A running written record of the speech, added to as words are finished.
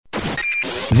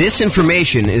This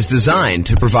information is designed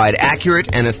to provide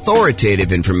accurate and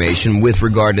authoritative information with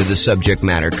regard to the subject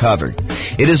matter covered.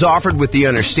 It is offered with the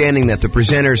understanding that the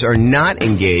presenters are not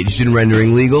engaged in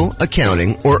rendering legal,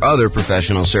 accounting, or other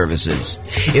professional services.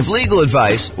 If legal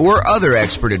advice or other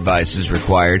expert advice is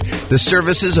required, the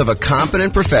services of a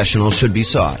competent professional should be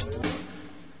sought.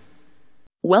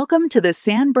 Welcome to the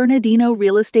San Bernardino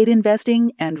Real Estate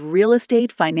Investing and Real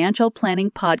Estate Financial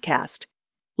Planning Podcast.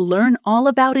 Learn all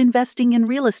about investing in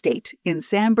real estate in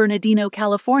San Bernardino,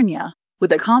 California,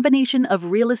 with a combination of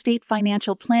real estate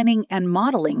financial planning and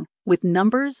modeling with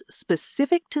numbers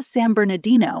specific to San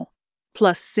Bernardino,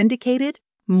 plus syndicated,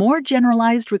 more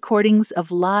generalized recordings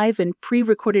of live and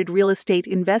pre-recorded real estate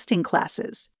investing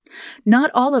classes.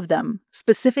 Not all of them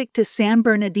specific to San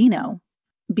Bernardino.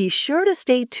 Be sure to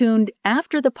stay tuned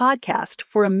after the podcast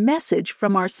for a message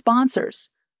from our sponsors.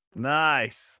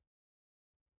 Nice.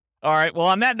 All right. Well,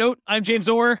 on that note, I'm James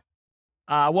Orr.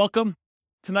 Welcome.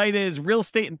 Tonight is Real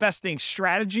Estate Investing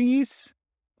Strategies.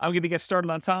 I'm going to get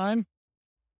started on time.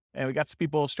 And we got some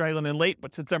people straggling in late,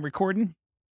 but since I'm recording.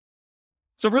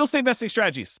 So Real Estate Investing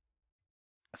Strategies.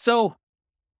 So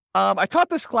I taught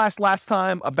this class last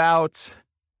time about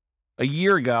a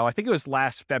year ago. I think it was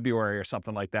last February or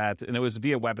something like that. And it was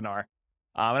via webinar.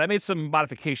 And I made some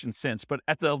modifications since. But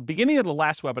at the beginning of the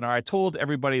last webinar, I told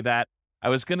everybody that I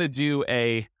was going to do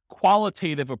a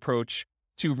qualitative approach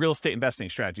to real estate investing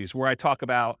strategies, where I talk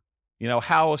about,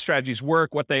 how strategies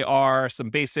work, what they are, some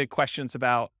basic questions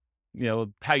about,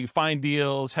 how you find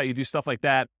deals, how you do stuff like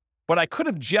that. But I could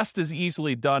have just as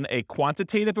easily done a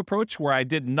quantitative approach where I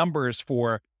did numbers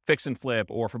for fix and flip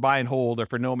or for buy and hold or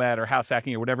for nomad or house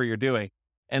hacking or whatever you're doing.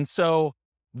 And so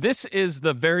this is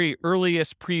the very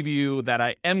earliest preview that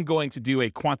I am going to do a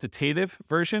quantitative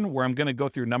version where I'm going to go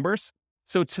through numbers.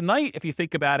 So tonight, if you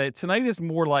think about it, tonight is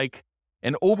more like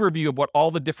an overview of what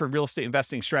all the different real estate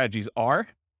investing strategies are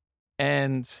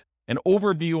and an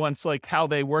overview on like how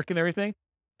they work and everything.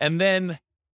 And then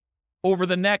over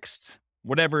the next,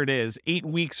 whatever it is, 8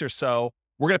 weeks or so,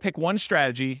 we're going to pick one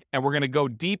strategy and we're going to go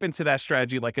deep into that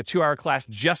strategy, like a 2-hour class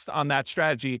just on that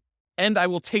strategy. And I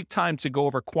will take time to go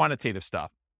over quantitative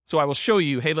stuff. So I will show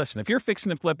you, hey, listen, if you're fixing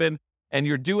and flipping and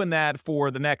you're doing that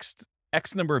for the next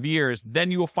X number of years,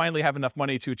 then you will finally have enough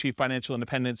money to achieve financial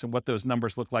independence and what those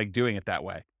numbers look like doing it that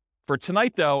way. For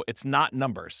tonight, though, it's not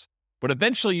numbers, but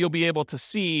eventually you'll be able to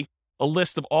see a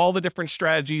list of all the different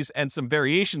strategies and some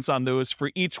variations on those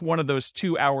for each one of those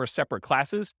 2-hour separate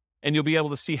classes. And you'll be able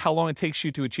to see how long it takes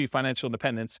you to achieve financial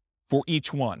independence for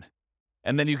each one.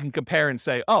 And then you can compare and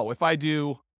say, oh, if I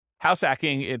do house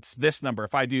hacking, it's this number.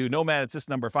 If I do nomad, it's this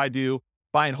number. If I do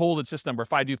buy and hold, it's this number.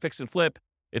 If I do fix and flip,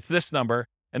 it's this number.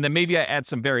 And then maybe I add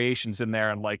some variations in there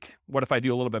and like, what if I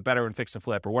do a little bit better in fix and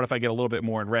flip? Or what if I get a little bit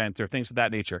more in rent or things of that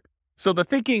nature? So the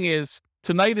thinking is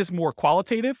tonight is more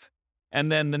qualitative. And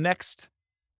then the next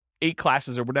 8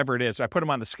 classes or whatever it is, so I put them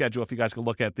on the schedule. If you guys can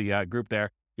look at the group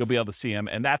there, you'll be able to see them.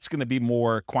 And that's going to be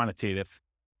more quantitative.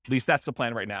 At least that's the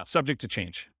plan right now, subject to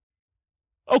change.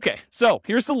 Okay, so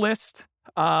here's the list.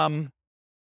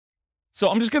 So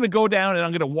I'm just going to go down and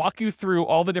I'm going to walk you through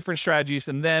all the different strategies.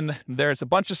 And then there's a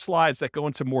bunch of slides that go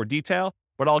into more detail,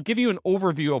 but I'll give you an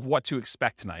overview of what to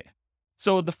expect tonight.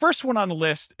 So the first one on the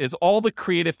list is all the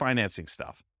creative financing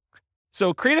stuff.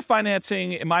 So creative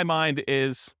financing, in my mind,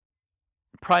 is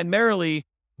primarily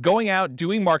going out,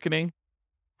 doing marketing,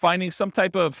 finding some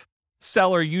type of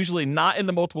seller, usually not in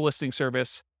the multiple listing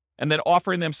service, and then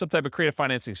offering them some type of creative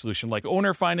financing solution like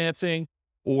owner financing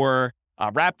or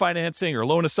wrap financing or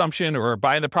loan assumption or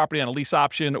buying the property on a lease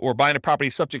option or buying a property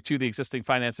subject to the existing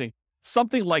financing,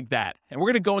 something like that. And we're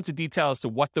going to go into detail as to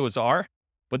what those are,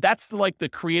 but that's like the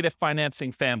creative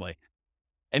financing family.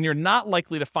 And you're not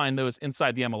likely to find those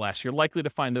inside the MLS. You're likely to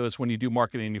find those when you do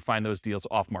marketing and you find those deals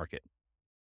off market.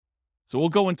 So we'll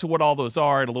go into what all those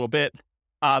are in a little bit.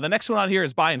 The next one on here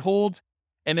is buy and hold.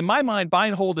 And in my mind, buy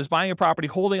and hold is buying a property,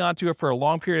 holding onto it for a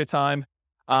long period of time,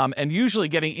 and usually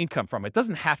getting income from it. It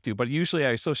doesn't have to, but usually I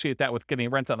associate that with getting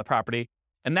rent on the property.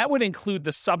 And that would include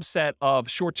the subset of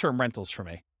short-term rentals for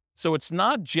me. So it's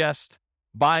not just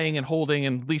buying and holding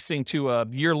and leasing to a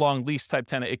year-long lease type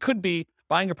tenant. It could be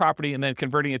buying a property and then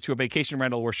converting it to a vacation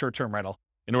rental or short-term rental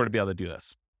in order to be able to do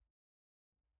this.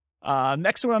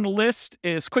 Next one on the list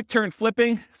is quick turn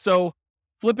flipping. So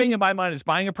flipping in my mind is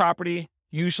buying a property,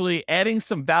 usually adding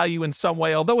some value in some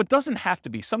way, although it doesn't have to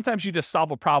be. Sometimes you just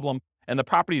solve a problem and the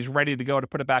property is ready to go to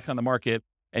put it back on the market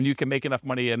and you can make enough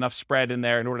money, enough spread in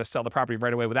there in order to sell the property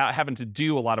right away without having to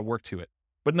do a lot of work to it.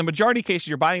 But in the majority of cases,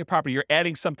 you're buying a property, you're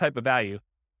adding some type of value.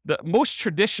 The most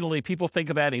traditionally, people think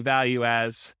of adding value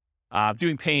as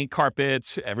doing paint,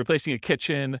 carpets, replacing a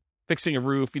kitchen, fixing a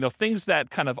roof, things that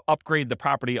kind of upgrade the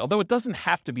property, although it doesn't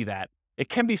have to be that. It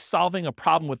can be solving a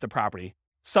problem with the property,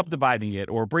 subdividing it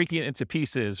or breaking it into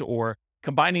pieces or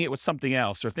combining it with something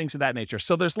else or things of that nature.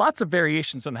 So there's lots of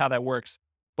variations on how that works.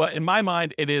 But in my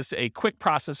mind, it is a quick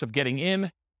process of getting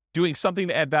in, doing something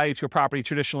to add value to a property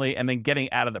traditionally, and then getting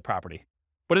out of the property.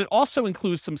 But it also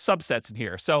includes some subsets in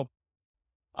here. So,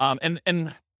 and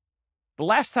the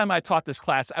last time I taught this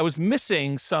class, I was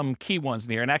missing some key ones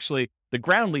in here. And actually, the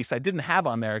ground lease I didn't have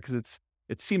on there because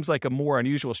it seems like a more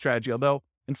unusual strategy, although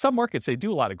in some markets, they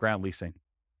do a lot of ground leasing.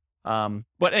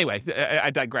 But anyway, I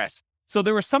digress. So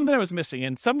there was some that I was missing,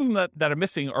 and some of them that are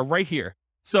missing are right here.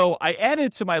 So I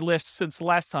added to my list since the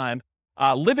last time,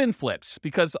 live-in flips,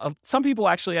 because some people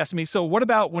actually ask me, so what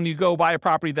about when you go buy a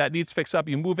property that needs fix up,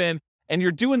 you move in, and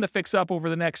you're doing the fix up over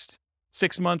the next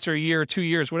 6 months or a year or 2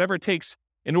 years, whatever it takes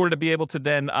in order to be able to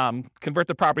then convert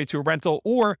the property to a rental,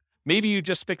 or maybe you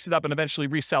just fix it up and eventually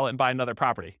resell it and buy another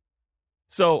property.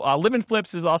 So live-in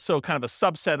flips is also kind of a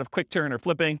subset of quick turn or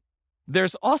flipping.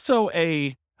 There's also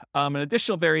an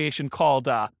additional variation called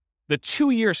the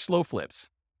 2-year slow flips.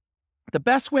 The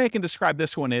best way I can describe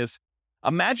this one is,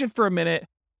 imagine for a minute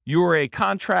you're a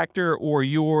contractor or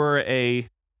you're a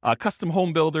custom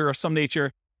home builder of some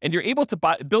nature, and you're able to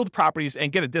build properties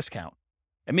and get a discount.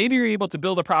 And maybe you're able to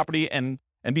build a property and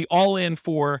be all in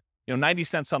for 90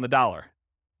 cents on the dollar.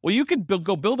 Well, you could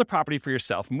go build a property for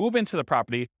yourself, move into the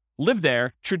property, live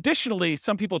there. Traditionally,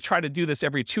 some people try to do this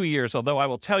every 2 years, although I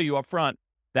will tell you up front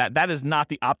that that is not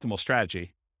the optimal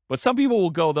strategy. But some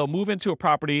people they'll move into a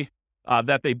property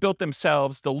that they built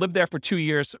themselves. They'll live there for 2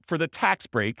 years for the tax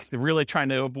break. They're really trying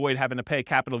to avoid having to pay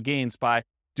capital gains by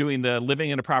doing the living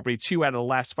in a property 2 out of the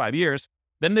last 5 years.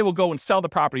 Then they will go and sell the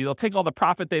property. They'll take all the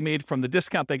profit they made from the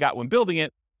discount they got when building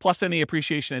it, plus any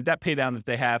appreciation and debt pay down that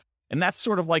they have. And that's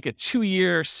sort of like a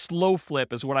 2-year slow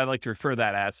flip is what I like to refer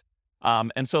that as.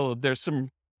 And so there's some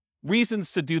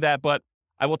reasons to do that, but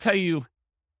I will tell you,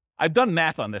 I've done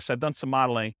math on this. I've done some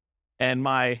modeling, and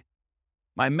my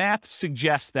math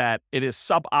suggests that it is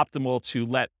suboptimal to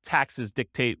let taxes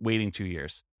dictate waiting 2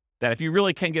 years. That if you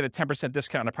really can get a 10%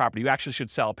 discount on a property, you actually should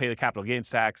sell, pay the capital gains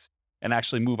tax, and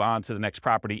actually move on to the next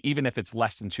property, even if it's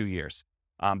less than 2 years.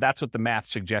 That's what the math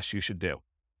suggests you should do.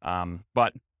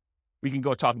 But we can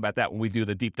go talk about that when we do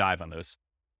the deep dive on those.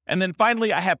 And then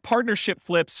finally, I have partnership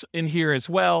flips in here as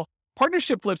well.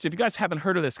 Partnership flips, if you guys haven't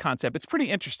heard of this concept, it's pretty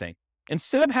interesting.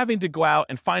 Instead of having to go out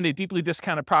and find a deeply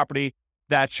discounted property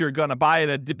that you're going to buy at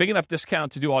a big enough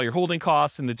discount to do all your holding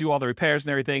costs and to do all the repairs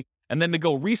and everything, and then to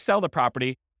go resell the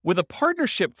property, with a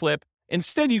partnership flip,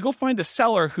 instead you go find a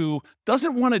seller who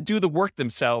doesn't want to do the work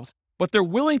themselves, but they're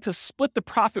willing to split the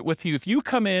profit with you if you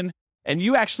come in and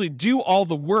you actually do all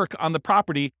the work on the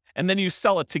property and then you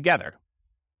sell it together.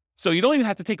 So you don't even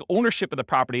have to take ownership of the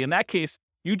property. In that case,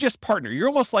 you just partner. You're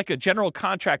almost like a general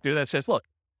contractor that says, look,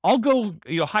 I'll go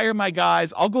hire my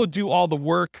guys. I'll go do all the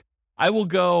work. I will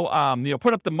go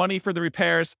put up the money for the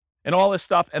repairs and all this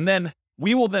stuff. And then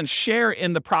we will then share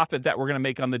in the profit that we're going to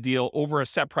make on the deal over a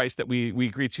set price that we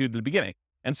agreed to at the beginning.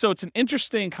 And so it's an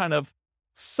interesting kind of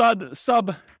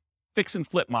sub fix and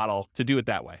flip model to do it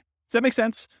that way. Does that make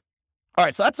sense? All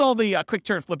right, so that's all the quick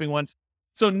turn flipping ones.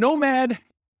 So Nomad,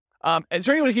 is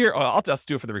there anyone here? Oh, I'll just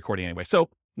do it for the recording anyway. So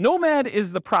Nomad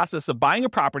is the process of buying a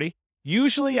property,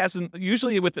 usually as an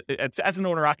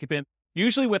owner occupant,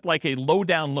 usually with like a low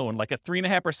down loan, like a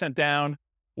 3.5% down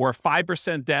or a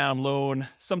 5% down loan.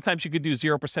 Sometimes you could do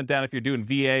 0% down if you're doing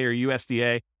VA or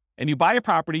USDA. And you buy a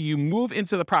property, you move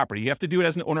into the property. You have to do it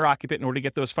as an owner occupant in order to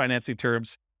get those financing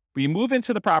terms. But you move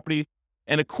into the property,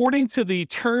 and according to the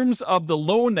terms of the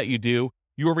loan that you do,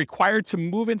 you are required to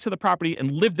move into the property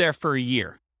and live there for a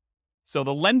year. So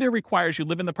the lender requires you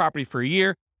live in the property for a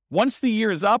year. Once the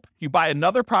year is up, you buy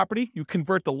another property, you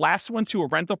convert the last one to a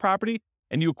rental property,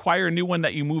 and you acquire a new one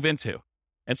that you move into.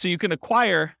 And so you can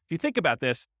acquire, if you think about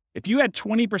this, if you had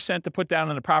 20% to put down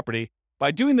on a property,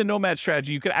 by doing the Nomad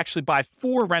strategy, you could actually buy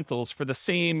 4 rentals for the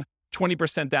same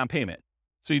 20% down payment.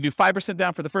 So you do 5%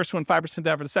 down for the first one, 5%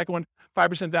 down for the second one,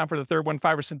 5% down for the third one,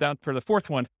 5% down for the fourth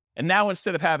one. And now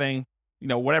instead of having,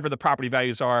 whatever the property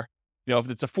values are, if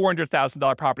it's a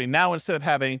 $400,000 property, now instead of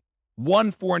having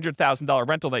one $400,000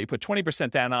 rental that you put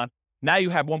 20% down on, now you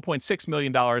have $1.6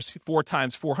 million, 4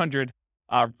 times 400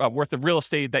 worth of real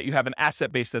estate that you have an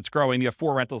asset base that's growing. You have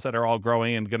 4 rentals that are all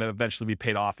growing and going to eventually be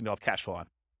paid off and you'll have cash flow on.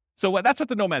 So that's what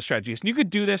the Nomad strategy is. And you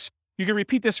could do this. You can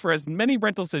repeat this for as many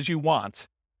rentals as you want.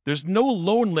 There's no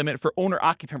loan limit for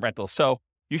owner-occupant rentals. So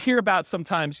you hear about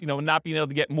sometimes, not being able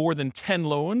to get more than 10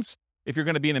 loans if you're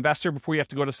going to be an investor before you have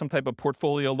to go to some type of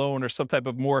portfolio loan or some type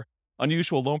of more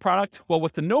unusual loan product. Well,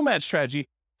 with the Nomad strategy,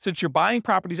 since you're buying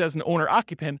properties as an owner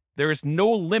occupant, there is no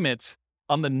limit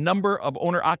on the number of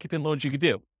owner occupant loans you could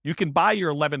do. You can buy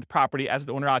your 11th property as an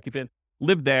owner occupant,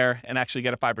 live there, and actually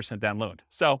get a 5% down loan.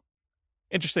 So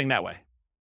interesting that way.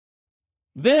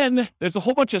 Then there's a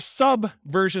whole bunch of sub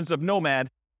versions of Nomad.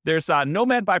 There's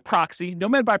Nomad by proxy.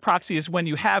 Nomad by proxy is when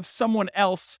you have someone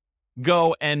else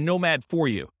go and Nomad for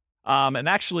you. And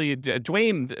actually,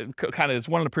 Dwayne kind of is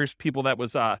one of the people that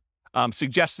was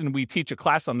suggesting we teach a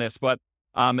class on this. But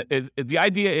the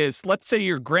idea is, let's say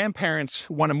your grandparents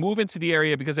want to move into the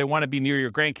area because they want to be near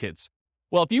your grandkids.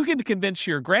 Well, if you can convince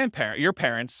your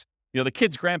parents, the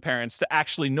kids' grandparents, to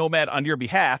actually Nomad on your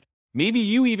behalf, maybe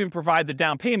you even provide the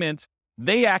down payment.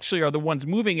 They actually are the ones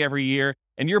moving every year,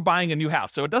 and you're buying a new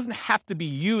house. So it doesn't have to be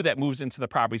you that moves into the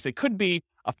properties. It could be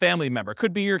a family member, it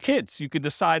could be your kids. You could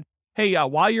decide, hey,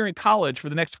 while you're in college for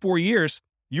the next 4 years,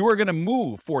 you are going to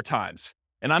move 4 times.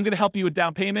 And I'm going to help you with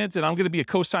down payment, and I'm going to be a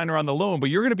co-signer on the loan, but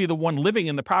you're going to be the one living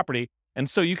in the property. And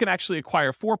so you can actually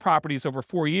acquire 4 properties over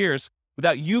 4 years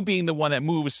without you being the one that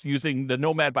moves using the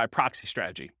Nomad by proxy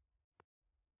strategy.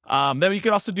 Then you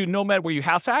can also do Nomad where you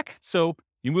house hack. So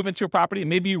you move into a property and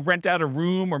maybe you rent out a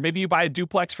room, or maybe you buy a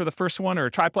duplex for the first one, or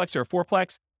a triplex or a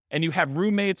fourplex, and you have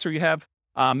roommates, or you have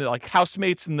like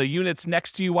housemates in the units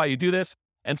next to you while you do this.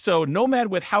 And so Nomad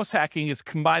with house hacking is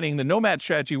combining the Nomad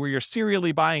strategy where you're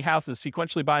serially buying houses,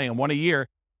 sequentially buying them 1 a year,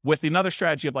 with another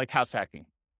strategy of like house hacking.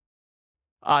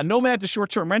 Nomad to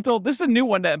short-term rental. This is a new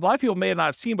one that a lot of people may not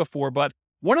have seen before, but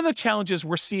one of the challenges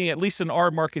we're seeing, at least in our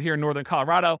market here in Northern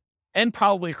Colorado, and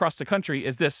probably across the country,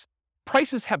 is this: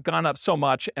 prices have gone up so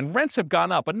much and rents have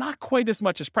gone up, but not quite as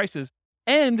much as prices.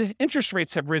 And interest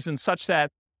rates have risen such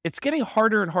that it's getting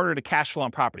harder and harder to cash flow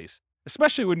on properties,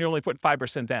 especially when you're only putting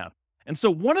 5% down. And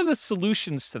so one of the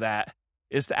solutions to that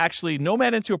is to actually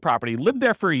Nomad into a property, live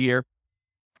there for a year,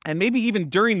 and maybe even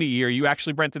during the year, you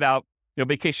actually rent it out,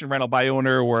 vacation rental by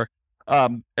owner, or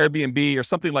Airbnb or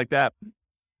something like that.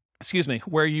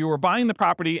 Where you are buying the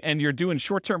property and you're doing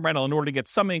short-term rental in order to get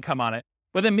some income on it.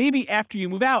 But then maybe after you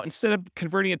move out, instead of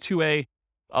converting it to a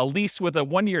lease with a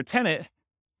 1-year tenant,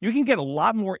 you can get a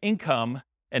lot more income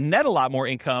and net a lot more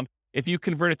income if you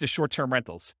convert it to short-term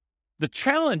rentals. The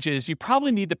challenge is you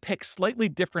probably need to pick slightly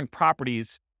different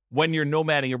properties when you're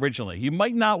nomading originally. You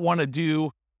might not want to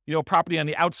do, property on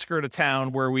the outskirt of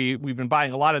town where we've been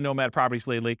buying a lot of nomad properties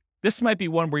lately. This might be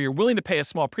one where you're willing to pay a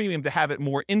small premium to have it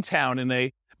more in town in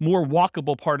a more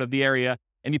walkable part of the area.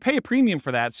 And you pay a premium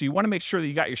for that. So you want to make sure that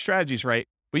you got your strategies right,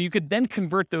 but you could then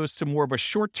convert those to more of a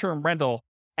short-term rental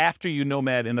after you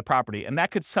nomad in the property. And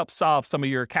that could help solve some of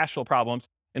your cash flow problems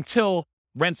until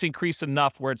rents increase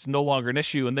enough where it's no longer an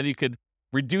issue. And then you could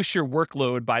reduce your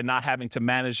workload by not having to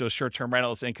manage those short-term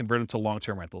rentals and convert them to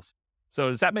long-term rentals. So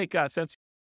does that make sense?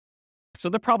 So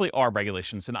there probably are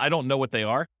regulations, and I don't know what they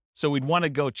are. So we'd want to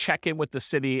go check in with the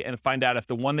city and find out if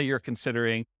the one that you're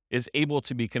considering is able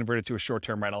to be converted to a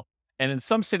short-term rental. And in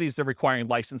some cities, they're requiring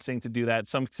licensing to do that.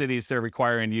 Some cities, they're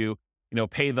requiring you,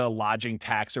 pay the lodging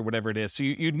tax or whatever it is. So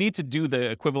you need to do the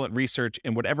equivalent research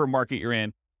in whatever market you're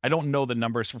in. I don't know the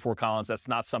numbers for Fort Collins. That's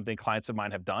not something clients of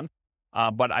mine have done.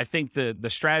 But I think the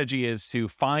strategy is to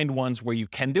find ones where you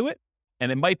can do it.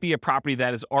 And it might be a property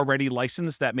that is already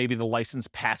licensed, that maybe the license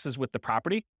passes with the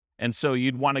property. And so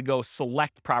you'd want to go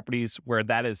select properties where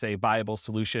that is a viable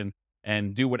solution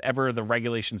and do whatever the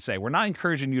regulations say. We're not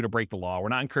encouraging you to break the law. We're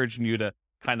not encouraging you to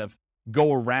kind of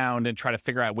go around and try to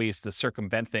figure out ways to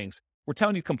circumvent things. We're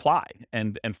telling you comply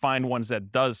and find ones that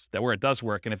where it does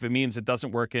work. And if it means it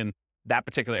doesn't work in that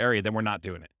particular area, then we're not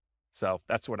doing it. So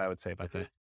that's what I would say about that.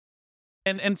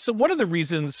 And so one of the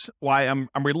reasons why I'm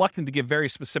reluctant to give very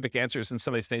specific answers in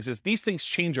some of these things is these things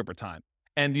change over time.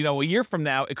 And, a year from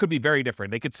now, it could be very different.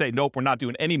 They could say, nope, we're not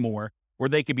doing any more. Or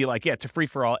they could be like, yeah, it's a free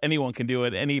for all. Anyone can do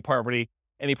it. Any property,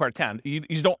 any part of town. You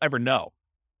don't ever know.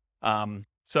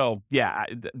 So yeah,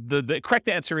 the correct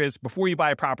answer is before you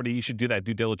buy a property, you should do that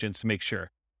due diligence to make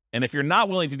sure. And if you're not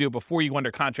willing to do it before you go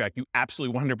under contract, you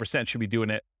absolutely 100% should be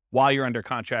doing it while you're under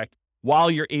contract,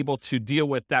 while you're able to deal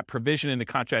with that provision in the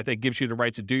contract that gives you the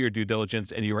right to do your due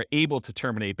diligence, and you are able to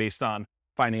terminate based on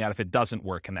finding out if it doesn't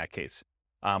work in that case.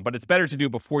 But it's better to do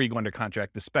before you go under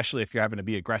contract, especially if you're having to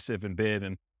be aggressive and bid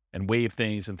and waive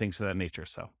things and things of that nature.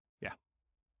 So yeah.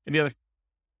 Any other?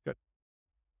 Good.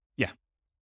 Yeah.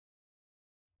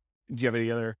 Do you have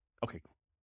any other? Okay.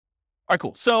 All right,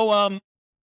 cool. So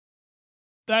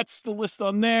that's the list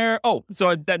on there. Oh,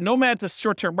 so that Nomad to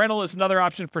short-term rental is another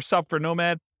option for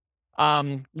Nomad.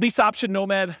 Lease option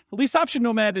Nomad. Lease option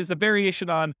Nomad is a variation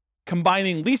on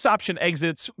combining lease option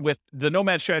exits with the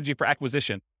Nomad strategy for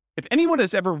acquisition. If anyone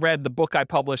has ever read the book I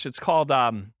published, it's called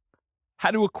how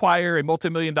to acquire a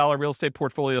multi-million-dollar real estate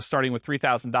portfolio starting with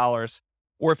 $3,000.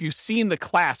 Or if you've seen the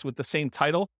class with the same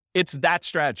title, it's that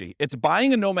strategy. It's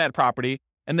buying a nomad property,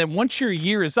 and then once your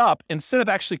year is up, instead of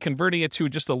actually converting it to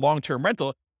just a long-term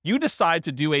rental, you decide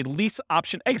to do a lease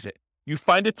option exit. You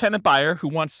find a tenant buyer who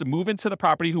wants to move into the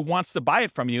property, who wants to buy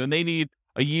it from you, and they need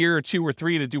a year or 2 or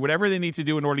 3 to do whatever they need to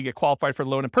do in order to get qualified for the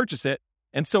loan and purchase it.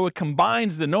 And so it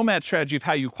combines the nomad strategy of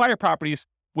how you acquire properties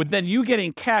with then you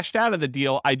getting cashed out of the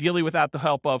deal, ideally without the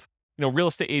help of, real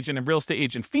estate agent and real estate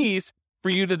agent fees, for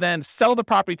you to then sell the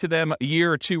property to them a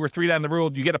year or 2 or 3 down the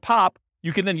road. You get a pop.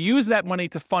 You can then use that money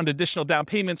to fund additional down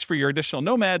payments for your additional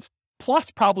nomads, plus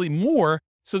probably more,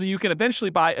 so that you can eventually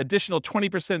buy additional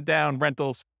 20% down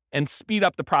rentals and speed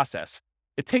up the process.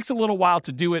 It takes a little while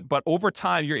to do it, but over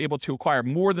time, you're able to acquire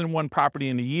more than one property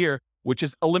in a year, which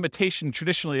is a limitation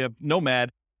traditionally of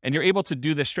nomad. And you're able to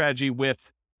do this strategy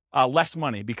with less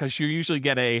money, because you usually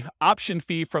get a option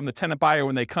fee from the tenant buyer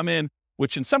when they come in,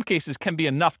 which in some cases can be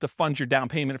enough to fund your down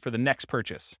payment for the next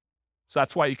purchase. So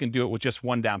that's why you can do it with just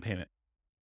one down payment.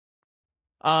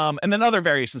 And then other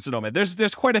variations of nomad.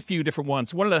 There's quite a few different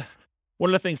ones. One of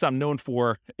the things I'm known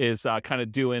for is kind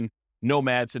of doing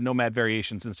nomads and nomad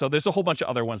variations. And so there's a whole bunch of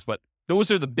other ones, but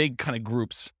those are the big kind of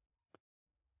groups.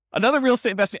 Another real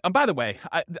estate investing. And by the way,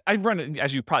 I run,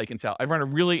 as you probably can tell, I run a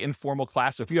really informal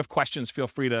class. So if you have questions, feel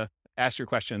free to ask your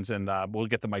questions, and we'll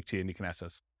get the mic to you and you can ask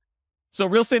us. So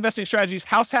real estate investing strategies,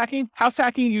 house hacking. House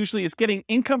hacking usually is getting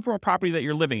income from a property that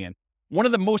you're living in. One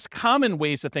of the most common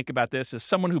ways to think about this is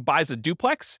someone who buys a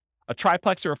duplex, a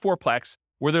triplex, or a fourplex,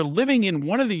 where they're living in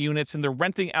one of the units and they're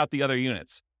renting out the other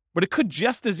units. But it could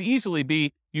just as easily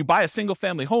be you buy a single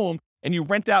family home and you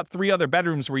rent out 3 other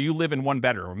bedrooms where you live in one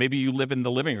bedroom, or maybe you live in the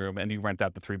living room and you rent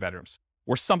out the 3 bedrooms,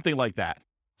 or something like that.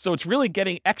 So it's really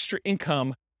getting extra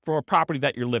income from a property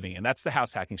that you're living in. That's the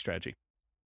house hacking strategy.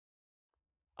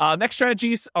 Next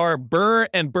strategies are BRRRR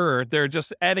and BRRRR. They're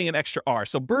just adding an extra R.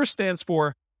 So BRRRR stands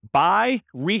for buy,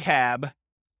 rehab,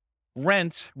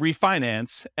 rent,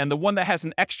 refinance. And the one that has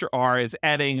an extra R is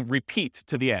adding repeat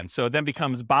to the end. So it then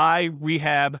becomes buy,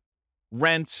 rehab,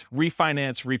 rent,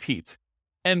 refinance, repeat.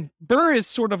 And BRRRR is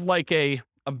sort of like a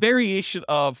variation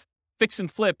of fix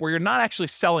and flip, where you're not actually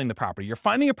selling the property. You're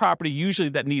finding a property usually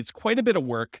that needs quite a bit of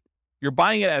work. You're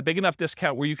buying it at a big enough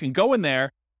discount where you can go in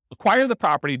there, acquire the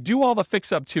property, do all the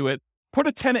fix up to it, put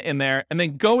a tenant in there, and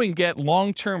then go and get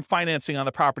long-term financing on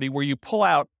the property, where you pull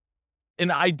out, in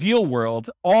an ideal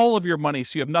world, all of your money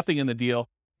so you have nothing in the deal.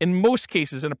 In most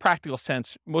cases, in a practical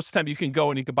sense, most of the time you can go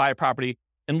and you can buy a property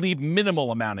and leave minimal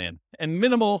amount in. And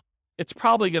minimal, it's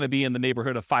probably going to be in the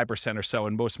neighborhood of 5% or so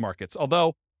in most markets.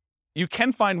 Although you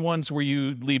can find ones where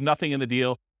you leave nothing in the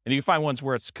deal, and you can find ones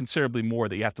where it's considerably more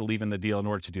that you have to leave in the deal in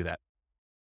order to do that.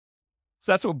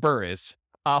 So that's what BRRRR is.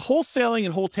 Wholesaling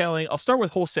and wholetailing. I'll start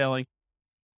with wholesaling.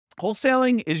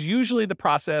 Wholesaling is usually the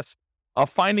process of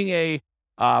finding a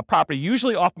property,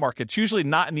 usually off market. It's usually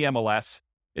not in the MLS.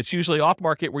 It's usually off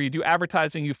market, where you do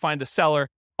advertising, you find a seller,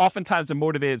 oftentimes a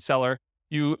motivated seller.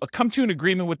 You come to an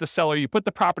agreement with the seller, you put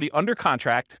the property under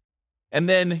contract, and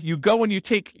then you go and you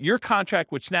take your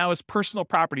contract, which now is personal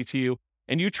property to you,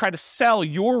 and you try to sell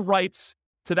your rights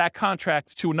to that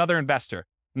contract to another investor.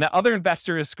 And that other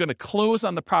investor is going to close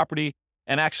on the property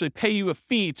and actually pay you a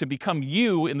fee to become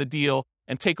you in the deal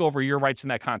and take over your rights in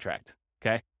that contract.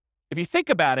 Okay. If you think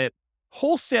about it,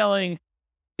 wholesaling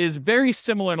is very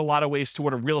similar in a lot of ways to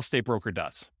what a real estate broker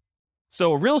does.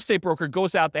 So a real estate broker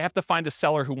goes out, they have to find a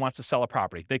seller who wants to sell a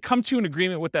property. They come to an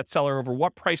agreement with that seller over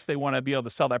what price they want to be able to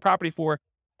sell that property for.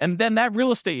 And then that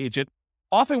real estate agent,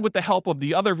 often with the help of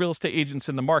the other real estate agents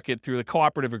in the market through the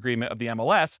cooperative agreement of the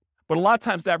MLS, but a lot of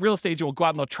times that real estate agent will go out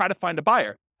and they'll try to find a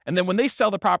buyer. And then when they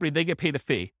sell the property, they get paid a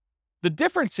fee. The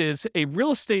difference is a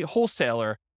real estate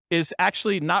wholesaler is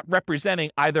actually not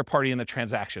representing either party in the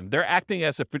transaction. They're acting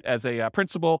as a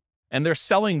principal, and they're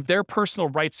selling their personal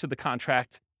rights to the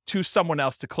contract to someone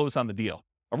else to close on the deal.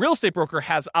 A real estate broker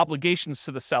has obligations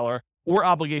to the seller or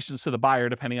obligations to the buyer,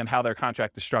 depending on how their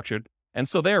contract is structured. And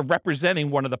so they're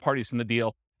representing one of the parties in the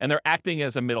deal, and they're acting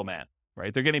as a middleman,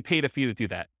 right? They're getting paid a fee to do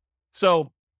that.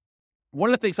 So one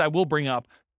of the things I will bring up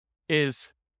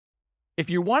is, if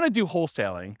you want to do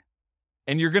wholesaling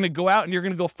and you're going to go out and you're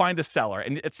going to go find a seller,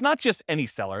 and it's not just any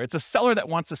seller, it's a seller that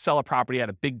wants to sell a property at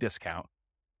a big discount.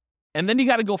 And then you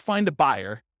got to go find a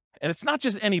buyer. And it's not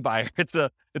just any buyer. It's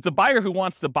a buyer who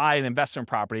wants to buy an investment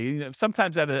property, you know,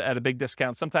 sometimes at a big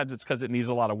discount. Sometimes it's because it needs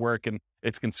a lot of work and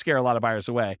it can scare a lot of buyers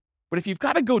away. But if you've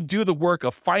got to go do the work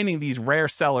of finding these rare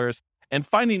sellers and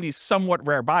finding these somewhat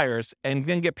rare buyers and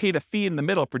then get paid a fee in the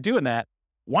middle for doing that,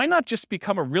 why not just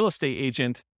become a real estate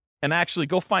agent and actually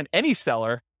go find any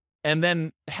seller and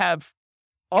then have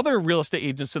other real estate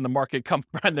agents in the market come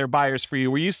find their buyers for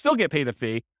you, where you still get paid a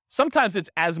fee. Sometimes it's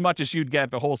as much as you'd get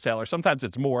if a wholesaler. Sometimes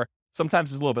it's more.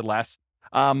 Sometimes it's a little bit less.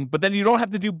 But then you don't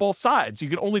have to do both sides. You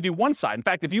can only do one side. In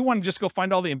fact, if you want to just go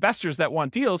find all the investors that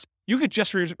want deals, you could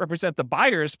just represent the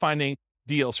buyers finding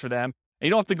deals for them. And you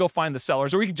don't have to go find the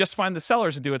sellers, or you can just find the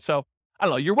sellers and do it. So I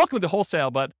don't know. You're welcome to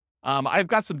wholesale, but I've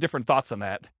got some different thoughts on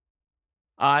that.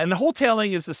 And the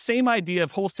wholetailing is the same idea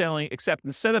of wholesaling, except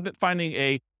instead of it finding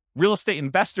a real estate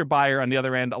investor buyer on the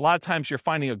other end, a lot of times you're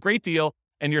finding a great deal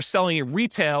and you're selling it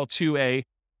retail to a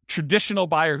traditional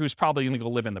buyer who's probably going to go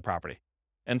live in the property.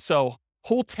 And so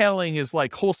wholetailing is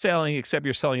like wholesaling, except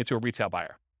you're selling it to a retail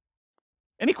buyer.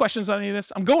 Any questions on any of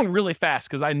this? I'm going really fast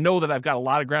because I know that I've got a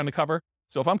lot of ground to cover.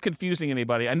 So if I'm confusing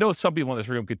anybody, I know some people in this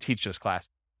room could teach this class,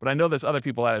 but I know there's other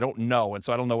people that I don't know. And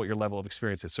so I don't know what your level of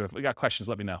experience is. So if we got questions,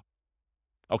 let me know.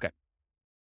 Okay.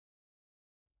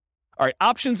 All right.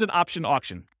 Options and option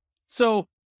auction. So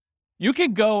you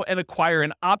can go and acquire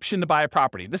an option to buy a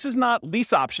property. This is not lease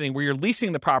optioning where you're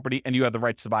leasing the property and you have the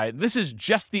rights to buy it. This is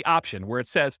just the option where it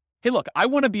says, hey, look, I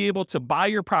want to be able to buy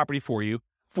your property for you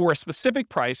for a specific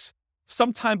price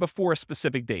sometime before a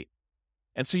specific date.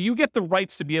 And so you get the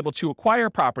rights to be able to acquire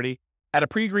property at a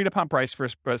pre-agreed upon price for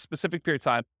a specific period of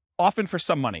time, often for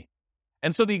some money.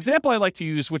 And so the example I like to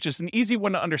use, which is an easy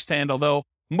one to understand, although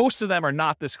most of them are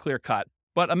not this clear cut,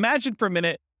 but imagine for a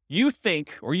minute, you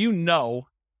think, or you know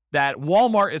that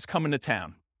Walmart is coming to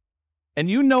town, and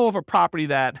you know of a property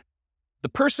that the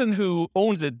person who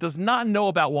owns it does not know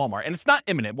about Walmart, and it's not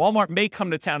imminent. Walmart may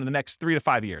come to town in the next 3 to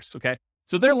 5 years, okay?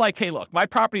 So they're like, hey, look, my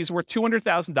property is worth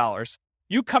 $200,000.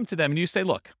 You come to them and you say,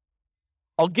 look,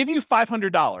 I'll give you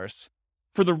 $500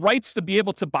 for the rights to be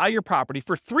able to buy your property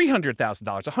for $300,000,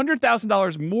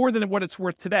 $100,000 more than what it's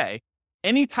worth today,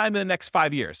 anytime in the next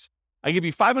 5 years. I give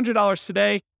you $500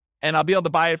 today, and I'll be able to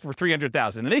buy it for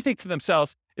 $300,000. And they think to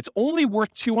themselves, it's only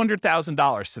worth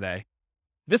 $200,000 today.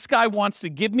 This guy wants to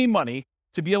give me money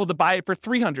to be able to buy it for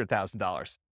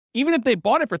 $300,000. Even if they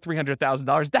bought it for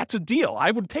 $300,000, that's a deal.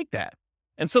 I would take that.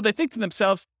 And so they think to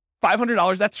themselves,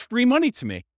 $500, that's free money to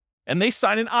me. And they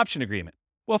sign an option agreement.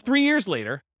 Well, 3 years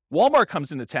later, Walmart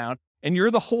comes into town and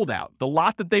you're the holdout. The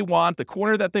lot that they want, the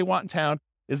corner that they want in town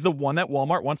is the one that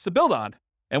Walmart wants to build on.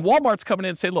 And Walmart's coming in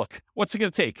and say, look, what's it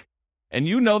going to take? And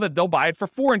you know that they'll buy it for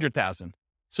 $400,000.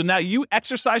 So now you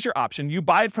exercise your option. You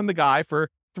buy it from the guy for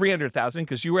 $300,000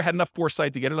 because you had enough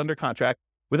foresight to get it under contract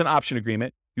with an option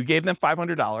agreement. You gave them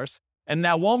 $500. And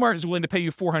now Walmart is willing to pay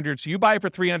you $400. So you buy it for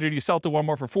 $300, you sell it to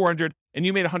Walmart for $400, and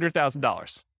you made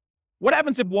 $100,000. What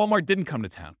happens if Walmart didn't come to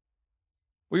town?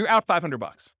 Well, you're out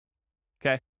 $500.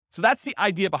 Okay. So that's the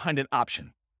idea behind an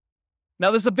option.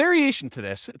 Now there's a variation to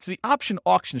this. It's the option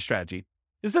auction strategy.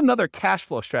 This is another cash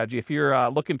flow strategy if you're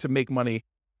looking to make money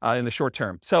in the short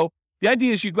term. So the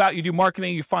idea is you go out, you do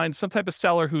marketing, you find some type of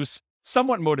seller who's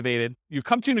somewhat motivated. You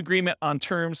come to an agreement on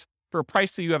terms for a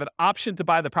price that you have an option to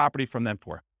buy the property from them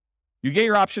for. You get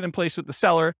your option in place with the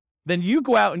seller. Then you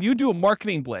go out and you do a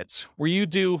marketing blitz where you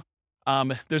do,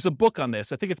 there's a book on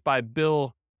this. I think it's by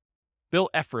Bill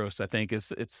Efros, I think.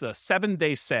 It's a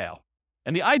 7-day sale.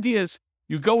 And the idea is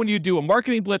you go and you do a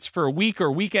marketing blitz for a week or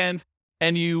a weekend,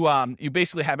 and you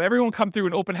basically have everyone come through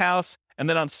an open house. And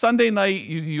then on Sunday night,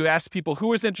 you ask people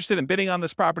who is interested in bidding on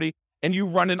this property, and you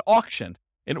run an auction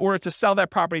in order to sell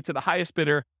that property to the highest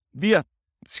bidder via,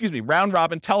 round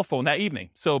robin telephone that evening.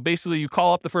 So basically you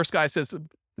call up the first guy, says the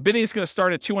bidding is going to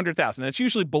start at $200,000. And it's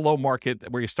usually below market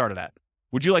where you started at.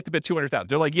 Would you like to bid $200,000?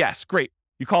 They're like, yes, great.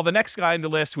 You call the next guy in the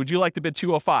list. Would you like to bid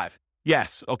 $205,000?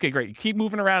 Yes. Okay, great. You keep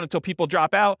moving around until people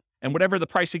drop out, and whatever the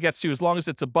price it gets to, as long as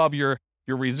it's above your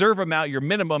reserve amount, your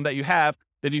minimum that you have,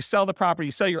 then you sell the property,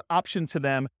 you sell your option to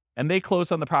them, and they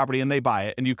close on the property and they buy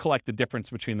it, and you collect the difference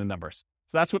between the numbers.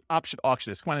 So that's what option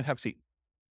auction is. Come on and have a seat.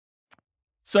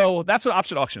 So that's what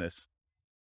option auction is.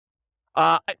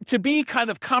 To be kind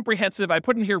of comprehensive, I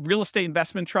put in here real estate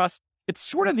investment trust. It's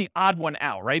sort of the odd one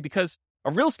out, right? Because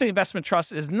a real estate investment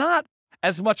trust is not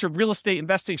as much a real estate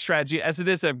investing strategy as it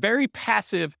is a very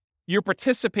passive, you're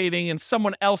participating in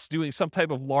someone else doing some type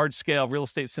of large scale real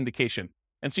estate syndication.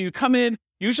 And so you come in,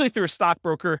 usually through a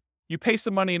stockbroker, you pay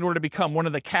some money in order to become one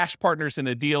of the cash partners in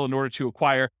a deal in order to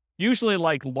acquire, usually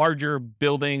like larger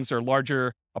buildings or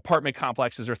larger apartment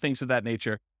complexes or things of that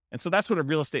nature. And so that's what a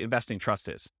real estate investing trust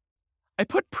is. I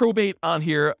put probate on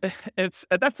here.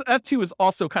 That too is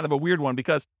also kind of a weird one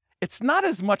because it's not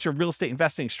as much a real estate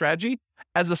investing strategy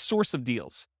as a source of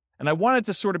deals. And I wanted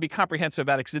to sort of be comprehensive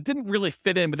about it because it didn't really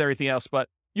fit in with everything else. But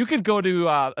you could go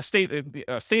to state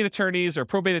attorneys or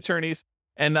probate attorneys,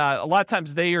 and a lot of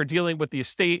times they are dealing with the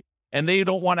estate and they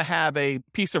don't want to have a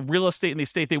piece of real estate in the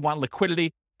estate. They want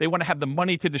liquidity. They want to have the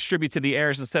money to distribute to the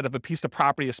heirs instead of a piece of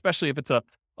property, especially if it's a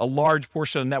large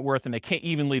portion of net worth and they can't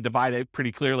evenly divide it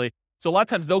pretty clearly. So a lot of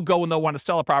times they'll go and they'll want to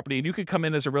sell a property, and you could come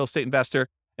in as a real estate investor.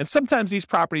 And sometimes these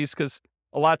properties, because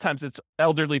a lot of times it's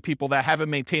elderly people that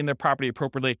haven't maintained their property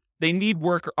appropriately, they need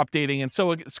work or updating. And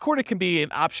so it's sort of can be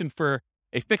an option for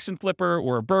a fix and flipper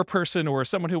or a burr person or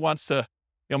someone who wants to,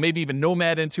 maybe even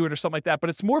nomad into it or something like that.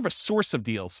 But it's more of a source of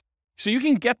deals. So you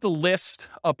can get the list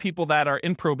of people that are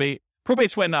in probate.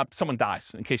 Probate's when someone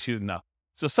dies, in case you didn't know.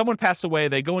 So someone passed away,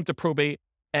 they go into probate,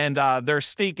 and their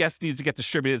estate needs to get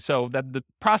distributed. So that the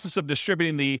process of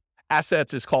distributing the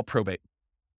assets is called probate.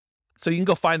 So you can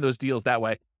go find those deals that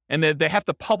way. And then they have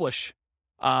to publish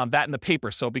that in the paper.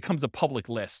 So it becomes a public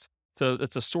list. So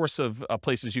it's a source of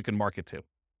places you can market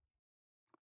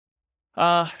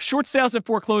to. Short sales and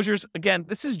foreclosures. Again,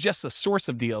 this is just a source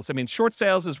of deals. I mean, short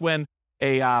sales is when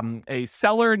a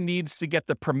seller needs to get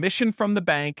the permission from the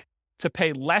bank to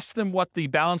pay less than what the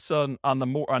balance on the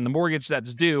mortgage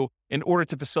that's due in order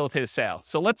to facilitate a sale.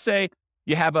 So let's say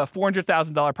you have a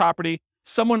 $400,000 property.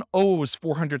 Someone owes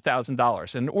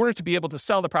 $400,000. In order to be able to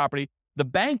sell the property, the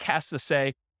bank has to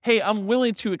say, hey, I'm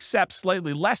willing to accept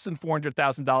slightly less than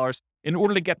 $400,000 in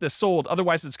order to get this sold.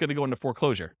 Otherwise, it's going to go into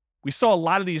foreclosure. We saw a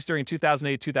lot of these during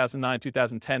 2008, 2009,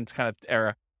 2010 kind of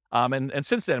era. And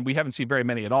since then, we haven't seen very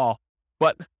many at all.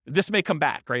 But this may come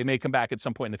back, right? It may come back at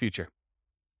some point in the future.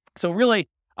 So really,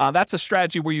 that's a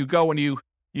strategy where you go and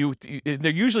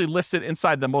they're usually listed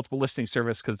inside the multiple listing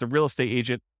service because the real estate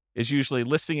agent is usually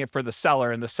listing it for the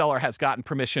seller, and the seller has gotten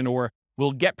permission or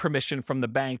will get permission from the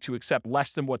bank to accept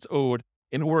less than what's owed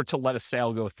in order to let a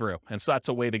sale go through. And so that's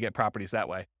a way to get properties that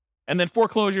way. And then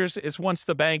foreclosures is once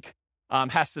the bank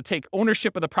has to take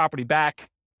ownership of the property back.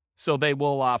 So they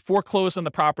will foreclose on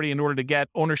the property in order to get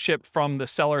ownership from the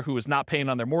seller who is not paying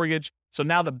on their mortgage. So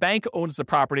now the bank owns the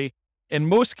property. In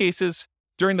most cases,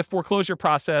 during the foreclosure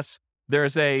process,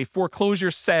 there's a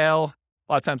foreclosure sale,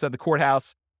 a lot of times at the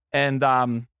courthouse, and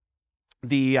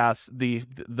the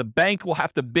bank will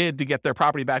have to bid to get their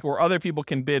property back, or other people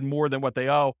can bid more than what they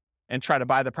owe and try to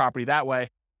buy the property that way.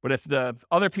 But if the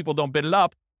other people don't bid it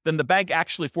up, then the bank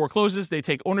actually forecloses. They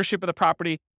take ownership of the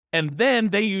property, and then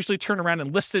they usually turn around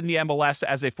and list it in the MLS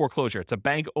as a foreclosure. It's a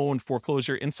bank-owned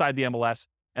foreclosure inside the MLS,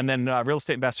 and then real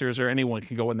estate investors or anyone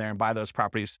can go in there and buy those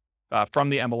properties from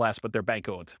the MLS, but they're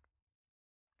bank-owned.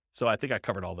 So I think I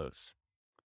covered all those.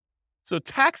 So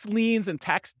tax liens and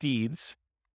tax deeds.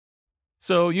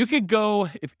 So you could go,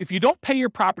 if you don't pay your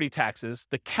property taxes,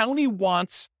 the county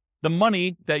wants the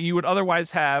money that you would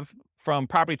otherwise have from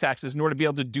property taxes in order to be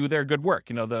able to do their good work,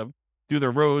 do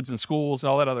their roads and schools and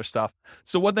all that other stuff.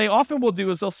 So what they often will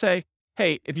do is they'll say,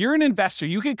 hey, if you're an investor,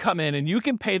 you can come in and you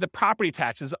can pay the property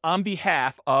taxes on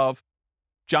behalf of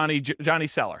Johnny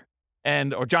Seller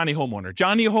or Johnny Homeowner.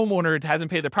 Johnny Homeowner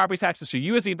hasn't paid the property taxes, so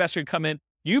you as the investor come in,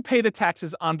 you pay the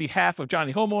taxes on behalf of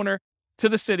Johnny Homeowner to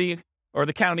the city or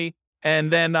the county,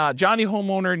 and then Johnny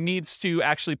Homeowner needs to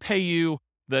actually pay you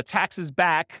the taxes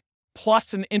back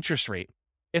plus an interest rate.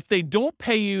 If they don't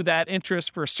pay you that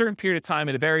interest for a certain period of time,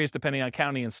 and it varies depending on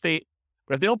county and state,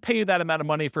 but if they don't pay you that amount of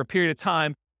money for a period of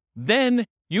time, then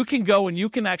you can go and you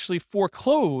can actually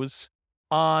foreclose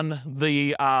on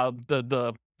the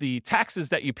taxes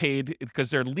that you paid because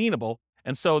they're lienable.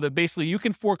 And so that basically you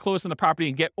can foreclose on the property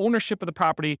and get ownership of the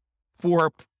property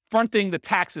for fronting the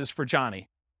taxes for Johnny.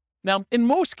 Now, in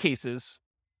most cases,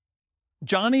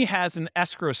 Johnny has an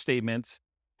escrow statement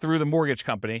through the mortgage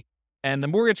company, and the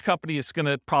mortgage company is going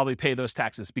to probably pay those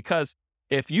taxes because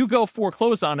if you go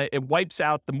foreclose on it, it wipes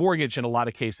out the mortgage in a lot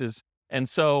of cases. And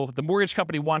so the mortgage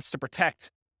company wants to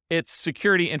protect its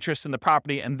security interest in the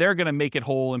property, and they're going to make it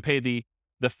whole and pay the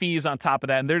fees on top of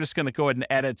that. And they're just going to go ahead and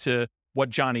add it to what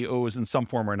Johnny owes in some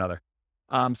form or another.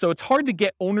 So it's hard to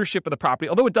get ownership of the property,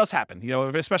 although it does happen,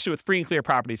 especially with free and clear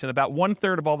properties. And about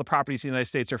 1/3 of all the properties in the United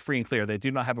States are free and clear. They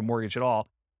do not have a mortgage at all.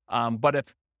 But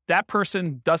if that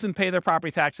person doesn't pay their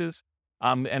property taxes,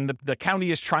 and the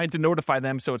county is trying to notify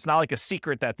them, so it's not like a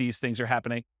secret that these things are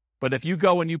happening. But if you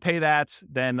go and you pay that,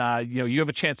 then you have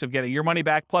a chance of getting your money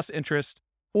back plus interest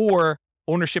or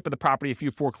ownership of the property if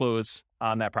you foreclose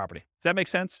on that property. Does that make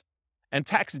sense? And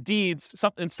tax deeds,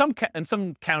 in some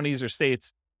counties or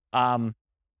states,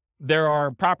 there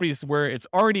are properties where it's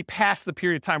already past the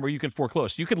period of time where you can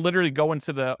foreclose. You could literally go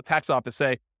into the tax office,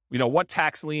 say, what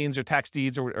tax liens or tax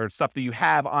deeds or stuff that you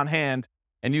have on hand,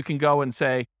 and you can go and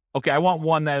say, okay, I want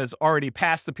one that is already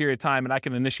past the period of time, and I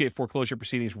can initiate foreclosure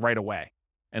proceedings right away.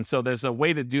 And so there's a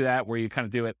way to do that where you kind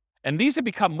of do it. And these have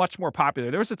become much more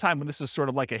popular. There was a time when this was sort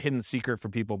of like a hidden secret for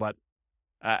people, but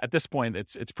at this point,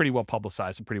 it's pretty well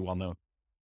publicized and pretty well known.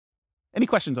 Any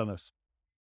questions on this?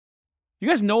 You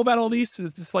guys know about all these?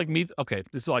 Is this like me? Okay,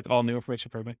 this is like all new information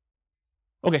for everybody.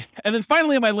 Okay, and then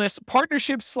finally on my list,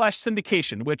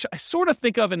 partnership/syndication, which I sort of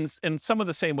think of in some of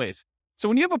the same ways. So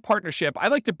when you have a partnership, I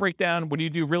like to break down when you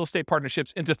do real estate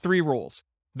partnerships into 3 roles.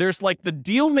 There's like the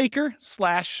deal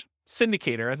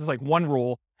maker/syndicator. That's like one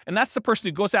role. And that's the person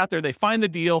who goes out there, they find the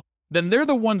deal, then they're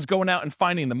the ones going out and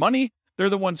finding the money. They're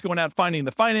the ones going out finding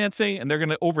the financing, and they're going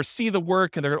to oversee the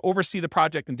work, and they're going to oversee the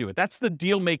project and do it. That's the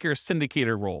deal maker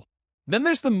syndicator role. Then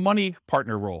there's the money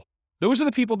partner role. Those are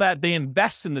the people that they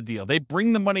invest in the deal. They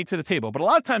bring the money to the table, but a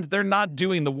lot of times they're not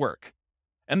doing the work.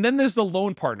 And then there's the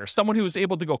loan partner, someone who is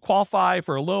able to go qualify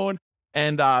for a loan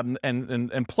and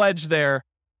pledge their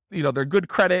good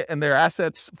credit and their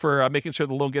assets for making sure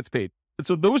the loan gets paid. And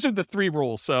so those are the 3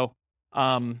 roles. So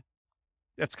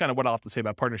that's kind of what I'll have to say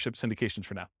about partnership syndications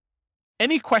for now.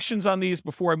 Any questions on these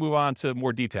before I move on to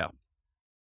more detail?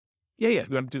 Yeah. You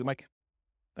want to do the mic?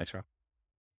 Thanks, Rob.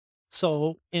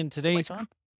 So in today's on?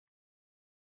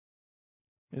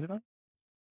 Is it on?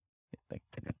 Yeah,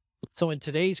 so in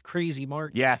today's crazy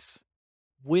market, yes.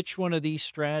 Which one of these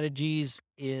strategies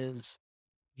is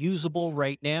usable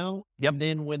right now? Yep. And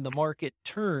then when the market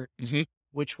turns,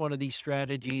 which one of these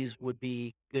strategies would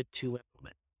be good to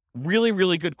implement? Really,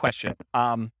 really good question.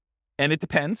 And it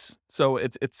depends. So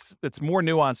it's more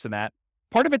nuanced than that.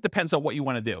 Part of it depends on what you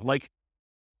want to do. Like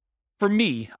for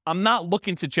me, I'm not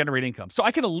looking to generate income. So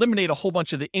I can eliminate a whole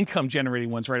bunch of the income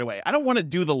generating ones right away. I don't want to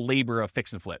do the labor of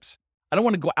fix and flips. I don't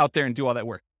want to go out there and do all that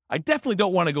work. I definitely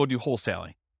don't want to go do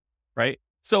wholesaling, right?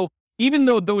 So even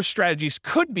though those strategies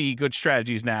could be good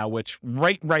strategies now, which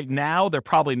right now, they're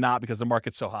probably not because the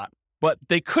market's so hot, but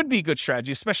they could be good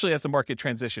strategies, especially as the market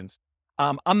transitions.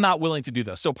 I'm not willing to do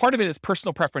those. So part of it is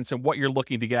personal preference and what you're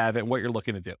looking to get out of it and what you're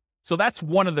looking to do. So that's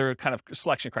one of the kind of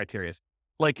selection criteria.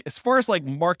 Like as far as like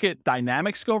market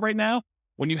dynamics go right now,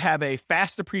 when you have a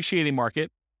fast appreciating market,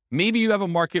 maybe you have a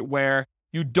market where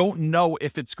you don't know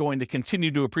if it's going to continue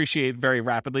to appreciate very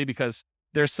rapidly because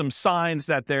there's some signs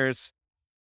that there's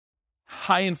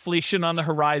high inflation on the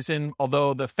horizon,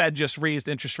 although the Fed just raised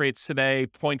interest rates today,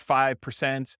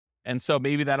 0.5%. And so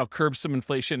maybe that'll curb some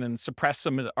inflation and suppress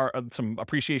some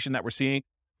appreciation that we're seeing.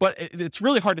 But it's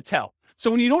really hard to tell.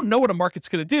 So when you don't know what a market's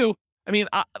going to do, I mean,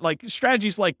 like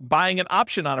strategies like buying an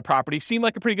option on a property seem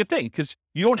like a pretty good thing because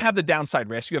you don't have the downside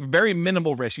risk. You have very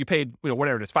minimal risk. You paid,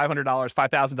 whatever it is, $500,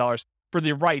 $5,000 for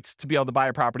the rights to be able to buy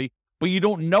a property, but you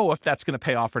don't know if that's going to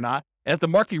pay off or not. And if the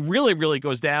market really, really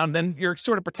goes down, then you're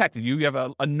sort of protected. You have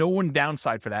a known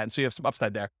downside for that. And so you have some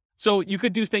upside there. So you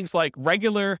could do things like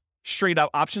regular straight up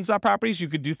options on properties. You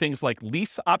could do things like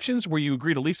lease options where you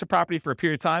agree to lease a property for a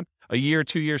period of time, a year,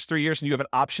 2 years, 3 years, and you have an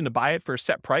option to buy it for a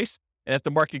set price. And if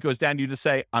the market goes down, you just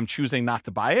say, I'm choosing not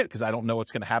to buy it because I don't know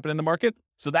what's going to happen in the market.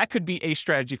 So that could be a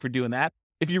strategy for doing that.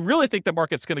 If you really think the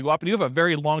market's going to go up and you have a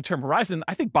very long-term horizon,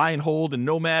 I think buy and hold and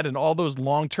nomad and all those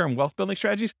long-term wealth building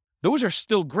strategies, those are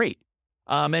still great.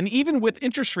 And even with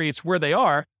interest rates where they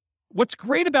are, what's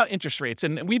great about interest rates,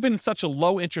 and we've been in such a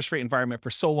low interest rate environment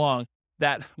for so long,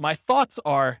 that my thoughts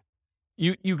are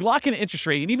you lock in an interest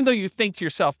rate, and even though you think to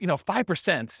yourself,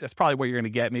 5%, that's probably what you're going to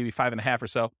get, maybe 5.5 or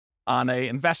so on a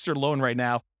investor loan right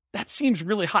now, that seems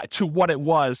really high to what it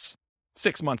was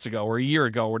 6 months ago or a year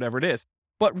ago, or whatever it is.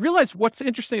 But realize what's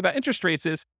interesting about interest rates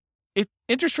is if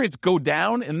interest rates go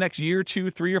down in the next year,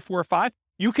 2, 3, or 4, or 5,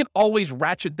 you can always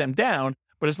ratchet them down.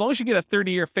 But as long as you get a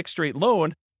 30-year fixed rate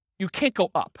loan, you can't go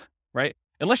up, right?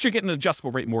 Unless you're getting an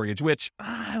adjustable rate mortgage, which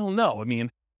I don't know. I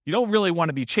mean, you don't really want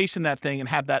to be chasing that thing and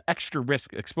have that extra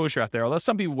risk exposure out there. Although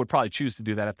some people would probably choose to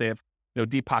do that if they have,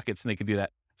 deep pockets and they can do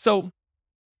that. So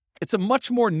it's a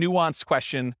much more nuanced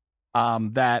question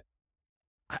that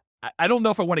I don't know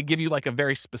if I want to give you like a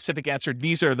very specific answer.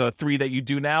 These are the 3 that you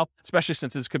do now, especially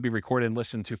since this could be recorded and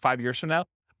listened to 5 years from now.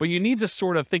 But you need to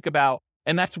sort of think about,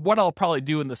 and that's what I'll probably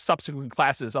do in the subsequent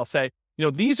classes. I'll say,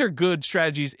 these are good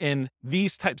strategies in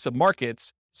these types of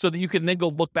markets so that you can then go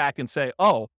look back and say,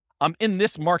 oh, I'm in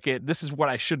this market. This is what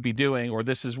I should be doing, or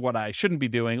this is what I shouldn't be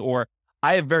doing, or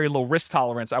I have very low risk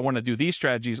tolerance. I want to do these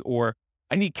strategies, or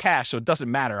I need cash, so it doesn't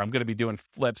matter. I'm going to be doing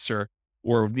flips or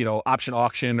option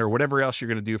auction or whatever else you're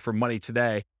going to do for money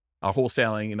today,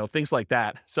 wholesaling, things like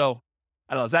that. So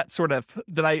I don't know, is that sort of,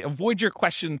 did I avoid your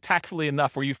question tactfully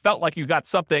enough where you felt like you got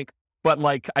something, but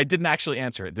like I didn't actually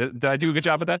answer it? Did I do a good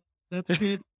job at that? That's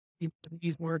good.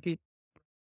 He's working.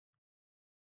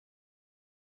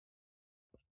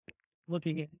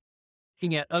 Looking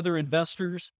at other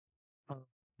investors,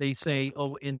 they say,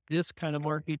 oh, in this kind of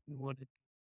market, you want to,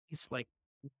 it's like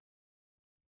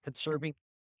conserving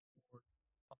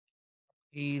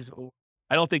or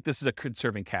I don't think this is a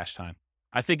conserving cash time.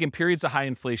 I think in periods of high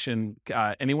inflation,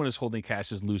 anyone who's holding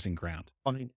cash is losing ground.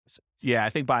 Yeah, I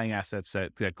think buying assets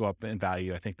that go up in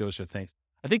value, I think those are things.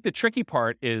 I think the tricky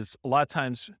part is a lot of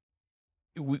times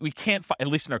we can't, at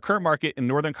least in our current market in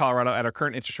Northern Colorado, at our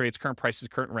current interest rates, current prices,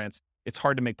 current rents, it's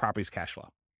hard to make properties cash flow.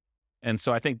 And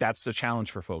so I think that's the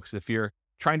challenge for folks. If you're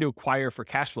trying to acquire for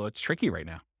cash flow, it's tricky right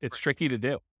now. It's tricky to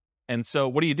do. And so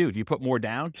what do? Do you put more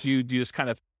down? Do you just kind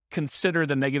of consider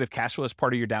the negative cash flow as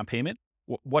part of your down payment?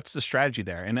 What's the strategy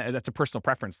there? And that's a personal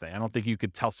preference thing. I don't think you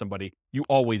could tell somebody you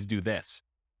always do this.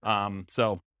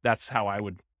 So that's how I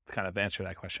would kind of answer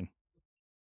that question.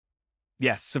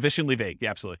 Yes, sufficiently vague.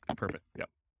 Yeah, absolutely. Perfect. Yep.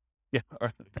 Yeah. All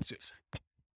right.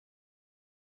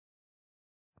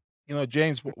 You know,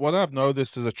 James, what I've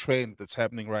noticed is a trend that's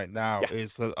happening right now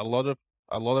is that a lot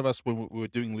of us, when we were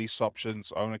doing lease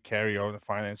options, owner carry, owner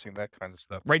financing, that kind of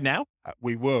stuff. Right now?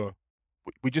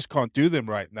 We just can't do them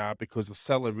right now because the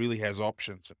seller really has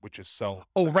options, which is sell.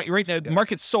 Oh, right now. The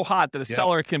market's so hot that a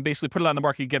seller can basically put it on the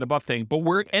market and get above thing. But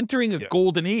we're entering a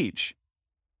golden age,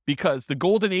 because the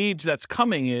golden age that's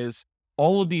coming is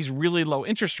all of these really low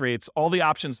interest rates, all the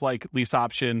options like lease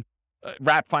option,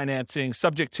 wrap financing,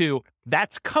 subject to,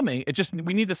 that's coming.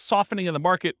 We need a softening of the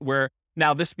market where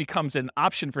now this becomes an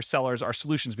option for sellers. Our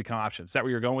solutions become options. Is that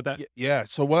where you're going with that? Yeah.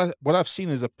 So what I've seen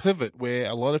is a pivot where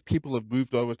a lot of people have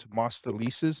moved over to master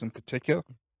leases in particular,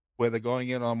 where they're going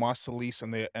in on a master lease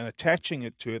and attaching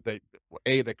it to it.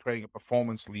 They're creating a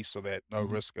performance lease so that no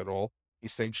risk at all,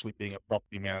 essentially being a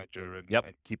property manager and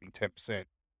keeping 10%.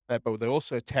 But they're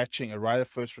also attaching a right of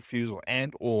first refusal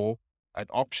and or an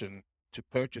option to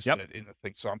purchase it in the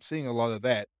thing. So I'm seeing a lot of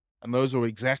that. And those are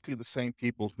exactly the same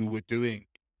people who were doing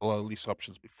a lot of lease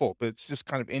options before. But it's just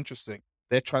kind of interesting.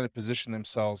 They're trying to position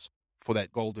themselves for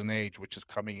that golden age, which is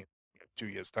coming in 2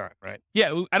 years' time, right?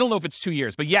 Yeah, I don't know if it's 2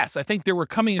 years, but yes, I think we're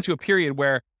coming into a period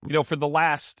where, for the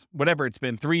last, whatever it's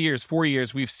been, 3 years, 4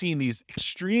 years, we've seen these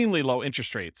extremely low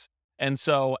interest rates. And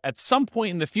so at some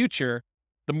point in the future,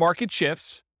 the market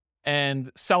shifts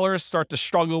and sellers start to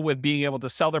struggle with being able to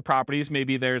sell their properties.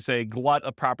 Maybe there's a glut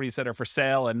of properties that are for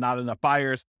sale and not enough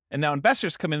buyers. And now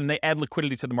investors come in and they add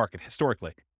liquidity to the market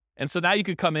historically. And so now you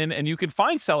could come in and you can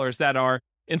find sellers that are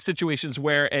in situations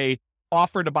where a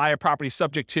offer to buy a property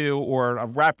subject to, or a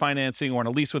wrap financing, or a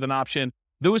lease with an option,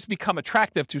 those become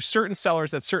attractive to certain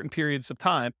sellers at certain periods of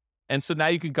time. And so now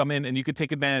you can come in and you can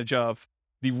take advantage of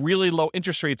the really low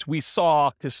interest rates we saw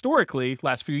historically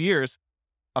last few years,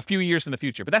 a few years in the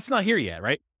future. But that's not here yet,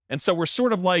 right? And so we're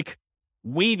sort of like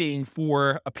waiting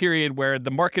for a period where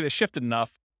the market has shifted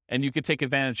enough and you can take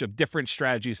advantage of different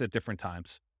strategies at different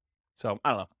times. So I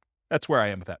don't know. That's where I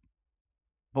am with that.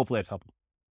 Hopefully that's helpful.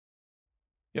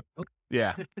 Yep.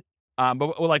 Yeah.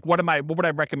 But like, what would I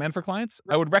recommend for clients?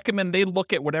 I would recommend they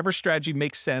look at whatever strategy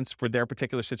makes sense for their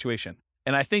particular situation.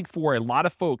 And I think for a lot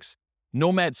of folks,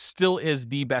 Nomad still is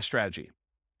the best strategy.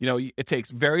 It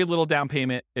takes very little down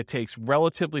payment. It takes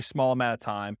relatively small amount of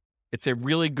time. It's a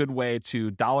really good way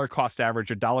to dollar cost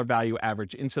average or dollar value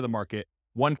average into the market,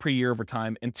 one per year over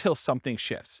time until something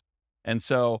shifts. And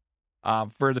so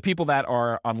for the people that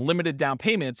are on limited down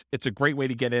payments, it's a great way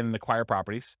to get in and acquire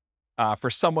properties. For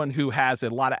someone who has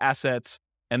a lot of assets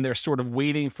and they're sort of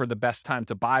waiting for the best time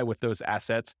to buy with those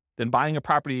assets, then buying a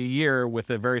property a year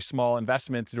with a very small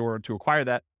investment in order to acquire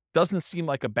that doesn't seem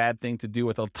like a bad thing to do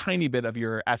with a tiny bit of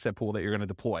your asset pool that you're going to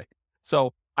deploy.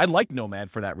 So I like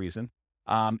Nomad for that reason.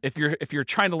 If you're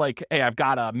trying to like, hey, I've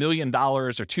got $1 million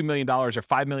or $2 million or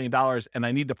 $5 million and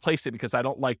I need to place it because I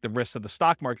don't like the risks of the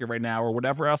stock market right now or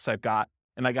whatever else I've got,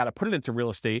 and I got to put it into real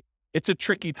estate, it's a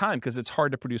tricky time because it's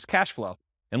hard to produce cash flow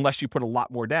unless you put a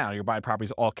lot more down. You're buying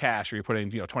properties all cash or you're putting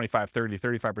 25, 30,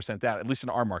 35% down, at least in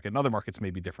our market. In other markets may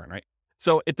be different, right?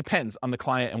 So it depends on the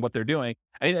client and what they're doing.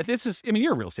 You're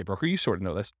a real estate broker. You sort of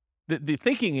know this. The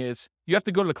thinking is you have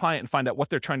to go to the client and find out what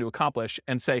they're trying to accomplish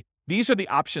and say, these are the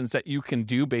options that you can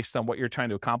do based on what you're trying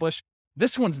to accomplish.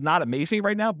 This one's not amazing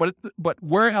right now, but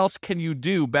where else can you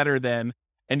do better than,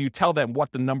 and you tell them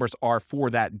what the numbers are for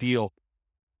that deal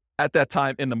at that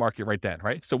time in the market right then,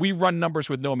 right? So we run numbers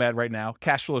with Nomad right now.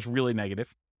 Cash flow is really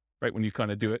negative, right? When you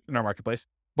kind of do it in our marketplace,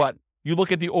 but you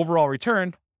look at the overall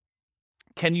return.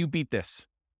 Can you beat this?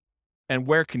 And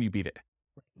where can you beat it?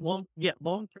 Long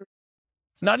term.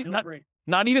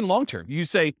 Not even long term. You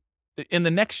say in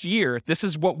the next year, this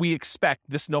is what we expect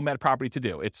this Nomad property to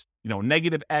do. It's,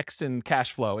 negative X in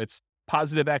cash flow. It's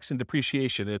positive X in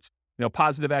depreciation. It's,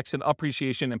 positive X in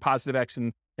appreciation and positive X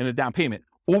in a down payment.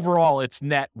 Overall, it's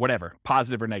net, whatever,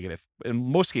 positive or negative.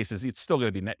 In most cases, it's still going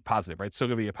to be net positive, right? It's still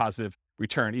going to be a positive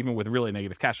return, even with really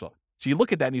negative cash flow. So you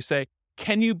look at that and you say,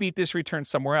 can you beat this return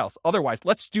somewhere else? Otherwise,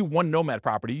 let's do one Nomad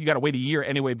property. You got to wait a year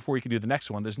anyway before you can do the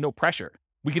next one. There's no pressure.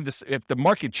 We can just, if the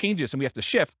market changes and we have to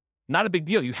shift, not a big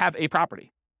deal. You have a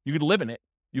property. You could live in it.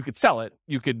 You could sell it.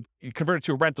 You convert it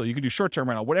to a rental. You could do short-term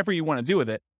rental, whatever you want to do with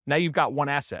it. Now you've got one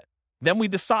asset. Then we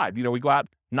decide, we go out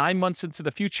 9 months into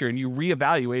the future and you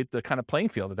reevaluate the kind of playing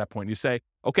field at that point. You say,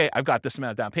 okay, I've got this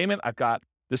amount of down payment.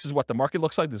 This is what the market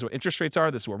looks like. This is what interest rates are.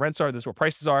 This is what rents are. This is what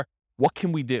prices are. What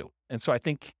can we do? And so I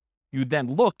think you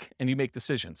then look and you make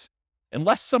decisions.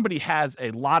 Unless somebody has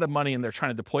a lot of money and they're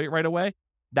trying to deploy it right away,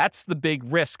 that's the big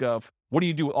risk of what do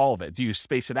you do with all of it? Do you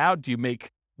space it out? Do you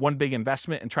make one big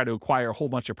investment and try to acquire a whole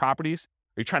bunch of properties?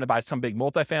 Are you trying to buy some big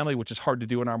multifamily, which is hard to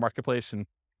do in our marketplace and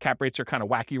cap rates are kind of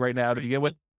wacky right now to begin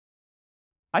with?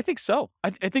 I think so.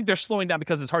 I think they're slowing down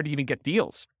because it's hard to even get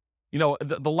deals.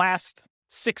 The last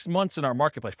 6 months in our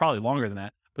marketplace, probably longer than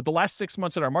that, but the last 6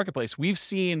 months in our marketplace, we've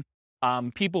seen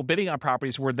people bidding on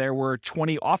properties where there were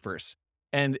 20 offers.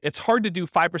 And it's hard to do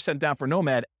 5% down for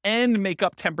Nomad and make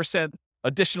up 10%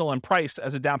 additional in price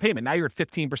as a down payment. Now you're at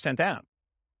 15% down,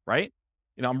 right?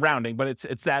 I'm rounding, but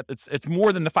it's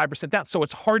more than the 5% down. So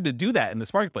it's hard to do that in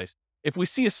this marketplace. If we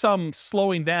see some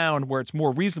slowing down where it's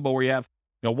more reasonable, where you have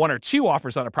 1 or 2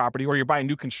 offers on a property, or you're buying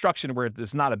new construction where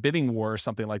there's not a bidding war or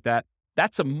something like that,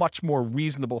 that's a much more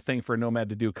reasonable thing for a Nomad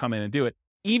to do, come in and do it,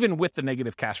 even with the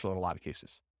negative cash flow in a lot of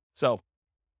cases. So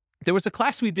there was a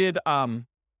class we did,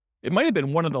 it might have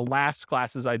been one of the last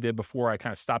classes I did before I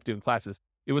kind of stopped doing classes.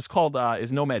 It was called,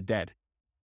 Is Nomad Dead?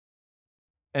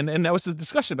 And that was a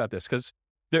discussion about this, because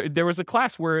there was a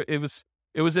class where it was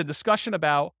a discussion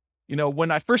about,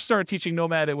 when I first started teaching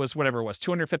Nomad, it was whatever it was,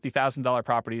 $250,000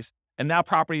 properties. And now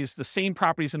properties, the same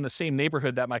properties in the same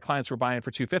neighborhood that my clients were buying for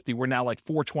 $250 were now like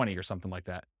 $420 or something like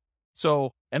that.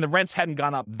 So, and the rents hadn't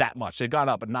gone up that much. They'd gone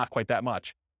up, but not quite that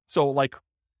much. So like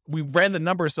we ran the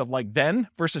numbers of like then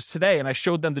versus today. And I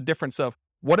showed them the difference of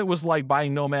what it was like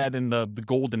buying Nomad in the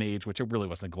golden age, which it really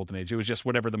wasn't a golden age. It was just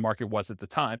whatever the market was at the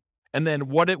time. And then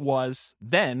what it was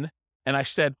then. And I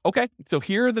said, okay, so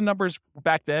here are the numbers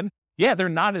back then. Yeah, they're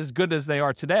not as good as they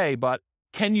are today, but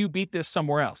can you beat this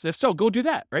somewhere else? If so, go do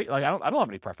that, right? Like I don't have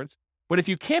any preference. But if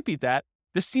you can't beat that,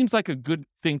 this seems like a good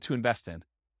thing to invest in.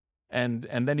 And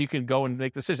then you can go and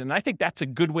make the decision. And I think that's a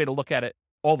good way to look at it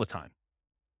all the time.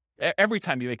 Every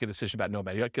time you make a decision about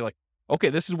Nomad, you're like, okay,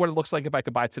 this is what it looks like if I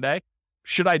could buy today.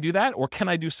 Should I do that? Or can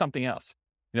I do something else?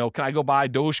 Can I go buy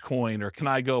Dogecoin, or can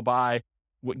I go buy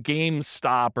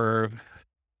GameStop, or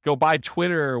go buy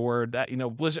Twitter, or that,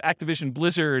 Activision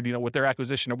Blizzard, with their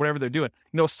acquisition or whatever they're doing.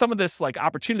 Some of this like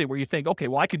opportunity where you think, okay,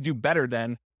 well, I could do better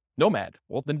than Nomad.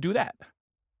 Well, then do that.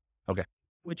 Okay.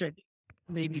 Which I think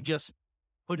maybe just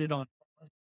put it on.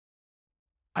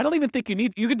 I don't even think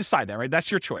you can decide that, right? That's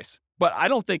your choice. But I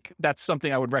don't think that's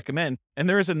something I would recommend. And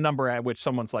there is a number at which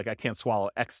someone's like, I can't swallow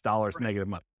X dollars negative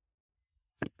money.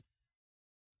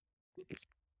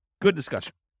 Good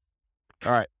discussion.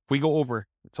 All right. We go over.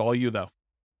 It's all you though.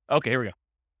 Okay, here we go.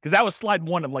 Because that was slide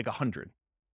 1 of like 100.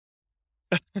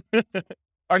 All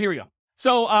right, here we go.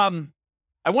 So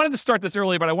I wanted to start this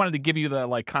early, but I wanted to give you the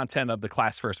like content of the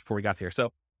class first before we got here.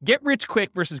 So get rich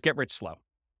quick versus get rich slow.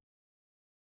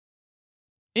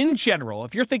 In general,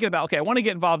 if you're thinking about, okay, I want to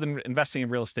get involved in investing in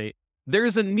real estate,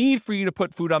 there's a need for you to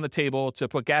put food on the table, to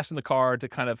put gas in the car, to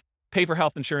kind of pay for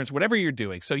health insurance, whatever you're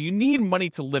doing. So you need money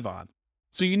to live on.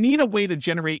 So you need a way to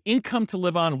generate income to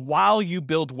live on while you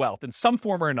build wealth in some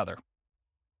form or another.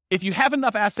 If you have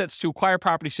enough assets to acquire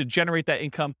properties to generate that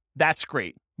income, that's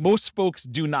great. Most folks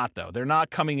do not, though. They're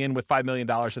not coming in with $5 million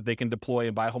that they can deploy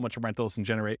and buy a whole bunch of rentals and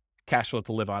generate cash flow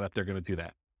to live on if they're going to do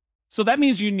that. So that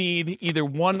means you need either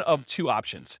one of 2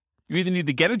 options. You either need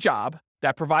to get a job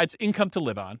that provides income to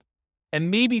live on, and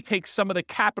maybe take some of the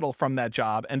capital from that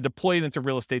job and deploy it into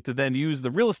real estate to then use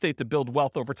the real estate to build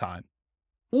wealth over time.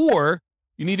 Or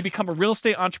you need to become a real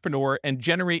estate entrepreneur and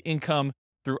generate income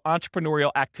through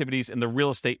entrepreneurial activities in the real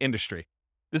estate industry.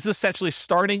 This is essentially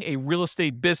starting a real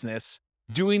estate business,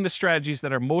 doing the strategies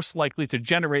that are most likely to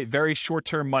generate very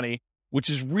short-term money, which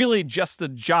is really just a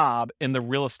job in the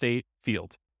real estate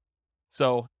field.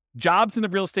 So jobs in the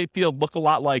real estate field look a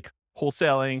lot like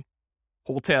wholesaling,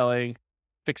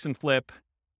 fix and flip,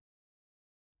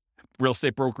 real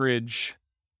estate brokerage,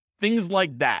 things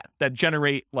like that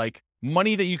generate like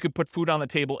money that you could put food on the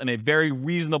table in a very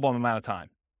reasonable amount of time.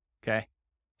 Okay.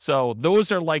 So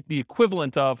those are like the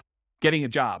equivalent of getting a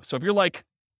job. So if you're like,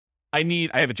 I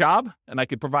have a job and I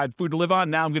could provide food to live on.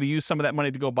 Now I'm going to use some of that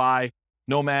money to go buy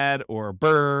Nomad or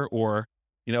Burr or,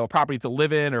 a property to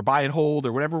live in or buy and hold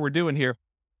or whatever we're doing here.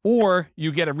 Or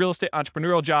you get a real estate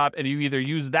entrepreneurial job and you either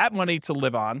use that money to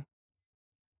live on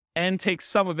and take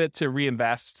some of it to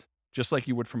reinvest, just like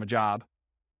you would from a job,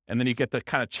 And then you get to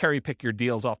kind of cherry pick your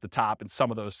deals off the top in some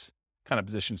of those kind of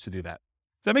positions to do that.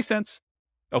 Does that make sense?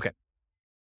 Okay.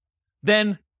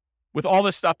 Then with all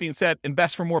this stuff being said,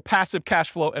 invest for more passive cash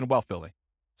flow and wealth building.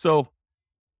 So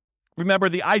remember,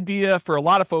 the idea for a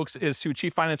lot of folks is to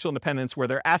achieve financial independence where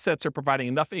their assets are providing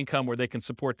enough income where they can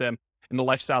support them in the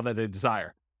lifestyle that they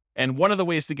desire. And one of the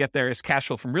ways to get there is cash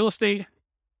flow from real estate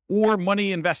or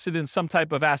money invested in some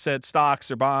type of asset, stocks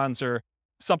or bonds or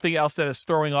something else that is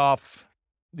throwing off,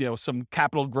 some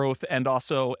capital growth and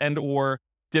or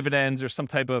dividends or some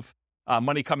type of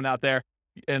money coming out there.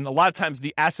 And a lot of times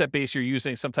the asset base, you're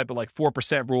using some type of like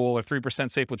 4% rule or 3%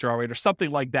 safe withdrawal rate or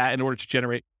something like that in order to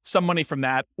generate some money from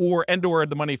that or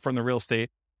the money from the real estate.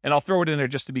 And I'll throw it in there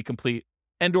just to be complete,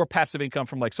 or passive income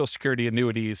from like Social Security,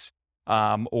 annuities,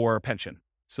 or pension.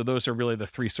 So those are really the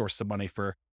three sources of money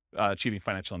for achieving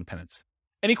financial independence.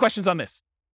 Any questions on this?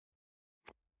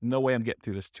 No way I'm getting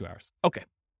through this 2 hours. Okay.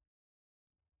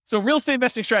 So real estate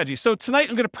investing strategy. So tonight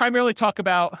I'm going to primarily talk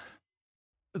about,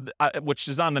 which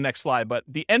is on the next slide, but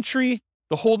the entry,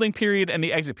 the holding period, and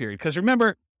the exit period. Because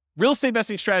remember, real estate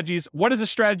investing strategies, what is a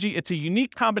strategy? It's a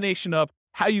unique combination of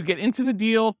how you get into the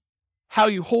deal, how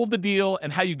you hold the deal,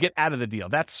 and how you get out of the deal.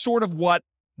 That's sort of what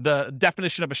the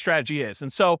definition of a strategy is.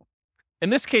 And so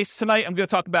in this case, tonight, I'm going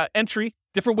to talk about entry,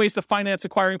 different ways to finance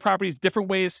acquiring properties, different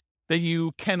ways that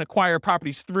you can acquire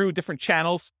properties through different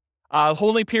channels,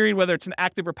 holding period, whether it's an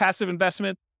active or passive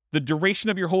investment, the duration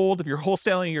of your hold, if you're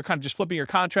wholesaling, you're kind of just flipping your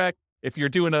contract, if you're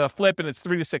doing a flip and it's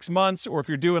 3 to 6 months, or if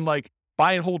you're doing like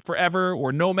buy and hold forever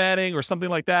or nomading or something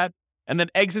like that. And then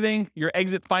exiting, your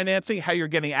exit financing, how you're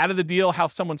getting out of the deal, how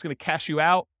someone's going to cash you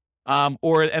out, and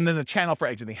then the channel for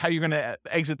exiting, how you're going to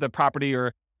exit the property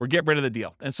or get rid of the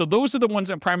deal. And so those are the ones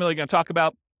I'm primarily going to talk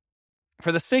about.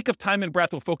 For the sake of time and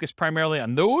breath, we'll focus primarily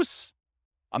on those.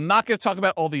 I'm not going to talk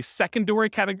about all these secondary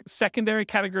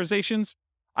categorizations.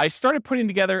 I started putting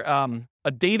together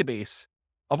a database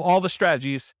of all the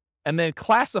strategies and then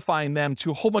classifying them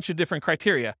to a whole bunch of different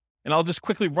criteria. And I'll just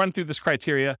quickly run through this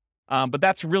criteria, but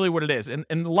that's really what it is. And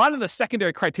a lot of the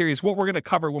secondary criteria is what we're going to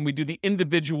cover when we do the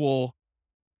individual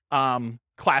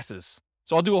classes.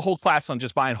 So I'll do a whole class on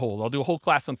just buy and hold. I'll do a whole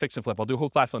class on fix and flip. I'll do a whole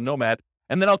class on nomad.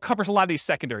 And then I'll cover a lot of these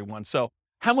secondary ones. So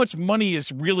how much money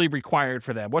is really required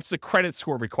for them? What's the credit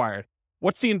score required?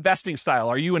 What's the investing style?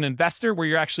 Are you an investor where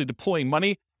you're actually deploying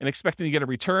money and expecting to get a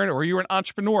return? Or are you an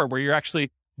entrepreneur where you're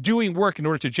actually doing work in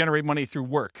order to generate money through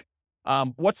work?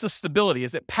 What's the stability?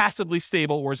 Is it passively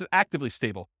stable or is it actively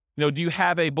stable? Do you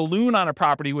have a balloon on a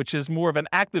property, which is more of an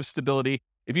active stability?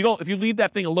 If you leave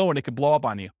that thing alone, it could blow up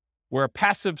on you. Where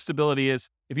passive stability is,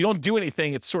 if you don't do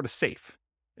anything, it's sort of safe.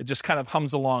 It just kind of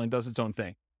hums along and does its own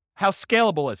thing. How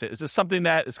scalable is it? Is this something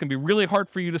that is going to be really hard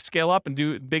for you to scale up and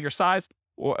do bigger size?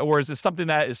 Or is this something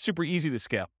that is super easy to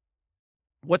scale?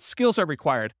 What skills are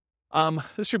required?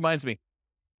 This reminds me,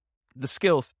 the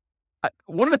skills.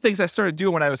 One of the things I started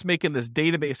doing when I was making this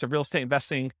database of real estate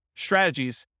investing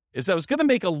strategies is I was going to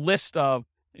make a list of,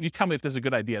 and you tell me if this is a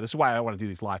good idea. This is why I want to do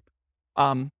these live.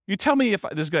 You tell me if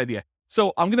this is a good idea.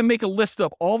 So I'm going to make a list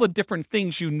of all the different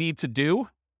things you need to do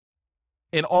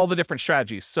in all the different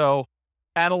strategies. So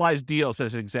analyze deals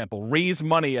as an example, raise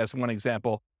money as one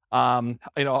example,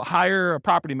 hire a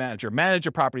property manager, manage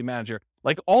a property manager,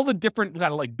 like all the different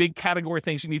kind of like big category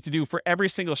things you need to do for every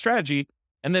single strategy.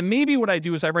 And then maybe what I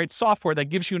do is I write software that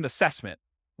gives you an assessment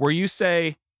where you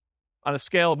say on a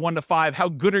scale of 1 to 5, how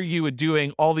good are you at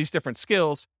doing all these different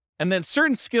skills? And then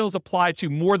certain skills apply to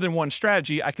more than one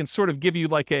strategy. I can sort of give you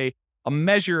like a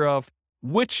measure of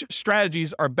which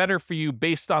strategies are better for you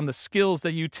based on the skills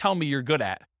that you tell me you're good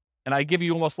at. And I give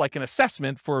you almost like an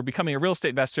assessment for becoming a real estate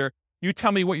investor. You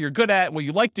tell me what you're good at, what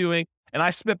you like doing, and I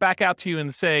spit back out to you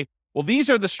and say, well, these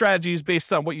are the strategies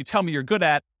based on what you tell me you're good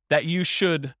at that you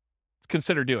should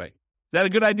consider doing. Is that a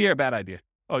good idea or a bad idea?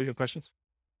 Oh, you have questions?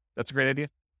 That's a great idea.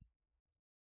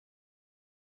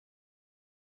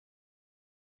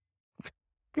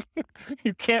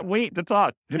 You can't wait to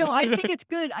talk. No, I think it's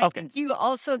good. I Okay. think you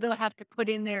also, though, have to put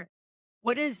in there,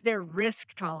 what is their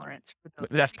risk tolerance for those?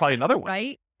 That's probably another one.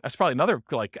 Right? That's probably another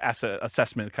like asset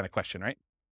assessment kind of question, right?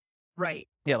 Right.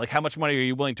 Yeah, like how much money are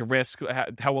you willing to risk?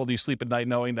 How well do you sleep at night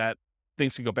knowing that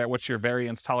things can go bad? What's your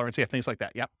variance tolerance? Yeah, things like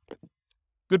that. Yep.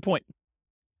 Good point.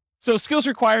 So skills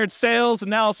required, sales,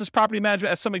 analysis, property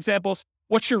management as some examples.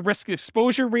 What's your risk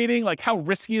exposure rating? Like how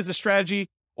risky is the strategy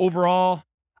overall?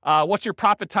 What's your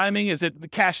profit timing? Is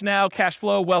it cash now, cash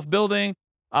flow, wealth building?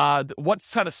 What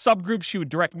kind of subgroups you would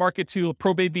direct market to?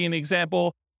 Probate being an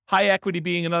example, high equity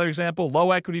being another example,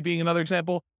 low equity being another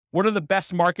example. What are the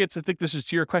best markets? I think this is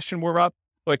to your question more up,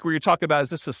 like where you're talking about, is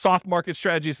this a soft market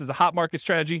strategy? Is this a hot market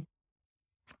strategy?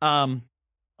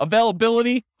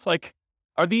 Availability, like,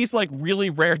 are these like really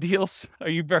rare deals? Are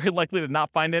you very likely to not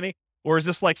find any? Or is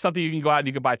this like something you can go out and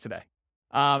you can buy today?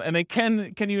 And then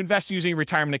can you invest using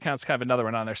retirement accounts? Kind of another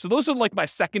one on there. So those are like my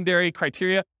secondary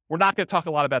criteria. We're not going to talk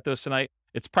a lot about those tonight.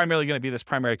 It's primarily going to be this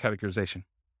primary categorization.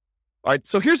 All right,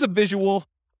 so here's a visual.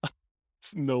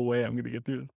 There's no way I'm going to get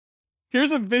through this.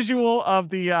 Here's a visual of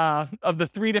the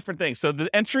three different things. So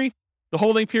the entry, the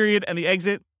holding period, and the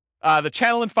exit. The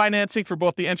channel and financing for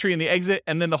both the entry and the exit,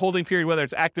 and then the holding period, whether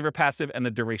it's active or passive, and the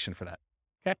duration for that.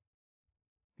 Okay?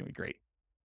 Gonna be great.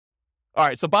 All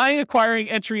right, so buying, acquiring,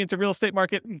 entry into real estate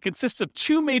market consists of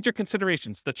two major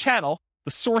considerations: the channel,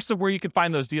 the source of where you can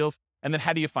find those deals, and then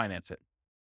how do you finance it?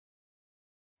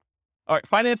 All right,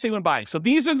 financing when buying. So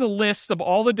these are the list of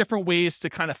all the different ways to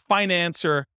kind of finance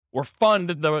or fund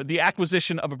the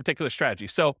acquisition of a particular strategy.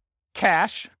 So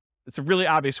cash, it's a really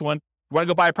obvious one. You want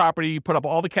to go buy a property, you put up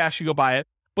all the cash, you go buy it.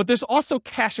 But there's also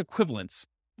cash equivalents.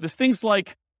 There's things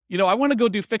like, I want to go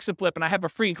do fix and flip and I have a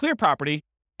free and clear property.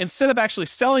 Instead of actually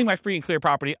selling my free and clear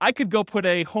property, I could go put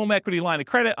a home equity line of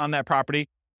credit on that property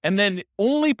and then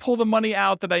only pull the money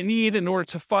out that I need in order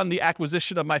to fund the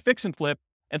acquisition of my fix and flip.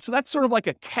 And so that's sort of like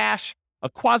a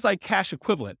quasi-cash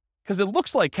equivalent, because it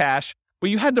looks like cash, but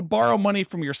you had to borrow money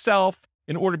from yourself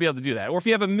in order to be able to do that. Or if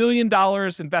you have $1 million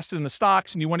invested in the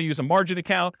stocks and you want to use a margin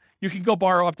account, you can go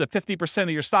borrow up to 50% of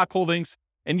your stock holdings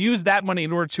and use that money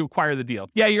in order to acquire the deal.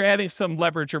 Yeah, you're adding some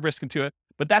leverage or risk into it,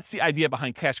 but that's the idea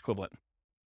behind cash equivalent.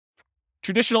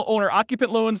 Traditional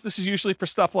owner-occupant loans, this is usually for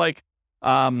stuff like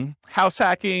house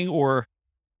hacking or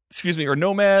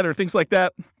Nomad or things like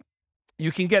that.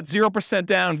 You can get 0%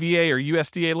 down VA or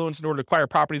USDA loans in order to acquire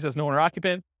properties as an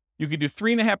owner-occupant. You can do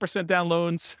 3.5% down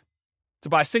loans to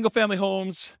buy single-family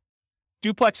homes,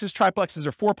 duplexes, triplexes,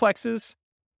 or fourplexes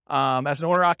as an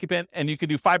owner-occupant, and you can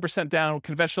do 5% down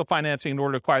conventional financing in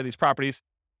order to acquire these properties.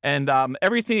 And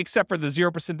everything except for the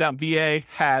 0% down VA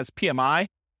has PMI.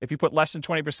 If you put less than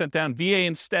 20% down, VA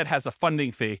instead has a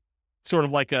funding fee, sort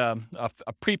of like a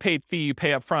prepaid fee you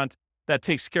pay up front that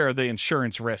takes care of the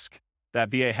insurance risk that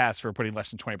VA has for putting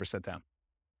less than 20% down.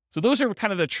 So those are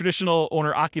kind of the traditional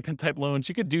owner-occupant type loans.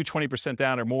 You could do 20%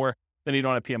 down or more, then you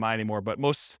don't have PMI anymore, but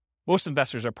most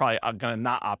investors are probably going to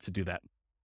not opt to do that.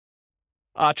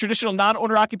 Traditional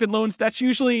non-owner-occupant loans, that's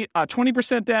usually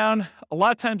 20% down. A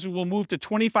lot of times we'll move to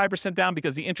 25% down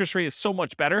because the interest rate is so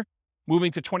much better,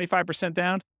 moving to 25%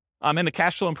 down. And the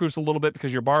cash flow improves a little bit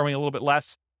because you're borrowing a little bit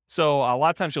less. So a lot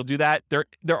of times you'll do that.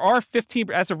 There are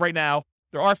 15, as of right now,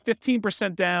 there are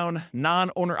 15% down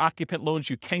non-owner-occupant loans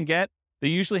you can get. They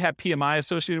usually have PMI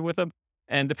associated with them.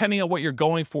 And depending on what you're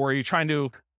going for, you're trying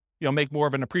to make more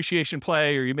of an appreciation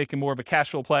play or you're making more of a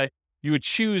cash flow play, you would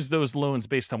choose those loans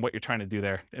based on what you're trying to do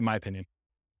there, in my opinion.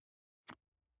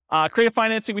 Creative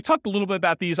financing, we talked a little bit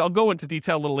about these. I'll go into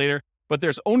detail a little later, but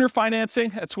there's owner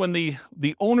financing. That's when the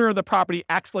owner of the property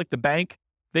acts like the bank.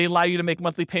 They allow you to make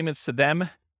monthly payments to them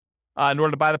in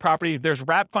order to buy the property. There's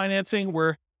wrap financing,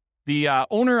 where the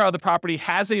owner of the property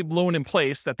has a loan in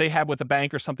place that they have with a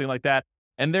bank or something like that.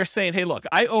 And they're saying, hey, look,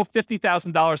 I owe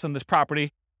 $50,000 on this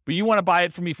property, but you want to buy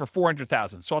it from me for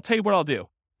 $400,000. So I'll tell you what I'll do.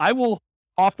 I will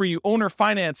offer you owner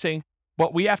financing,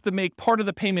 but we have to make part of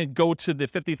the payment go to the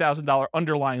 $50,000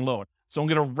 underlying loan. So I'm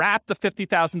going to wrap the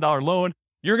 $50,000 loan.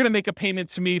 You're going to make a payment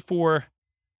to me for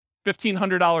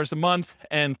 $1,500 a month,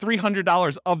 and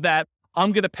 $300 of that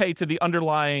I'm going to pay to the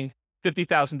underlying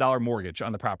 $50,000 mortgage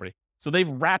on the property. So they've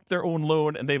wrapped their own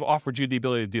loan and they've offered you the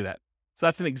ability to do that. So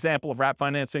that's an example of wrap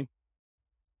financing.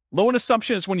 Loan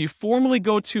assumption is when you formally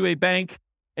go to a bank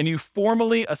and you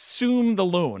formally assume the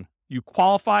loan. You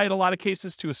qualify in a lot of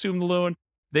cases to assume the loan.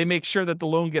 They make sure that the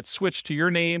loan gets switched to your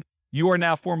name. You are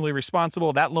now formally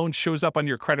responsible. That loan shows up on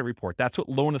your credit report. That's what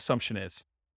loan assumption is.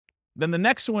 Then the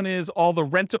next one is all the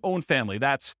rent-to-own family.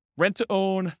 That's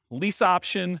rent-to-own, lease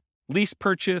option, lease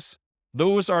purchase.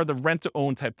 Those are the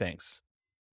rent-to-own type things.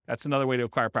 That's another way to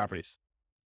acquire properties.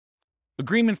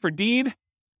 Agreement for deed.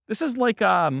 This is like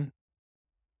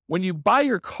when you buy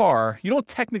your car, you don't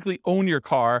technically own your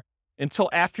car until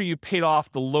after you paid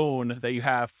off the loan that you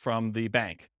have from the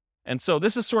bank. And so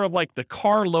this is sort of like the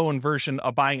car loan version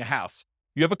of buying a house.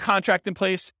 You have a contract in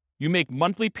place, you make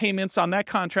monthly payments on that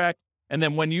contract, and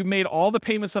then when you made all the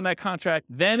payments on that contract,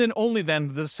 then and only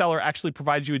then the seller actually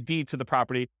provides you a deed to the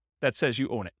property that says you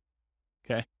own it.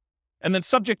 Okay. And then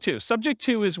subject to. Subject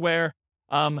to is where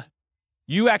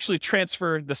you actually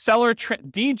transfer, the seller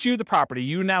deeds you the property.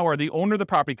 You now are the owner of the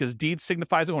property because deed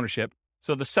signifies ownership.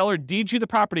 So the seller deeds you the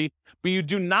property, but you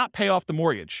do not pay off the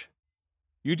mortgage.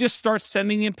 You just start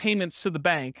sending in payments to the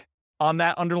bank on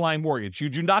that underlying mortgage. You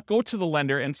do not go to the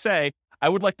lender and say, I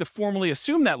would like to formally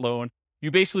assume that loan. You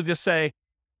basically just say,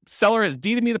 seller has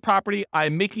deeded me the property.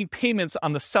 I'm making payments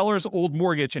on the seller's old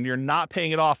mortgage, and you're not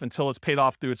paying it off until it's paid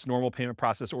off through its normal payment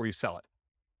process or you sell it.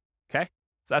 Okay?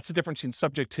 So that's the difference between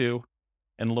subject to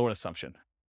and loan assumption.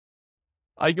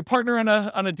 You can partner on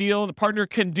a deal. The partner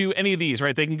can do any of these,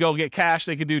 right? They can go get cash.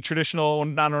 They can do traditional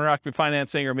non-owner occupied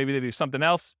financing, or maybe they do something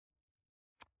else.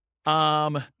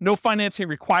 No financing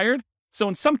required. So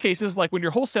in some cases, like when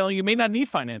you're wholesaling, you may not need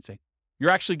financing.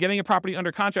 You're actually getting a property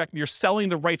under contract and you're selling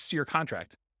the rights to your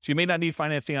contract. So you may not need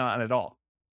financing on it at all.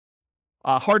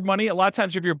 Hard money. A lot of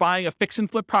times if you're buying a fix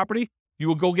and flip property, you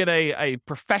will go get a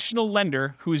professional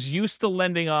lender who's used to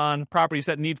lending on properties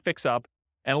that need fix up.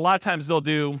 And a lot of times they'll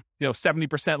do,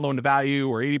 70% loan to value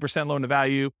or 80% loan to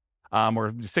value,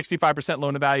 or 65%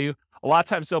 loan to value. A lot of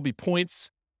times there'll be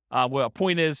points. Well, a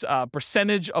point is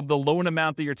percentage of the loan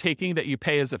amount that you're taking that you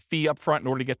pay as a fee up front in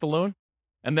order to get the loan.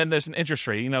 And then there's an interest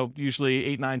rate, usually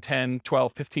 8, 9, 10,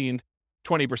 12, 15,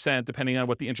 20%, depending on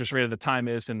what the interest rate at the time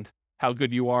is and how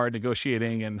good you are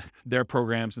negotiating and their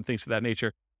programs and things of that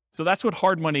nature. So that's what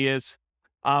hard money is.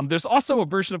 There's also a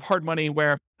version of hard money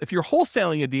where if you're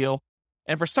wholesaling a deal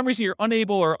and for some reason you're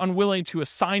unable or unwilling to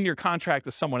assign your contract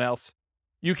to someone else,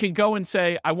 you can go and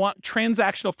say, I want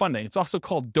transactional funding. It's also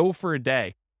called dough for a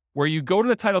day, where you go to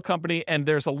the title company and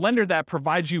there's a lender that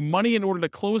provides you money in order to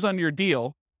close on your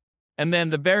deal. And then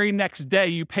the very next day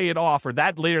you pay it off, or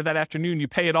later that afternoon, you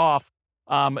pay it off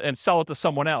and sell it to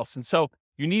someone else. And so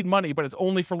you need money, but it's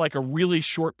only for like a really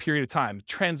short period of time.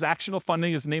 Transactional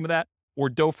funding is the name of that, or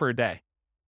dough for a day.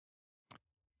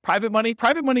 Private money.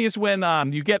 Private money is when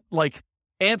you get like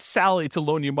Aunt Sally to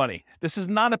loan you money. This is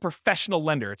not a professional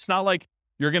lender. It's not like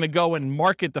you're going to go and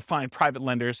market to find private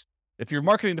lenders. If you're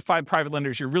marketing to find private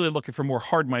lenders, you're really looking for more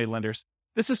hard money lenders.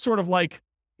 This is sort of like,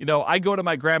 I go to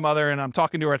my grandmother and I'm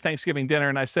talking to her at Thanksgiving dinner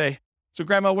and I say, so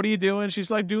grandma, what are you doing?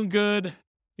 She's like, doing good.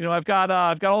 I've got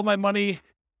all my money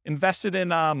invested in,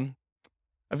 CDs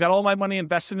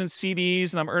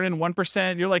and I'm earning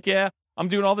 1%. You're like, yeah, I'm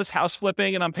doing all this house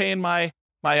flipping and I'm paying my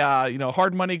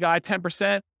hard money guy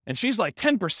 10%. And she's like,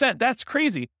 10%? That's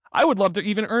crazy. I would love to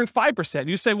even earn 5%.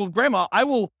 You say, well, grandma, I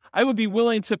would be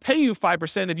willing to pay you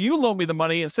 5% if you loan me the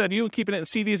money instead of you keeping it in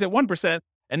CDs at 1%.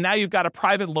 And now you've got a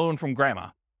private loan from grandma.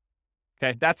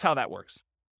 Okay, that's how that works.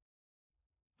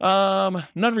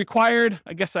 None required.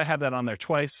 I guess I have that on there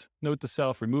twice. Note to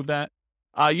self, remove that.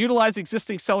 Utilize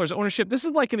existing seller's ownership. This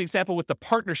is like an example with the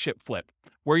partnership flip,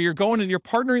 where you're going and you're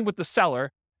partnering with the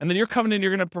seller, and then you're coming in,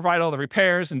 you're going to provide all the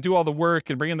repairs and do all the work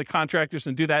and bring in the contractors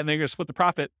and do that, and then you're going to split the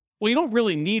profit. Well, you don't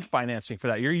really need financing for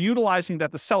that. You're utilizing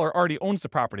that the seller already owns the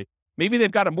property. Maybe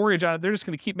they've got a mortgage on it. They're just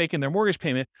going to keep making their mortgage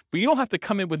payment, but you don't have to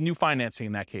come in with new financing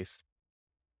in that case.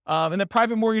 And then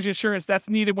private mortgage insurance, that's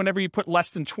needed whenever you put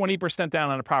less than 20% down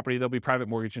on a property. There'll be private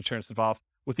mortgage insurance involved,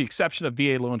 with the exception of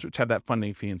VA loans, which have that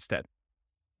funding fee instead.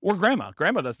 Or grandma.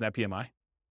 Grandma doesn't have PMI.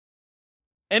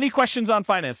 Any questions on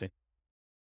financing?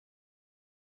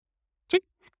 Sweet.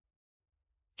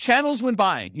 Channels when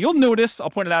buying. You'll notice, I'll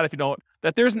point it out if you don't,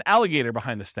 that there's an alligator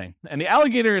behind this thing. And the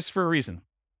alligator is for a reason.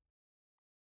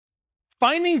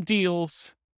 Finding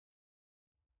deals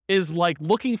is like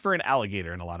looking for an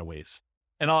alligator in a lot of ways.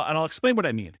 And I'll explain what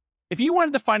I mean. If you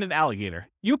wanted to find an alligator,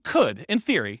 you could, in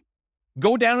theory,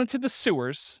 go down into the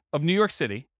sewers of New York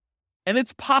City, and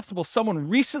it's possible someone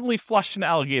recently flushed an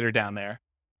alligator down there,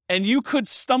 and you could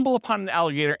stumble upon an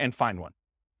alligator and find one.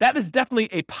 That is definitely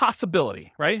a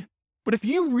possibility, right? But if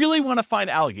you really want to find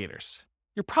alligators,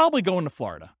 you're probably going to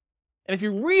Florida. And if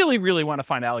you really, really want to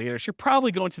find alligators, you're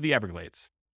probably going to the Everglades,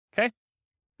 okay?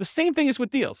 The same thing is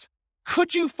with deals.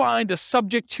 Could you find a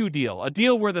subject to deal, a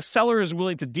deal where the seller is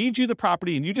willing to deed you the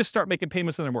property and you just start making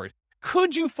payments on their mortgage?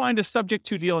 Could you find a subject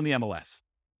to deal in the MLS?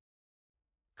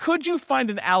 Could you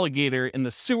find an alligator in the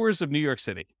sewers of New York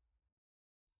City?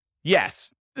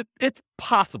 Yes, it's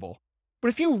possible. But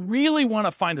if you really want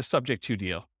to find a subject to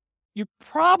deal, you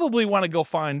probably want to go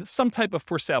find some type of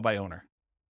for sale by owner.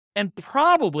 And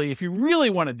probably, if you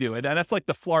really want to do it, and that's like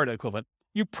the Florida equivalent,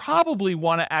 you probably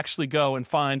want to actually go and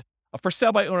find a for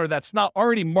sale by owner that's not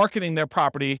already marketing their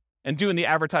property and doing the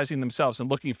advertising themselves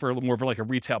and looking for more of like a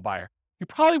retail buyer. You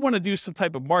probably want to do some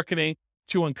type of marketing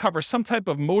to uncover some type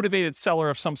of motivated seller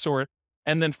of some sort,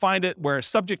 and then find it where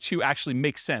subject to actually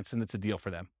makes sense and it's a deal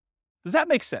for them. Does that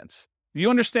make sense? Do you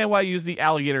understand why I use the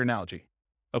alligator analogy?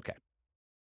 Okay.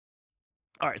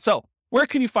 All right, so where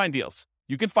can you find deals?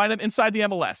 You can find them inside the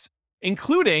MLS,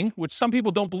 including, which some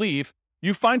people don't believe,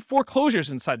 you find foreclosures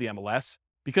inside the MLS,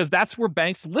 because that's where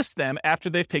banks list them after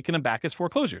they've taken them back as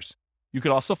foreclosures. You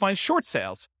could also find short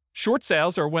sales. Short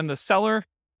sales are when the seller,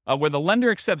 where the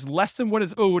lender accepts less than what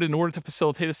is owed in order to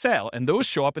facilitate a sale, and those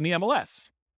show up in the MLS.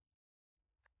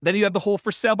 Then you have the whole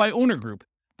for sale by owner group.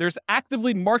 there's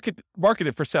actively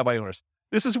marketed for sale by owners.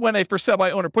 This is when a for sale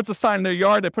by owner puts a sign in their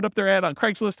yard, they put up their ad on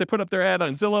Craigslist, they put up their ad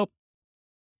on Zillow,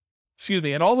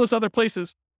 and all those other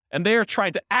places, and they are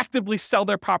trying to actively sell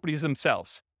their properties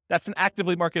themselves. That's an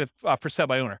actively marketed for sale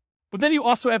by owner. But then you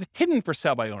also have hidden for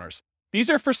sale by owners. These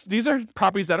are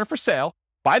properties that are for sale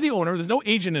by the owner. There's no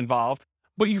agent involved,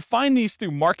 but you find these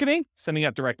through marketing, sending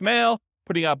out direct mail,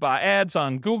 putting up ads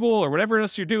on Google or whatever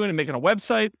else you're doing, and making a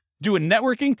website, doing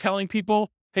networking, telling people,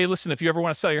 hey, listen, if you ever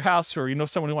want to sell your house, or you know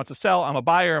someone who wants to sell, I'm a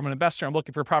buyer, I'm an investor, I'm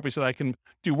looking for properties that I can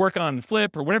do work on and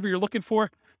flip, or whatever you're looking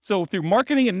for. So through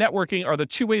marketing and networking are the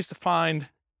two ways to find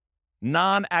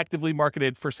non-actively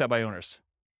marketed for sale by owners.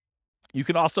 You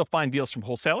can also find deals from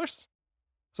wholesalers.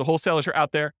 So wholesalers are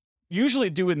out there usually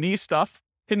doing these stuff,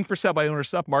 hidden for sale by owner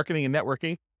stuff, marketing and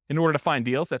networking in order to find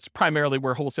deals. That's primarily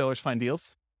where wholesalers find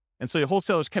deals. And so the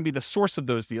wholesalers can be the source of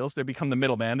those deals. They become the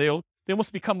middleman. They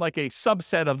almost become like a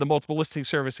subset of the multiple listing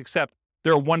service, except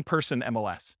they're a one-person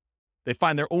MLS. They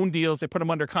find their own deals, they put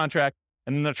them under contract,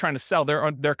 and then they're trying to sell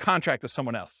their contract to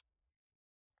someone else.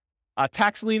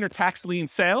 Tax lien or tax lien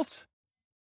sales.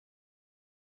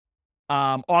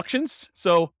 Auctions.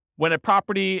 So when a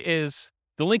property is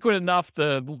delinquent enough,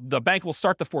 the bank will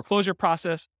start the foreclosure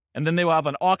process, and then they will have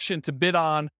an auction to bid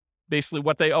on basically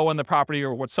what they owe on the property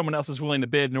or what someone else is willing to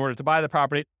bid in order to buy the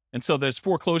property. And so there's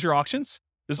foreclosure auctions.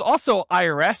 There's also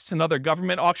IRS and other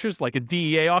government auctions, like a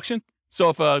DEA auction. So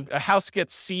if a house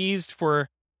gets seized for,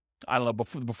 I don't know,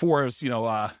 before it was,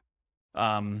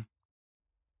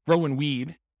 growing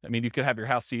weed. I mean, you could have your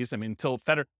house seized. I mean, until it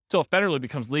federally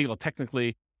becomes legal,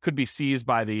 technically could be seized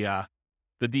by the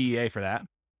DEA for that.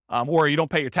 Or you don't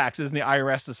pay your taxes and the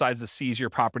IRS decides to seize your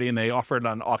property and they offer it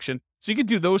on auction. So you could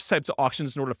do those types of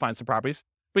auctions in order to find some properties.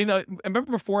 But I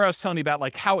remember before I was telling you about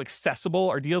like how accessible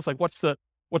are deals, like what's the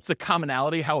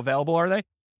commonality, how available are they?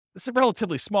 It's a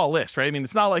relatively small list, right? I mean,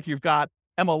 it's not like you've got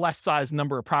MLS size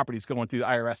number of properties going through the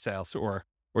IRS sales or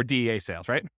DEA sales,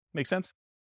 right? Make sense?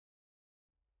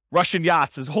 Russian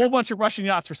yachts. There's a whole bunch of Russian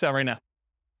yachts for sale right now.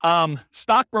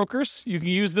 Stockbrokers, you can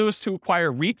use those to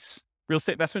acquire REITs, real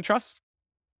estate investment trusts.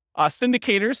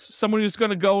 Syndicators, someone who's going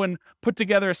to go and put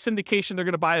together a syndication. They're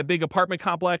going to buy a big apartment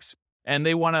complex and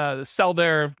they want to sell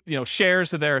their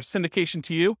shares of their syndication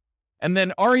to you. And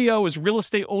then REO is real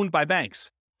estate owned by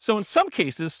banks. So in some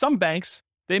cases, some banks,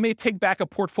 they may take back a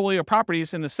portfolio of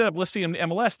properties and instead of listing them in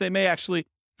MLS, they may actually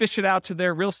fish it out to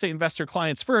their real estate investor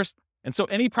clients first. And so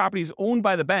any properties owned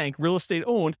by the bank, real estate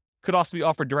owned, could also be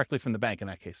offered directly from the bank in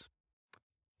that case.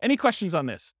 Any questions on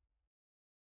this?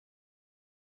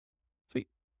 Sweet.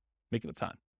 Making up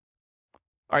time.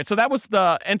 All right, so that was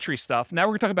the entry stuff. Now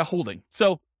we're going to talk about holding.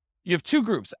 So you have two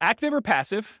groups, active or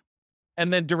passive,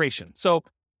 and then duration. So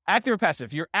active or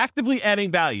passive, you're actively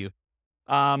adding value,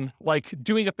 like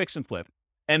doing a fix and flip.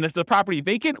 And is the property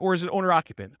vacant or is it owner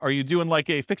occupant? Are you doing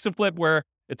like a fix and flip where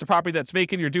it's a property that's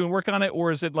vacant, you're doing work on it, or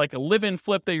is it like a live-in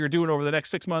flip that you're doing over the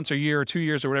next 6 months or year or 2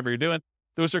 years or whatever you're doing?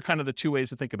 Those are kind of the two ways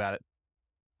to think about it.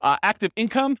 Active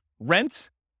income, rent.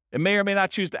 It may or may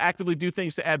not choose to actively do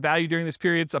things to add value during this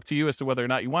period. It's up to you as to whether or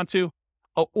not you want to.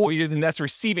 And that's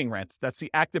receiving rent. That's the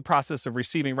active process of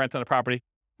receiving rent on a property.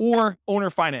 Or owner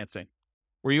financing,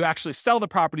 where you actually sell the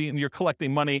property and you're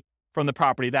collecting money from the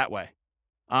property that way.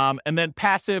 And then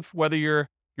passive, whether you're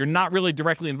not really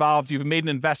directly involved, you've made an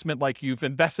investment, like you've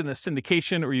invested in a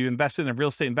syndication or you invested in a real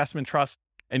estate investment trust,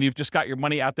 and you've just got your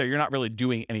money out there. You're not really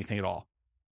doing anything at all.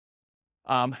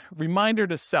 Reminder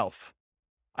to self,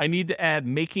 I need to add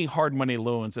making hard money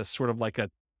loans as sort of like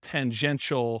a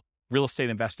tangential real estate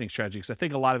investing strategy, because I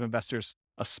think a lot of investors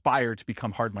aspire to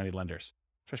become hard money lenders.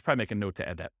 So I should probably make a note to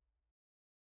add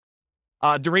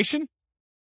that. Duration.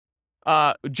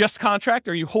 Just contract.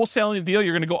 Are you wholesaling a deal?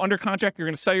 You're going to go under contract. You're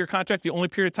going to sell your contract. The only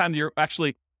period of time that you're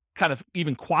actually kind of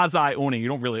even quasi owning, you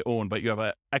don't really own, but you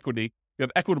have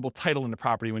equitable title in the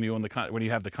property when you own when you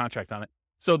have the contract on it.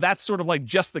 So that's sort of like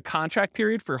just the contract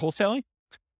period for wholesaling.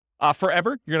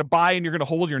 Forever. You're going to buy and you're going to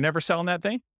hold. You're never selling that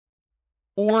thing.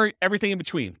 Or everything in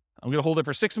between. I'm going to hold it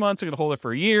for 6 months. I'm going to hold it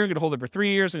for a year. I'm going to hold it for 3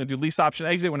 years. I'm going to do lease option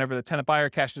exit whenever the tenant buyer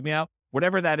cashes me out.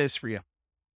 Whatever that is for you.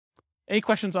 Any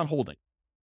questions on holding?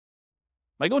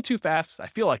 Am I going too fast? I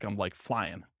feel like I'm like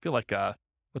flying. I feel like,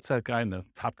 what's that guy in the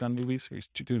Top Gun movies where he's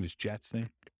doing his jets thing?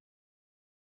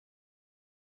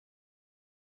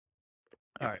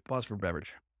 All right, pause for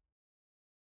beverage.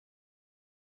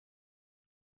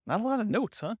 Not a lot of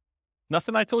notes, huh?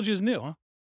 Nothing I told you is new, huh?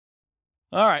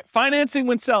 All right, financing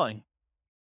when selling.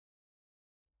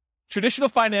 Traditional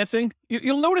financing.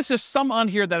 You'll notice there's some on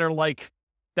here that are like,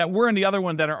 that were in the other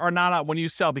one that are not when you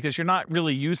sell because you're not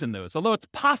really using those. Although it's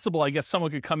possible, I guess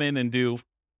someone could come in and do,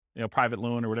 private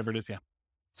loan or whatever it is. Yeah.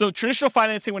 So traditional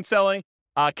financing when selling,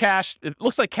 cash, it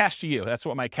looks like cash to you. That's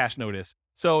what my cash note is.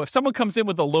 So if someone comes in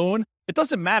with a loan, it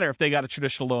doesn't matter if they got a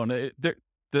traditional loan.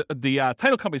 The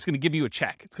title company is going to give you a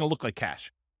check. It's going to look like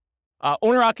cash.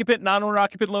 Owner-occupant,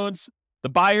 non-owner-occupant loans, the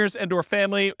buyers and/or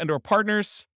family and/or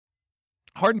partners,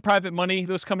 hard and private money,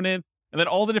 those coming in, and then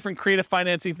all the different creative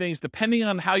financing things, depending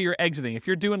on how you're exiting. If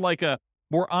you're doing like a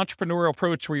more entrepreneurial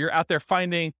approach where you're out there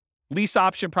finding lease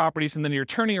option properties and then you're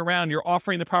turning around, you're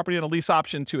offering the property on a lease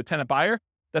option to a tenant buyer,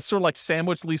 that's sort of like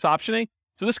sandwich lease optioning.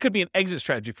 So this could be an exit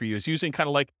strategy for you, is using kind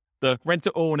of like the rent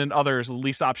to own and others,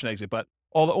 lease option exit. But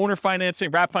all the owner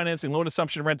financing, wrap financing, loan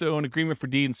assumption, rent to own, agreement for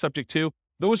deed, and subject to,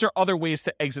 those are other ways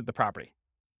to exit the property.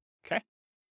 Okay.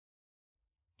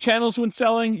 Channels when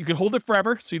selling, you can hold it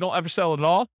forever, so you don't ever sell it at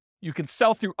all. You can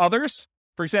sell through others.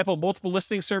 For example, multiple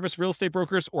listing service, real estate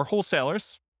brokers, or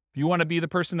wholesalers. If you want to be the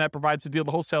person that provides the deal to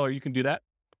the wholesaler, you can do that.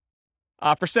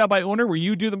 For sale by owner, where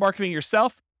you do the marketing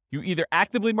yourself, you either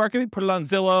actively market it, put it on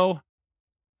Zillow,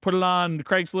 put it on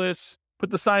Craigslist, put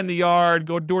the sign in the yard,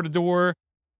 go door to door.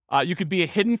 You could be a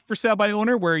hidden for sale by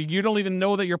owner where you don't even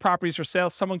know that your property is for sale.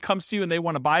 Someone comes to you and they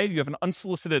want to buy it. You have an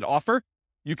unsolicited offer.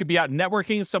 You could be out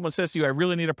networking. Someone says to you, I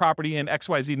really need a property in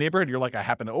XYZ neighborhood. You're like, I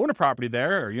happen to own a property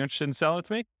there. Are you interested in selling it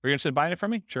to me? Are you interested in buying it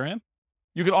from me? Sure am.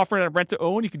 You can offer it at rent to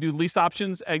own. You can do lease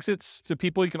options, exits to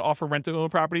people. You can offer rent to own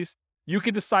properties. You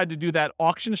could decide to do that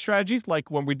auction strategy, like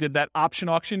when we did that option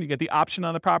auction. You get the option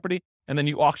on the property and then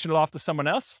you auction it off to someone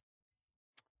else.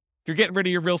 If you're getting rid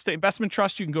of your real estate investment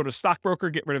trust, you can go to a stockbroker,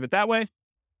 get rid of it that way.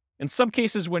 In some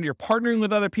cases, when you're partnering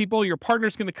with other people, your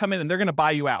partner's going to come in and they're going to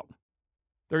buy you out.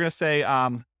 They're going to say,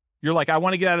 you're like, I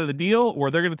want to get out of the deal,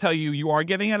 or they're going to tell you you are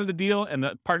getting out of the deal, and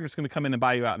the partner's going to come in and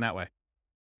buy you out in that way.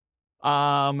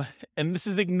 And this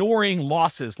is ignoring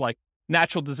losses like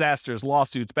natural disasters,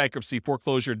 lawsuits, bankruptcy,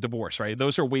 foreclosure, divorce, right?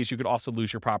 Those are ways you could also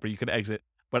lose your property. You could exit,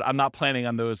 but I'm not planning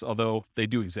on those, although they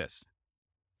do exist.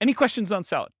 Any questions on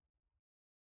selling?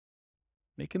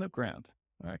 Making up ground.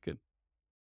 All right, good.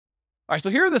 All right, so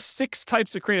here are the 6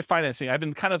 types of creative financing. I've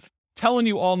been kind of telling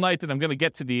you all night that I'm going to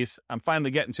get to these. I'm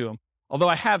finally getting to them, although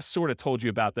I have sort of told you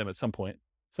about them at some point.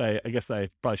 So I guess I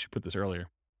probably should put this earlier.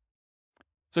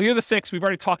 So here are the 6. We've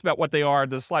already talked about what they are.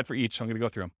 There's a slide for each, so I'm going to go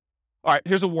through them. All right,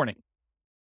 here's a warning.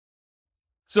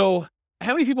 So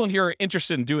how many people in here are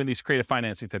interested in doing these creative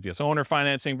financing type deals? Owner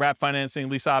financing, wrap financing,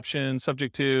 lease option,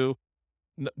 subject to,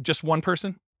 just one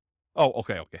person? Oh,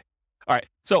 okay. All right,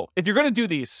 so if you're going to do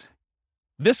these,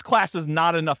 this class is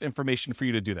not enough information for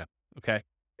you to do them, okay?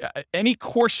 Any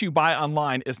course you buy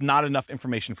online is not enough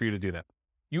information for you to do that.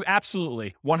 You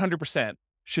absolutely, 100%,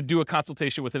 should do a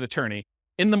consultation with an attorney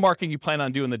in the market you plan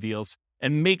on doing the deals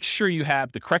and make sure you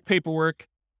have the correct paperwork,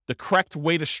 the correct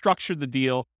way to structure the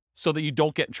deal so that you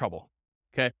don't get in trouble,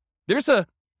 okay? There's a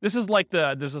slide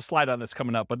on this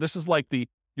coming up, but this is like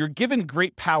you're given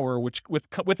great power, which with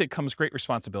it comes great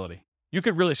responsibility. You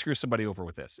could really screw somebody over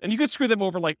with this. And you could screw them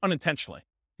over like unintentionally.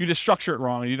 You just structure it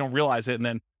wrong and you don't realize it, and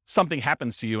then something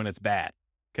happens to you and it's bad,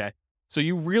 okay? So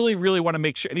you really, really want to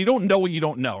make sure, and you don't know what you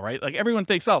don't know, right? Like everyone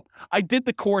thinks, oh, I did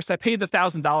the course, I paid the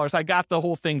 $1,000, I got the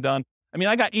whole thing done. I mean,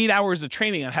 I got 8 hours of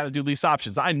training on how to do lease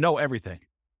options. I know everything.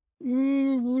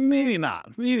 Maybe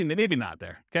not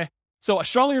there, okay? So I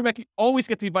strongly recommend you always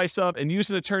get the advice of and use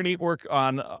an attorney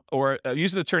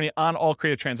use an attorney on all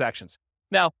creative transactions.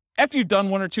 Now, after you've done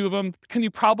 1 or 2 of them, can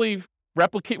you probably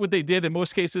replicate what they did in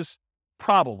most cases?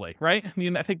 Probably, right? I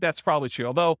mean, I think that's probably true.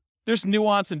 Although there's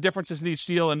nuance and differences in each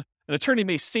deal, and an attorney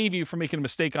may save you from making a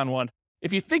mistake on one.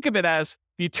 If you think of it as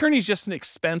the attorney is just an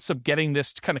expense of getting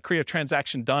this kind of creative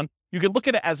transaction done, you could look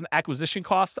at it as an acquisition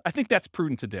cost. I think that's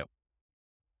prudent to do.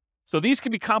 So these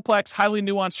can be complex, highly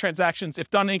nuanced transactions. If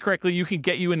done incorrectly, you can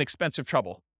get you in expensive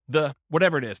trouble.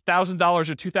 Whatever it is, $1,000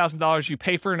 or $2,000 you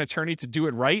pay for an attorney to do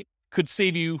it right could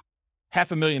save you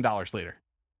 $500,000 later.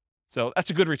 So that's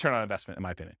a good return on investment, in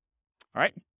my opinion. All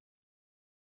right.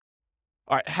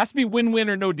 It has to be win-win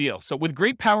or no deal. So with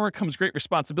great power comes great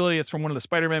responsibility. It's from one of the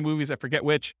Spider-Man movies. I forget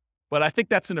which, but I think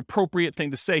that's an appropriate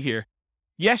thing to say here.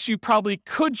 Yes, you probably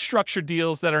could structure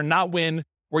deals that are not win,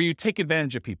 where you take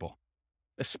advantage of people,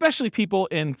 especially people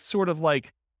in sort of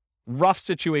like rough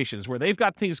situations where they've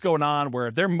got things going on,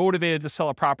 where they're motivated to sell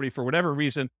a property for whatever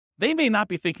reason. They may not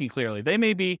be thinking clearly. They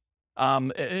may be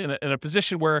in a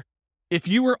position where if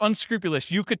you were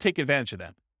unscrupulous, you could take advantage of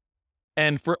them.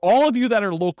 And for all of you that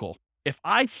are local, if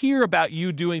I hear about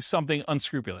you doing something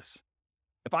unscrupulous,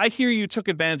 if I hear you took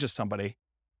advantage of somebody,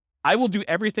 I will do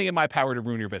everything in my power to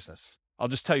ruin your business. I'll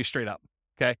just tell you straight up,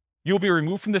 okay? You'll be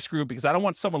removed from this group because I don't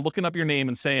want someone looking up your name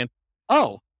and saying,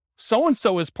 oh,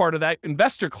 so-and-so is part of that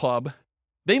investor club.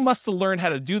 They must have learned how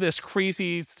to do this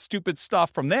crazy, stupid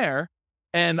stuff from there.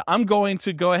 And I'm going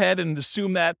to go ahead and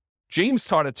assume that James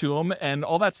taught it to him and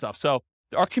all that stuff. So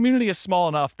our community is small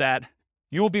enough that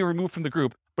you will be removed from the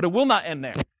group, but it will not end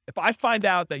there. If I find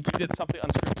out that you did something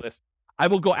unscrupulous, I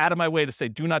will go out of my way to say,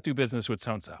 do not do business with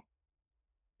so-and-so.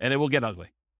 And it will get ugly.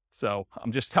 So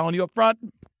I'm just telling you up front,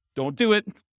 don't do it.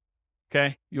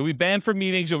 Okay. You'll be banned from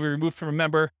meetings. You'll be removed from a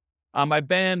member. I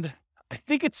banned, I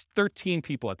think it's 13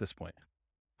 people at this point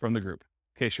from the group,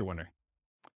 in case you're wondering.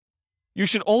 You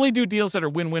should only do deals that are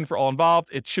win-win for all involved.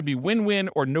 It should be win-win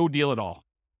or no deal at all.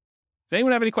 Does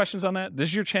anyone have any questions on that? This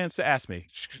is your chance to ask me.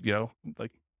 Yeah,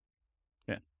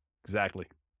 exactly.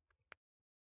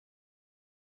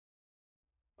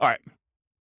 All right.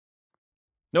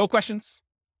 No questions?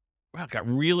 Wow, it got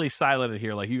really silent in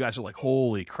here. Like, you guys are like,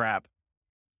 holy crap.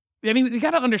 I mean, you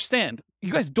got to understand,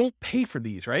 you guys don't pay for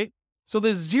these, right? So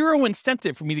there's zero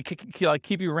incentive for me to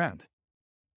keep you around.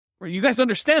 You guys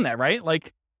understand that, right?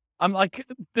 Like, I'm like,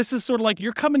 this is sort of like,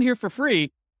 you're coming here for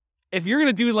free. If you're going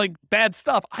to do like bad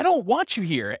stuff, I don't want you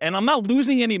here. And I'm not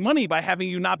losing any money by having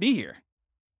you not be here.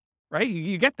 Right?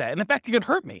 You get that. And in fact, you could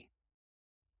hurt me.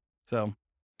 So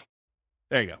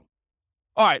there you go.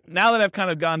 All right. Now that I've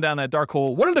kind of gone down that dark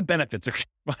hole, what are the benefits of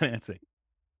financing?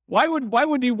 Why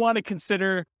would you want to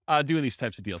consider doing these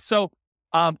types of deals? So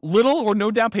little or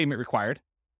no down payment required.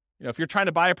 If you're trying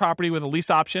to buy a property with a lease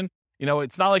option,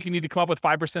 it's not like you need to come up with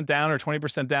 5% down or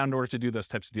 20% down in order to do those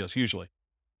types of deals usually.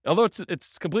 Although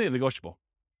it's completely negotiable.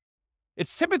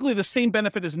 It's typically the same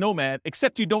benefit as Nomad,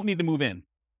 except you don't need to move in.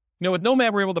 With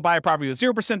Nomad, we're able to buy a property with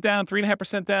 0% down,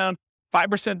 3.5% down,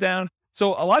 5% down.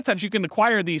 So a lot of times you can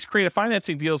acquire these creative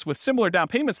financing deals with similar down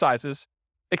payment sizes,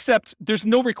 except there's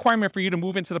no requirement for you to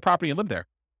move into the property and live there.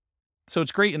 So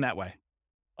it's great in that way.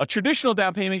 A traditional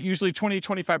down payment, usually 20 to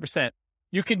 25%.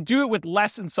 You can do it with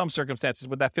less in some circumstances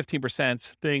with that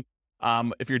 15% thing.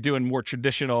 If you're doing more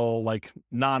traditional, like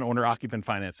non-owner occupant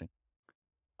financing.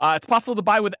 It's possible to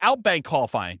buy without bank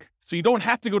qualifying. So you don't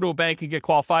have to go to a bank and get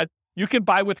qualified. You can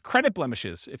buy with credit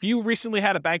blemishes. If you recently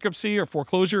had a bankruptcy or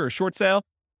foreclosure or short sale,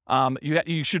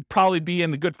 you should probably be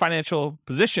in a good financial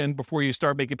position before you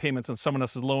start making payments on someone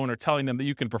else's loan or telling them that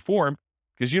you can perform,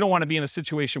 because you don't want to be in a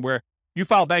situation where you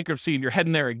file bankruptcy and you're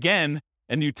heading there again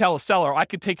and you tell a seller, I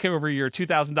could take care of your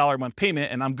 $2,000 a month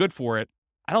payment and I'm good for it.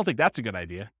 I don't think that's a good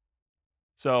idea.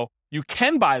 So you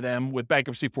can buy them with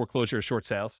bankruptcy, foreclosure, or short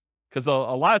sales, because a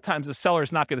lot of times the seller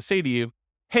is not going to say to you,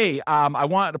 hey, I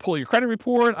want to pull your credit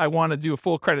report. I want to do a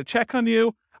full credit check on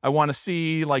you. I want to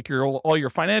see like all your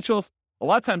financials. A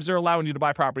lot of times they're allowing you to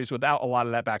buy properties without a lot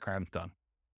of that background done.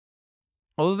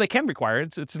 Although they can require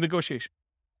it, it's a negotiation.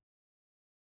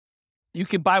 You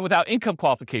can buy without income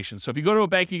qualification. So if you go to a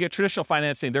bank, you get traditional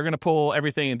financing, they're going to pull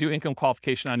everything and do income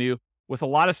qualification on you. With a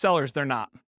lot of sellers, they're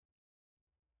not.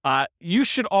 You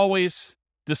should always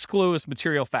disclose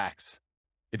material facts.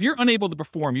 If you're unable to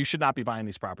perform, you should not be buying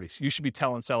these properties. You should be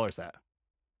telling sellers that,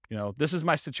 this is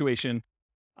my situation.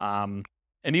 And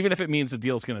even if it means the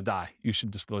deal is going to die, you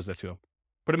should disclose that to them.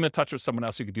 Put them in touch with someone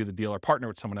else who could do the deal or partner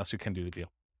with someone else who can do the deal.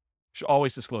 You should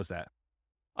always disclose that.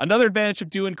 Another advantage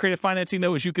of doing creative financing,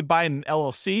 though, is you could buy an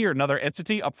LLC or another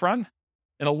entity up front.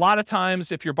 And a lot of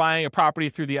times, if you're buying a property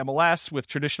through the MLS with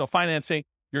traditional financing,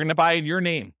 you're going to buy in your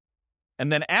name.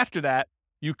 And then after that,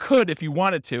 you could, if you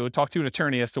wanted to, talk to an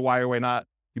attorney as to why or why not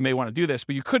you may want to do this,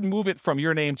 but you could move it from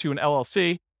your name to an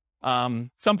LLC.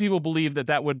 Some people believe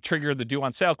that would trigger the due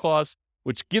on sale clause,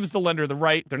 which gives the lender the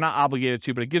right, they're not obligated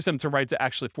to, but it gives them the right to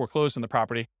actually foreclose on the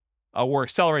property or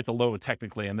accelerate the loan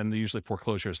technically, and then usually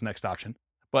foreclosure is the next option.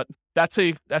 But that's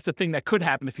a thing that could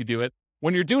happen if you do it.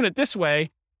 When you're doing it this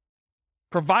way,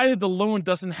 provided the loan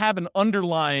doesn't have an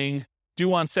underlying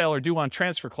due on sale or due on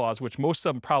transfer clause, which most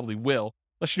of them probably will,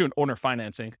 unless you're doing owner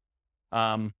financing.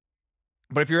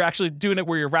 But if you're actually doing it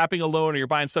where you're wrapping a loan or you're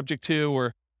buying subject to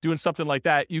or doing something like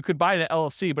that, you could buy an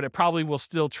LLC, but it probably will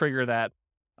still trigger that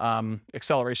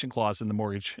acceleration clause in the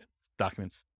mortgage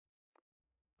documents.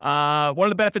 One of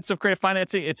the benefits of creative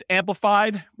financing, it's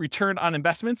amplified return on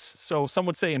investments. So some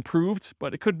would say improved,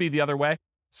 but it could be the other way.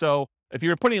 So if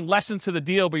you're putting less into the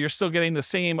deal, but you're still getting the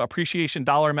same appreciation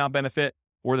dollar amount benefit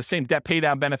or the same debt pay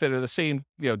down benefit or the same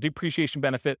depreciation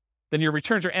benefit, then your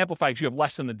returns are amplified because you have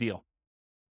less in the deal.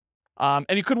 And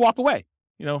you could walk away.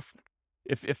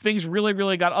 If things really,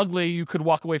 really got ugly, you could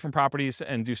walk away from properties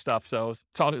and do stuff. So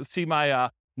see my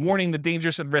warning the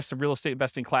dangers and risks of real estate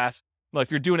investing class. Well,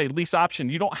 if you're doing a lease option,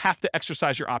 you don't have to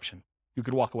exercise your option. You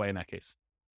could walk away in that case.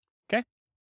 Okay.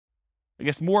 I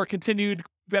guess more continued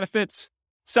benefits,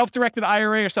 self-directed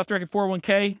IRA or self-directed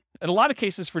 401k. In a lot of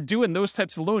cases for doing those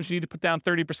types of loans, you need to put down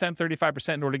 30%,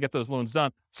 35% in order to get those loans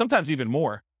done. Sometimes even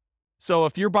more. So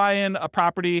if you're buying a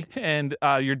property and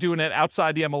you're doing it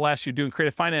outside the MLS, you're doing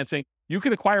creative financing, you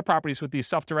can acquire properties with these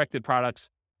self-directed products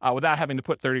without having to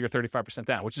put 30 or 35%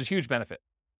 down, which is a huge benefit.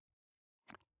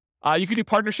 You can do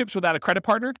partnerships without a credit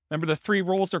partner. Remember the three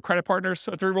roles of credit partners,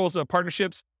 three roles of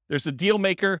partnerships. There's the deal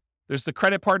maker, there's the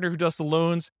credit partner who does the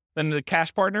loans, then the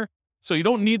cash partner. So you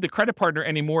don't need the credit partner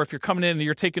anymore if you're coming in and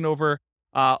you're taking over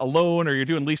a loan, or you're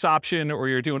doing lease option, or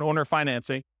you're doing owner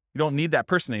financing. You don't need that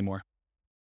person anymore.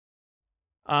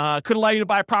 Could allow you to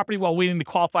buy a property while waiting to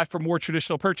qualify for more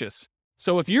traditional purchase.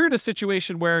 So if you're in a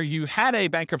situation where you had a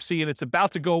bankruptcy and it's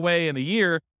about to go away in a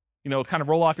year, kind of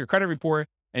roll off your credit report,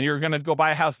 and you're going to go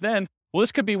buy a house then, well,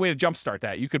 this could be a way to jumpstart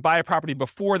that. You could buy a property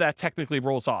before that technically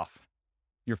rolls off.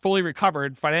 You're fully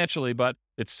recovered financially, but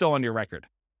it's still on your record.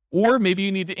 Or maybe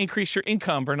you need to increase your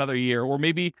income for another year, or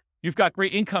maybe you've got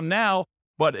great income now,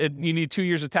 but you need 2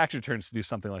 years of tax returns to do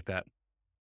something like that.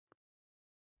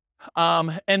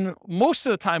 And most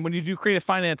of the time when you do creative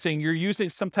financing, you're using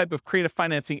some type of creative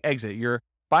financing exit. You're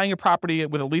buying a property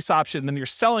with a lease option, and then you're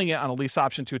selling it on a lease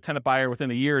option to a tenant buyer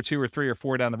within a year or 2 or 3 or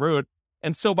 4 down the road.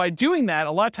 And so by doing that,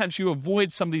 a lot of times you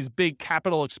avoid some of these big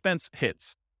capital expense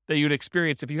hits that you'd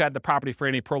experience if you had the property for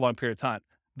any prolonged period of time.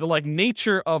 The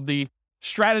nature of the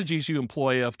strategies you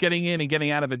employ of getting in and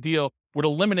getting out of a deal would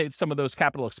eliminate some of those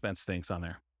capital expense things on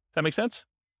there. Does that make sense?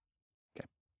 Okay.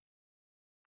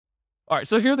 All right,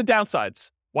 so here are the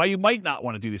downsides, why you might not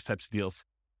want to do these types of deals.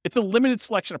 It's a limited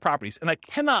selection of properties, and I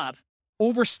cannot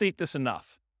overstate this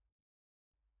enough.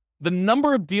 The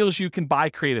number of deals you can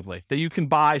buy creatively, that you can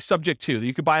buy subject to, that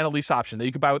you can buy on a lease option, that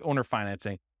you can buy with owner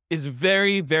financing, is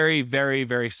very, very, very,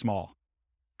 very small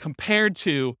compared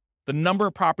to the number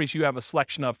of properties you have a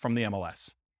selection of from the MLS.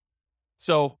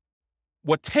 So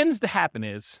what tends to happen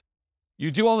is you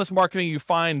do all this marketing, you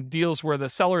find deals where the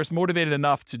seller is motivated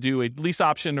enough to do a lease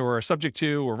option or a subject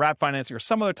to or wrap financing or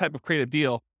some other type of creative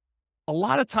deal. A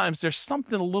lot of times there's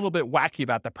something a little bit wacky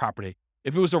about that property.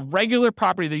 If it was a regular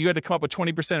property that you had to come up with 20%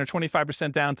 or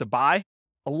 25% down to buy,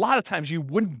 a lot of times you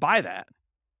wouldn't buy that.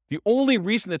 The only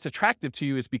reason it's attractive to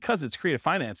you is because it's creative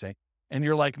financing. And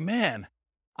you're like, man,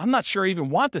 I'm not sure I even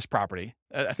want this property.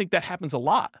 I think that happens a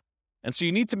lot. And so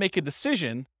you need to make a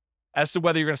decision as to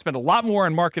whether you're going to spend a lot more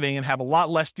on marketing and have a lot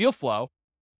less deal flow,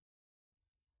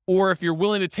 or if you're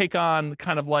willing to take on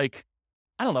kind of like,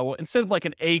 I don't know, instead of like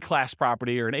an A-class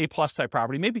property or an A-plus type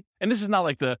property, maybe, and this is not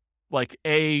like the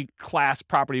A-class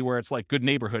property where it's like good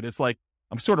neighborhood. It's like,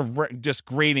 I'm sort of just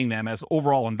grading them as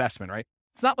overall investment, right?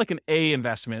 It's not like an A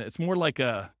investment. It's more like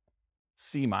a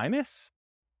C minus.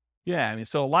 Yeah, I mean,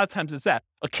 so a lot of times it's that.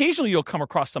 Occasionally you'll come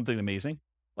across something amazing.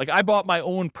 Like I bought my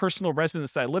own personal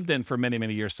residence that I lived in for many,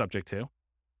 many years subject to.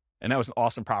 And that was an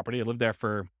awesome property. I lived there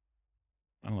for,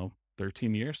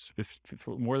 13 years,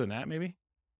 more than that maybe.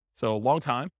 So a long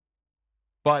time,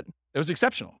 but it was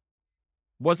exceptional.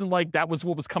 It wasn't like that was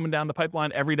what was coming down the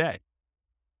pipeline every day.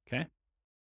 Okay.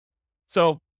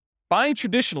 So buying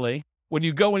traditionally, when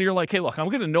you go and you're like, hey, look, I'm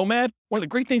going to Nomad. One of the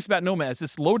great things about Nomad is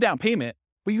this low down payment,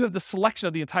 but you have the selection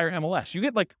of the entire MLS. You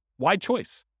get like wide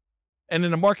choice. And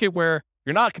in a market where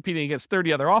you're not competing against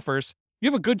 30 other offers, you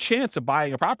have a good chance of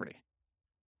buying a property,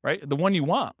 right? The one you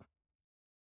want.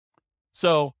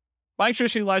 So buying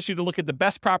traditionally allows you to look at the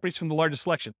best properties from the largest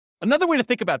selection. Another way to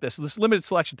think about this limited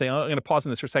selection thing, I'm going to pause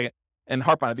on this for a second and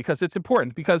harp on it because it's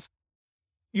important, because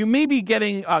you may be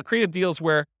getting creative deals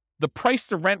where the price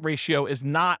to rent ratio is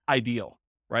not ideal,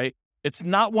 right? It's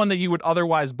not one that you would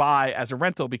otherwise buy as a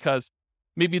rental because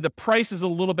maybe the price is a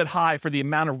little bit high for the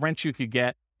amount of rent you could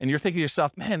get. And you're thinking to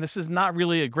yourself, man, this is not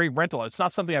really a great rental. It's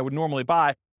not something I would normally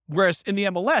buy. Whereas in the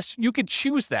MLS, you could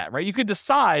choose that, right? You could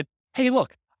decide, hey,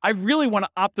 look, I really want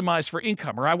to optimize for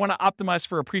income, or I want to optimize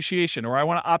for appreciation, or I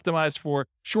want to optimize for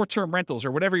short-term rentals,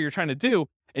 or whatever you're trying to do.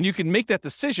 And you can make that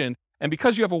decision. And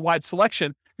because you have a wide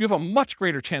selection, you have a much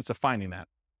greater chance of finding that.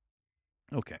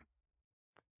 Okay.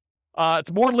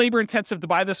 It's more labor intensive to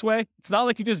buy this way. It's not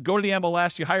like you just go to the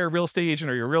MLS, you hire a real estate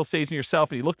agent or you're a real estate agent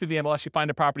yourself, and you look through the MLS, you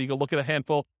find a property, you go look at a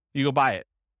handful, you go buy it.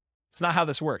 It's not how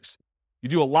this works. You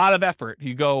do a lot of effort.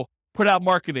 You go put out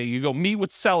marketing, you go meet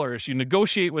with sellers, you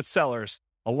negotiate with sellers.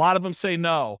 A lot of them say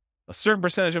no. A certain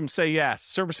percentage of them say yes. A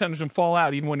certain percentage of them fall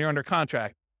out even when you're under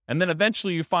contract. And then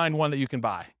eventually you find one that you can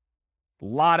buy. A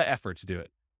lot of effort to do it.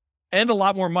 And a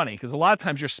lot more money, because a lot of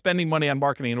times you're spending money on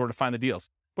marketing in order to find the deals.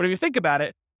 But if you think about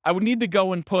it, I would need to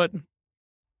go and put,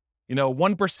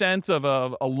 1%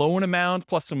 of a loan amount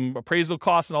plus some appraisal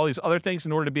costs and all these other things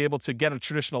in order to be able to get a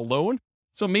traditional loan.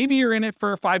 So maybe you're in it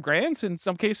for $5,000 in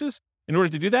some cases. In order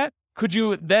to do that, could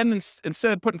you then,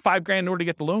 instead of putting $5,000 in order to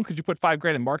get the loan, could you put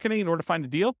 $5,000 in marketing in order to find a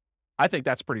deal? I think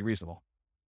that's pretty reasonable.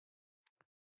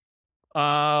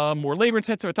 More labor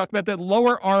intensive. I talked about that.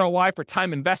 Lower ROI for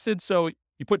time invested. So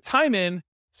you put time in,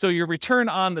 so your return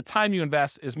on the time you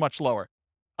invest is much lower.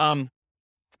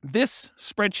 This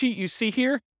spreadsheet you see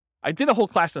here, I did a whole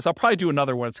class on this. I'll probably do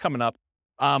another one. It's coming up.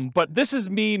 But this is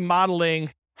me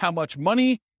modeling how much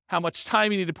money, how much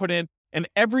time you need to put in, and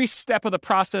every step of the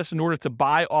process in order to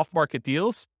buy off-market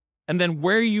deals, and then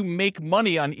where you make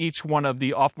money on each one of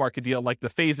the off-market deal, like the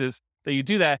phases that you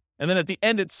do that. And then at the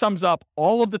end, it sums up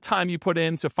all of the time you put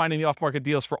into finding the off-market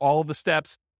deals for all of the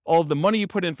steps, all of the money you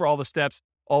put in for all the steps,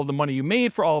 all of the money you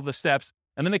made for all of the steps.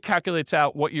 And then it calculates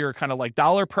out what your kind of like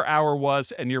dollar per hour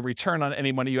was and your return on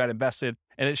any money you had invested.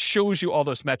 And it shows you all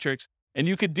those metrics. And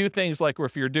you could do things like, or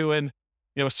if you're doing,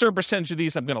 a certain percentage of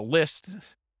these, I'm going to list,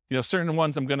 certain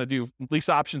ones I'm going to do lease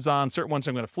options on, certain ones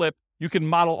I'm going to flip. You can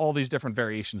model all these different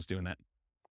variations doing that.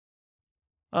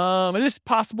 It is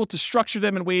possible to structure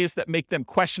them in ways that make them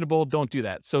questionable. Don't do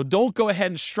that. So don't go ahead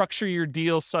and structure your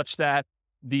deals such that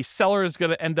the seller is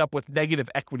going to end up with negative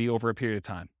equity over a period of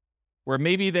time, where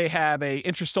maybe they have a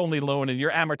interest-only loan and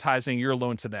you're amortizing your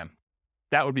loan to them.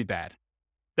 That would be bad.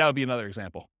 That would be another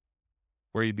example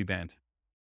where you'd be banned.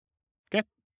 Okay.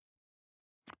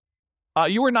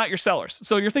 You are not your sellers.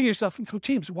 So you're thinking to yourself,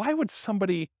 James, why would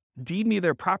somebody deed me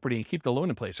their property and keep the loan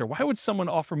in place? Or why would someone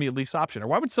offer me a lease option? Or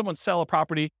why would someone sell a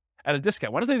property at a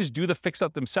discount? Why don't they just do the fix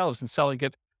up themselves and sell and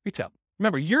get retail?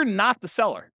 Remember, you're not the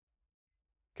seller.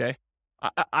 Okay.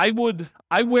 I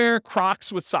wear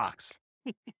Crocs with socks.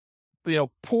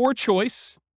 Poor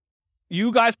choice.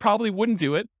 You guys probably wouldn't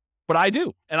do it, but I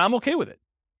do, and I'm okay with it.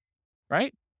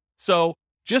 Right? So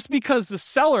just because the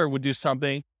seller would do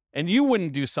something and you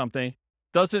wouldn't do something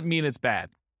doesn't mean it's bad.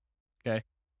 Okay?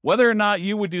 Whether or not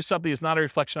you would do something is not a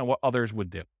reflection on what others would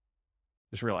do.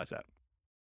 Just realize that.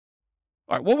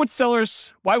 All right, why would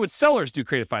sellers do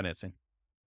creative financing?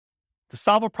 To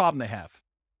solve a problem they have.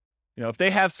 If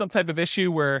they have some type of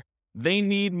issue where they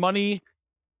need money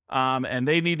and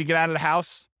they need to get out of the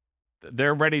house,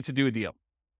 they're ready to do a deal.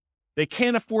 They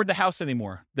can't afford the house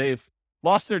anymore. They've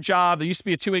lost their job. They used to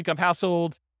be a 2-income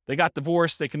household. They got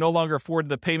divorced. They can no longer afford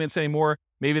the payments anymore.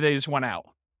 Maybe they just went out.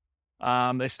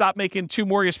 They stopped making 2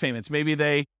 mortgage payments. Maybe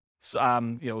they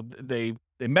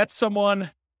met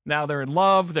someone. Now they're in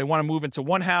love. They want to move into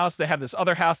one house. They have this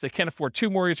other house. They can't afford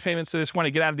 2 mortgage payments. So they just want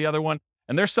to get out of the other one.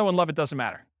 And they're so in love, it doesn't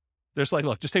matter. They're just like,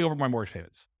 look, just take over my mortgage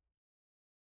payments.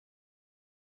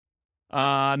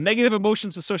 Negative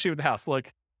emotions associated with the house.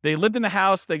 Like, they lived in the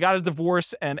house, they got a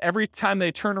divorce, and every time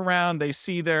they turn around, they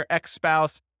see their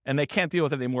ex-spouse, and they can't deal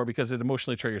with it anymore because it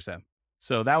emotionally triggers them.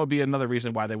 So that would be another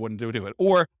reason why they wouldn't do it.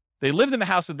 Or they lived in the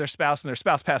house with their spouse, and their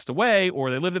spouse passed away, or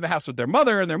they lived in the house with their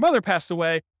mother, and their mother passed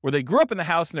away, or they grew up in the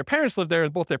house, and their parents lived there,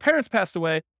 and both their parents passed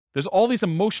away. There's all these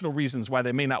emotional reasons why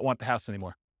they may not want the house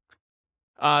anymore.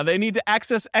 They need to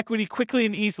access equity quickly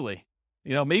and easily.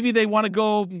 Maybe they want to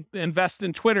go invest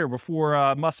in Twitter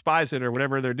before Musk buys it or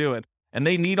whatever they're doing. And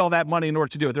they need all that money in order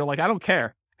to do it. They're like, I don't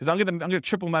care, because I'm gonna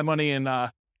triple my money in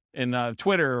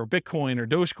Twitter or Bitcoin or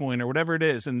Dogecoin or whatever it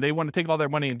is, and they want to take all their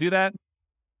money and do that.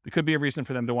 It could be a reason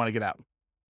for them to want to get out.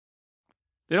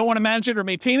 They don't want to manage it or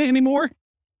maintain it anymore.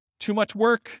 Too much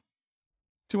work,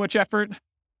 too much effort.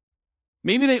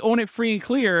 Maybe they own it free and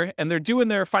clear, and they're doing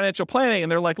their financial planning,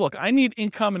 and they're like, look, I need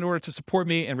income in order to support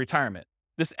me in retirement.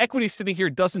 This equity sitting here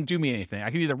doesn't do me anything.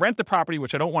 I can either rent the property,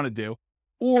 which I don't want to do,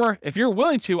 or if you're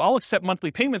willing to, I'll accept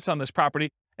monthly payments on this property,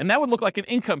 and that would look like an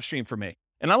income stream for me.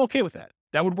 And I'm okay with that.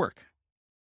 That would work.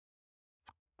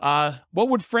 What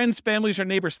would friends, families, or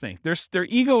neighbors think? Their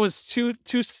ego is too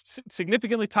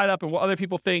significantly tied up in what other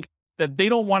people think, that they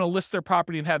don't want to list their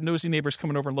property and have nosy neighbors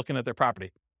coming over and looking at their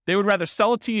property. They would rather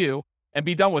sell it to you and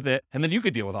be done with it, and then you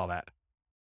could deal with all that.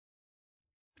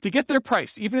 To get their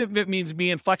price, even if it means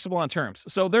being flexible on terms.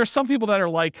 So there are some people that are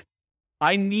like,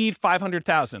 I need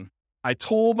 $500,000. I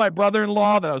told my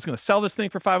brother-in-law that I was going to sell this thing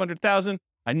for $500,000.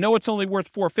 I know it's only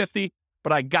worth $450,000,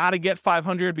 but I got to get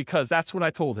 $500,000 because that's what I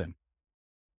told him.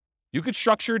 You could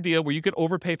structure a deal where you could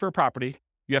overpay for a property.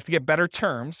 You have to get better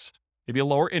terms, maybe a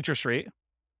lower interest rate,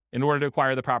 in order to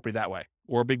acquire the property that way,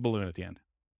 or a big balloon at the end.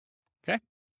 Okay?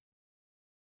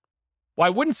 Why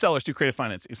wouldn't sellers do creative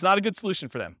financing? It's not a good solution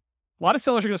for them. A lot of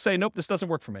sellers are going to say, nope, this doesn't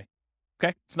work for me.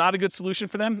 Okay? It's not a good solution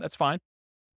for them. That's fine.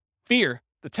 Fear.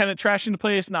 The tenant trashing the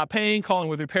place, not paying, calling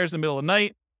with repairs in the middle of the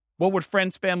night. What would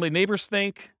friends, family, neighbors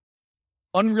think?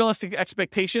 Unrealistic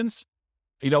expectations.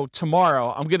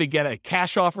 Tomorrow I'm going to get a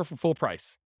cash offer for full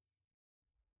price.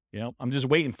 I'm just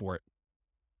waiting for it.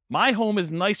 My home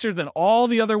is nicer than all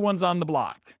the other ones on the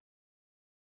block.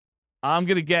 I'm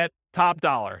going to get top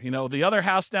dollar. The other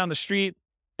house down the street,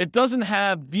 it doesn't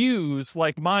have views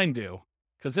like mine do.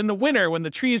 Because in the winter, when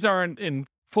the trees are in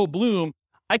full bloom,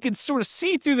 I can sort of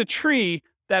see through the tree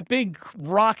that big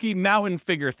rocky mountain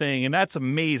figure thing, and that's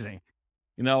amazing.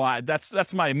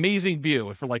 That's my amazing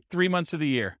view for like 3 months of the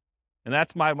year, and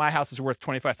that's my house is worth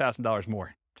 $25,000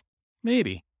 more.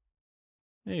 Maybe.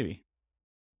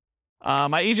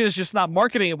 My agent is just not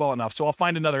marketing it well enough, so I'll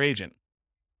find another agent.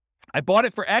 I bought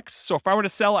it for X, so if I were to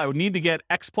sell, I would need to get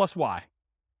X plus Y.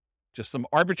 Just some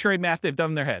arbitrary math they've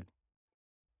done in their head.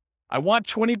 I want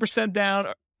 20% down,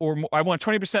 or I want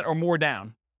 20% or more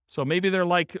down. So maybe they're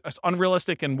like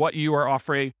unrealistic in what you are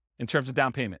offering in terms of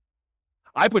down payment.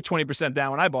 I put 20%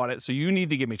 down when I bought it, so you need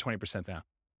to give me 20% down.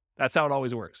 That's how it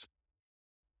always works.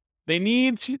 They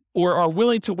need to, or are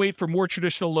willing to wait for more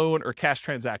traditional loan or cash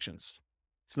transactions.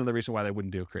 It's another reason why they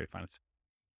wouldn't do creative finance.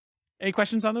 Any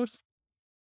questions on those?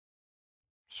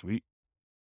 Sweet.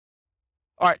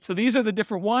 All right, so these are the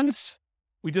different ones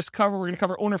we're going to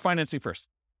cover owner financing first.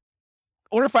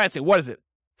 Owner financing, what is it?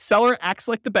 Seller acts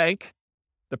like the bank.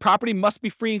 The property must be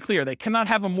free and clear. They cannot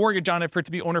have a mortgage on it for it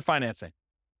to be owner financing.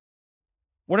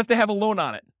 What if they have a loan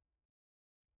on it?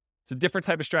 It's a different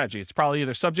type of strategy. It's probably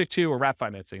either subject to or wrap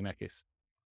financing in that case.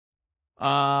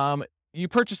 You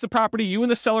purchase the property. You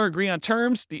and the seller agree on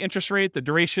terms, the interest rate, the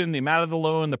duration, the amount of the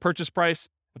loan, the purchase price,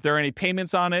 if there are any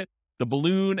payments on it, the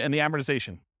balloon, and the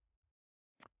amortization.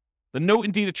 The note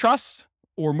and deed of trust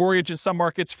or mortgage in some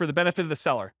markets for the benefit of the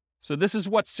seller. So this is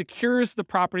what secures the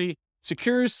property,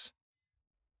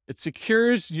 it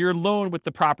secures your loan with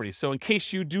the property. So in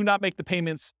case you do not make the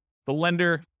payments, the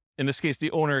lender, in this case,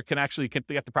 the owner, can actually get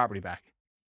the property back.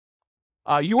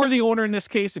 You are the owner in this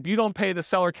case. If you don't pay, the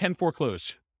seller can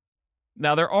foreclose.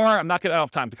 Now I don't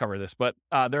have time to cover this, but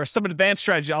there are some advanced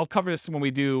strategies. I'll cover this when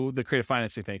we do the creative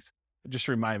financing things. Just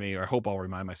remind me, or I hope I'll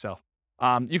remind myself.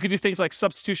 You can do things like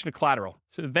substitution of collateral.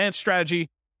 It's an advanced strategy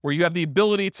where you have the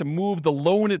ability to move the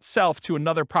loan itself to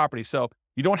another property. So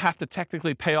you don't have to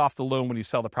technically pay off the loan when you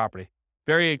sell the property.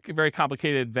 Very, very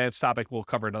complicated, advanced topic we'll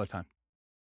cover another time.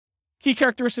 Key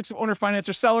characteristics of owner finance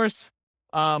or sellers.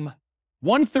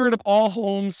 1/3 of all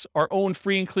homes are owned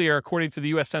free and clear, according to the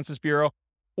U.S. Census Bureau,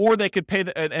 or they could pay,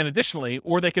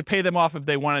 they could pay them off if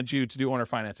they wanted you to do owner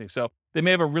financing. So they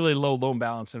may have a really low loan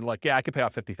balance and yeah, I could pay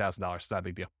off $50,000. It's not a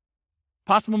big deal.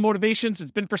 Possible motivations. It's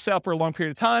been for sale for a long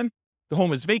period of time. The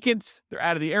home is vacant. They're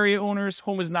out of the area owners.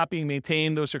 Home is not being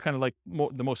maintained. Those are kind of like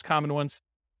the most common ones.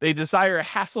 They desire a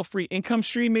hassle-free income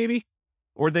stream, maybe,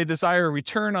 or they desire a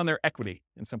return on their equity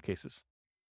in some cases.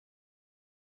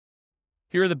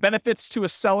 Here are the benefits to a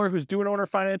seller who's doing owner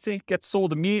financing. Gets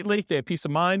sold immediately. They have peace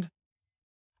of mind.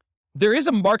 There is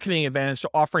a marketing advantage to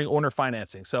offering owner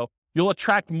financing. So you'll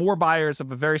attract more buyers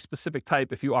of a very specific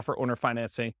type if you offer owner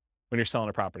financing when you're selling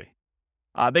a property.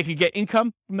 They can get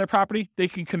income from their property. They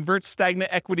can convert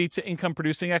stagnant equity to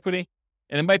income-producing equity.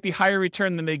 And it might be higher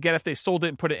return than they get if they sold it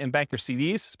and put it in bank or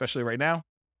CDs, especially right now.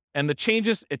 And it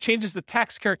changes the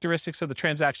tax characteristics of the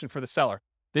transaction for the seller.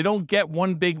 They don't get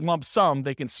one big lump sum.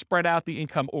 They can spread out the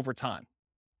income over time.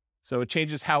 So it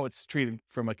changes how it's treated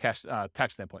from a cash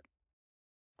tax standpoint.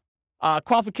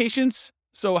 Qualifications.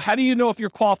 So how do you know if you're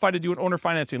qualified to do an owner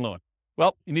financing loan?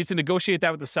 Well, you need to negotiate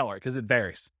that with the seller because it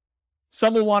varies.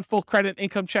 Some will want full credit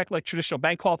income check like traditional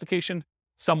bank qualification.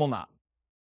 Some will not.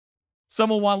 Some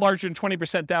will want larger than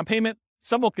 20% down payment.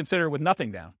 Some will consider with nothing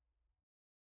down.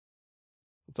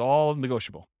 It's all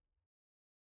negotiable.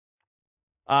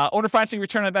 Owner financing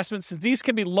return on investment. Since these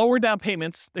can be lower down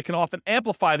payments, they can often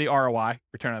amplify the ROI,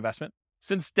 return on investment,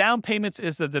 since down payments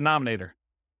is the denominator.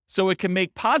 So it can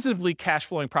make positively cash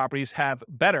flowing properties have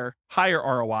better, higher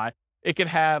ROI. It can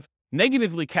have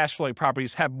negatively cash flowing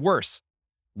properties have worse,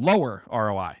 lower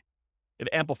ROI. It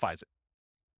amplifies it.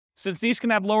 Since these can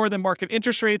have lower than market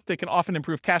interest rates, they can often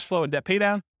improve cash flow and debt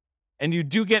paydown. And you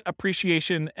do get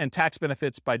appreciation and tax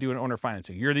benefits by doing owner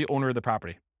financing. You're the owner of the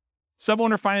property. Some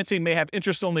owner financing may have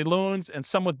interest-only loans and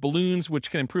some with balloons, which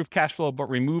can improve cash flow but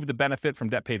remove the benefit from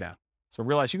debt paydown. So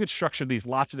realize you could structure these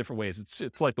lots of different ways.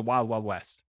 It's like the wild, wild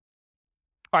west.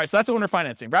 All right, so that's owner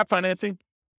financing. Wrap financing.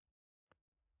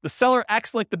 The seller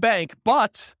acts like the bank,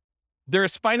 but there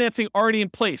is financing already in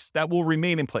place that will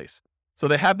remain in place. So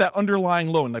they have that underlying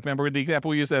loan. Like remember the example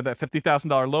we used, that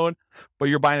 $50,000 loan, but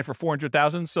you're buying it for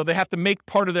 $400,000. So they have to make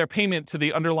part of their payment to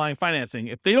the underlying financing.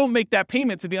 If they don't make that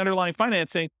payment to the underlying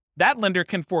financing, that lender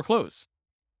can foreclose.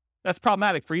 That's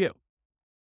problematic for you.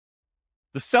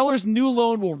 The seller's new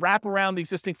loan will wrap around the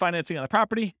existing financing on the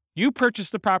property. You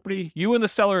purchase the property. You and the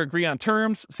seller agree on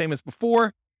terms, same as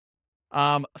before.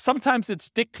 Sometimes it's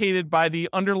dictated by the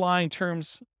underlying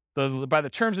terms, by the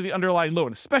terms of the underlying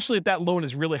loan, especially if that loan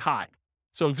is really high.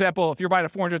 So, for example, if you're buying a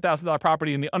 $400,000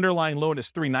 property and the underlying loan is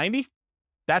 $390,000,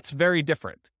 that's very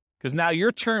different because now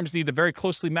your terms need to very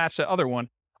closely match that other one.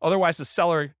 Otherwise, the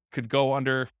seller could go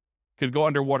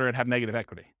underwater and have negative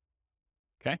equity.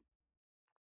 Okay.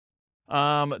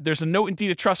 There's a note in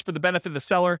deed of trust for the benefit of the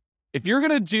seller. If you're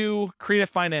going to do creative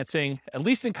financing, at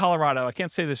least in Colorado, I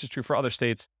can't say this is true for other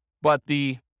states, but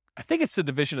I think it's the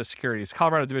Division of Securities,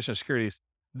 Colorado Division of Securities,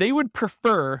 they would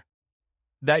prefer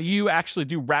that you actually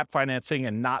do wrap financing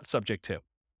and not subject to.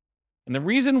 And the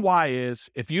reason why is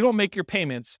if you don't make your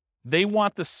payments, they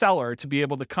want the seller to be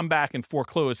able to come back and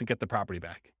foreclose and get the property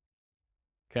back.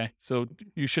 Okay. So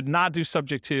you should not do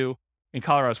subject to in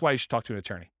Colorado. That's why you should talk to an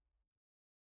attorney.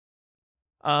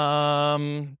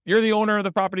 You're the owner of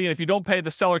the property, and if you don't pay,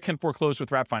 the seller can foreclose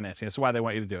with wrap financing. That's why they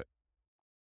want you to do it.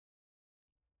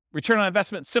 Return on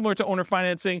investment, similar to owner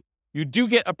financing. You do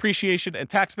get appreciation and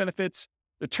tax benefits.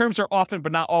 The terms are often,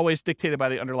 but not always, dictated by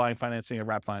the underlying financing of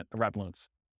wrap loans.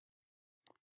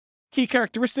 Key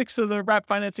characteristics of the wrap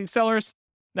financing sellers.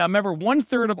 Now, remember,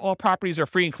 1/3 of all properties are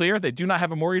free and clear. They do not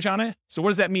have a mortgage on it. So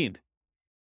what does that mean?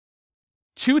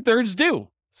 2/3 do.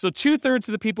 So 2/3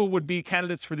 of the people would be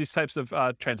candidates for these types of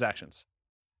transactions.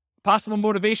 Possible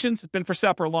motivations: it's been for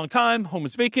sale for a long time, home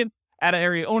is vacant,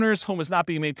 out-of-area owners, home is not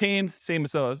being maintained, same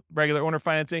as a regular owner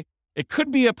financing. It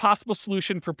could be a possible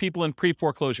solution for people in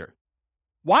pre-foreclosure.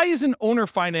 Why isn't owner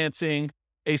financing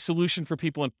a solution for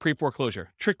people in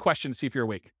pre-foreclosure? Trick question to see if you're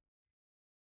awake.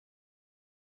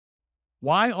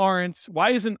 Why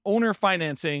isn't owner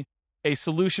financing a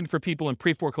solution for people in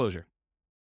pre-foreclosure?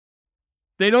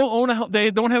 They don't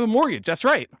have a mortgage. That's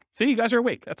right. See, you guys are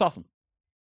awake. That's awesome.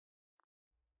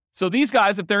 So these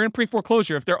guys, if they're in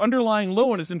pre-foreclosure, if their underlying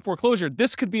loan is in foreclosure,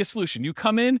 this could be a solution. You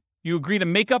come in, you agree to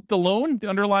make up the loan, the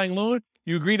underlying loan,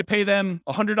 you agree to pay them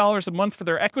 $100 a month for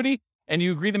their equity, and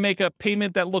you agree to make a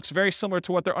payment that looks very similar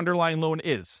to what their underlying loan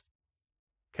is.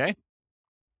 Okay?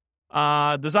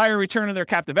 Desire return of their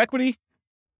captive equity.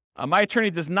 My attorney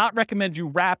does not recommend you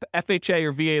wrap FHA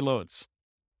or VA loans.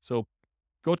 So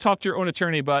go talk to your own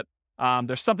attorney, but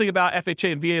there's something about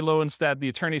FHA and VA loans that the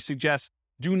attorney suggests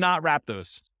do not wrap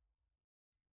those.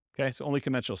 Okay, so only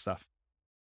conventional stuff.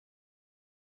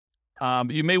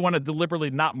 You may want to deliberately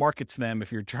not market to them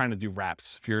if you're trying to do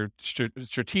wraps. If you're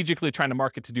strategically trying to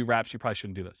market to do wraps, you probably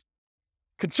shouldn't do this.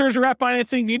 Concerns of wrap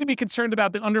financing: need to be concerned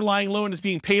about the underlying loan is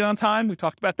being paid on time. We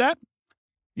talked about that.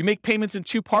 You make payments in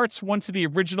two parts, one to the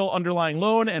original underlying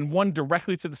loan and one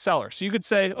directly to the seller. So you could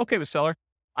say, okay, the seller,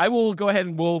 I will go ahead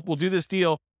and we'll do this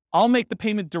deal. I'll make the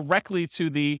payment directly to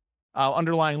the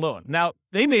underlying loan. Now,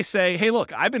 they may say, hey,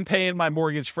 look, I've been paying my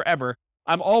mortgage forever.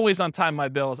 I'm always on time with my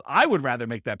bills. I would rather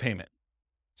make that payment.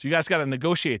 So you guys got to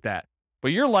negotiate that.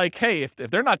 But you're like, hey, if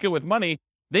they're not good with money,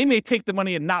 they may take the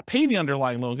money and not pay the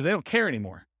underlying loan because they don't care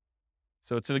anymore.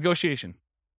 So it's a negotiation.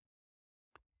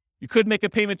 You could make a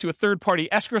payment to a third-party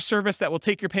escrow service that will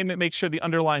take your payment, make sure the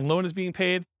underlying loan is being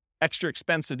paid. Extra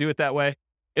expense to do it that way.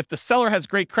 If the seller has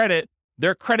great credit,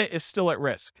 their credit is still at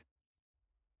risk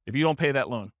if you don't pay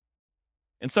that loan.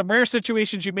 In some rare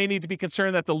situations, you may need to be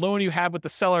concerned that the loan you have with the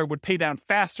seller would pay down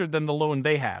faster than the loan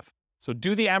they have. So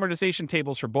do the amortization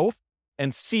tables for both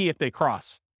and see if they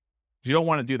cross. You don't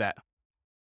want to do that.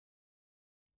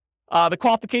 The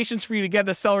qualifications for you to get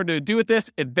the seller to do with this,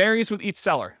 it varies with each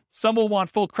seller. Some will want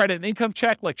full credit and income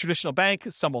check like traditional bank.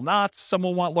 Some will not. Some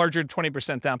will want larger than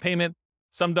 20% down payment.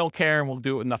 Some don't care and will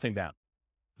do it with nothing down.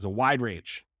 There's a wide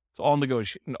range. It's all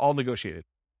negotiated.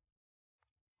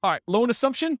 All right, loan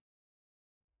assumption.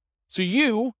 So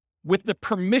you, with the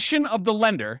permission of the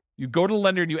lender, you go to the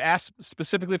lender and you ask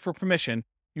specifically for permission.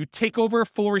 You take over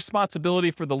full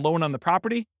responsibility for the loan on the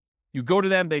property. You go to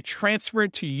them, they transfer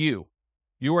it to you.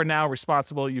 You are now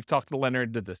responsible. You've talked to the lender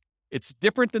and did this. It's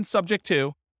different than subject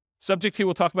to. Subject to,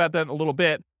 we'll talk about that in a little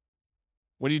bit.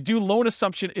 When you do loan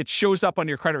assumption, it shows up on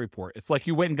your credit report. It's like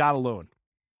you went and got a loan.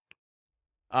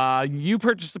 You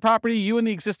purchase the property. You and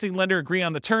the existing lender agree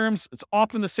on the terms. It's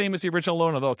often the same as the original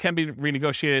loan, although it can be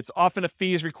renegotiated. It's often a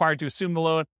fee is required to assume the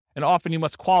loan, and often you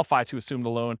must qualify to assume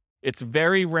the loan. It's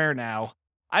very rare now.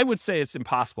 I would say it's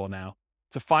impossible now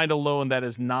to find a loan that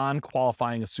is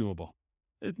non-qualifying assumable.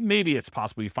 Maybe it's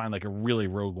possible you find like a really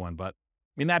rogue one, but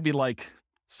I mean, that'd be like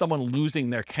someone losing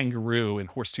their kangaroo in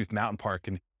Horsetooth Mountain Park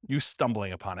and you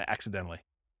stumbling upon it accidentally.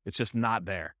 It's just not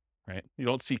there, right? You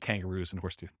don't see kangaroos in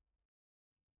Horsetooth.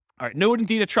 All right, note and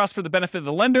deed of trust for the benefit of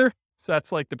the lender. So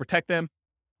that's like to protect them.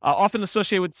 Often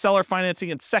associated with seller financing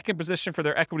in second position for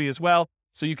their equity as well.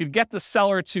 So you could get the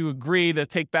seller to agree to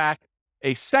take back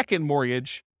a second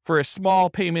mortgage for a small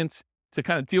payment to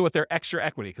kind of deal with their extra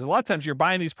equity. Because a lot of times you're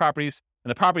buying these properties and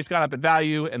the property's gone up in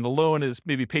value and the loan is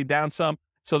maybe paid down some.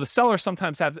 So the seller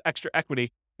sometimes has extra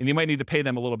equity and you might need to pay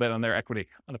them a little bit on their equity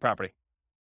on the property.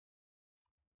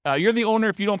 You're the owner.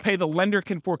 If you don't pay, the lender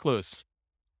can foreclose.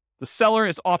 The seller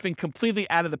is often completely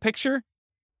out of the picture.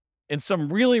 In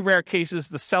some really rare cases,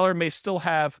 the seller may still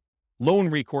have loan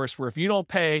recourse where if you don't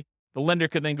pay, the lender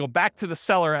could then go back to the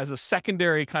seller as a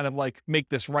secondary kind of like make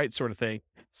this right sort of thing.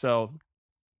 So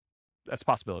that's a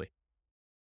possibility.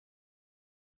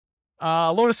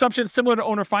 Loan assumption, similar to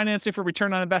owner financing for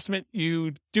return on investment,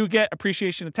 you do get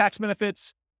appreciation and tax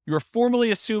benefits. You're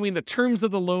formally assuming the terms of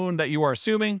the loan that you are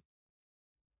assuming.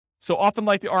 So often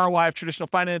like the ROI of traditional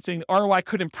financing, ROI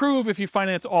could improve if you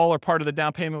finance all or part of the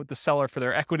down payment with the seller for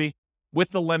their equity with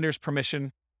the lender's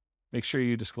permission. Make sure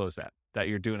you disclose that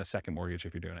you're doing a second mortgage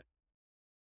if you're doing it.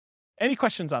 Any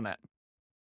questions on that?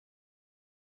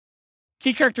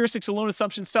 Key characteristics of loan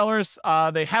assumption sellers,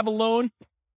 they have a loan.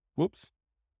 Whoops.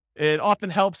 It often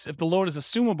helps if the loan is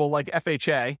assumable, like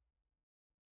FHA.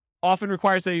 Often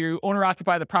requires that you owner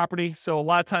occupy the property. So a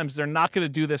lot of times they're not going to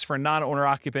do this for a non-owner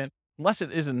occupant, unless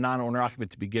it is a non-owner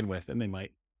occupant to begin with, and they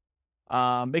might.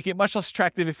 Make it much less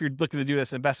attractive if you're looking to do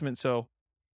this investment. So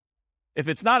if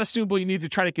it's not assumable, you need to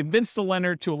try to convince the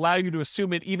lender to allow you to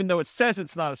assume it, even though it says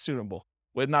it's not assumable,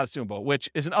 which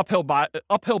is an uphill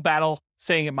battle,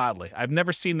 saying it mildly. I've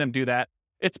never seen them do that.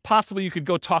 It's possible you could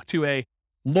go talk to a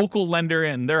local lender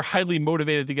and they're highly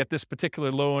motivated to get this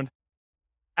particular loan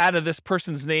out of this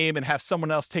person's name and have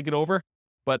someone else take it over.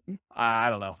 But I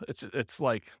don't know. It's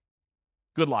like,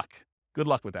 good luck. Good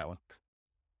luck with that one.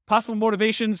 Possible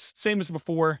motivations, same as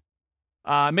before.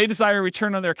 May desire a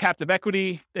return on their captive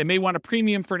equity. They may want a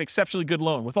premium for an exceptionally good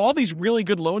loan. With all these really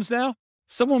good loans now,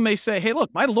 someone may say, hey,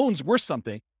 look, my loan's worth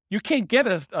something. You can't get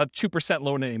a 2%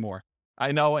 loan anymore.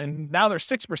 I know, and now they're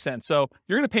 6%. So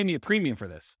you're going to pay me a premium for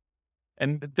this.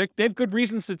 And they have good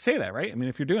reasons to say that, right? I mean,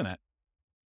 if you're doing that.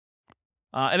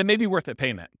 And it may be worth it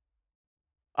paying that.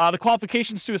 The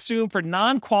qualifications to assume for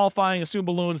non-qualifying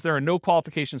assumable loans, there are no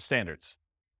qualification standards.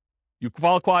 You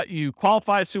qualify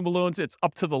assumable loans, it's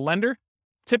up to the lender,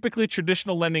 typically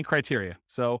traditional lending criteria.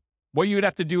 So what you would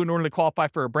have to do in order to qualify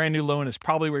for a brand new loan is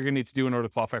probably what you're going to need to do in order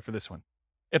to qualify for this one.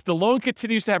 If the loan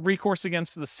continues to have recourse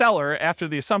against the seller after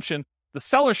the assumption, the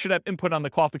seller should have input on the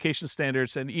qualification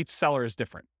standards, and each seller is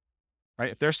different. Right?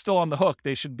 If they're still on the hook,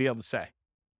 they should be able to say.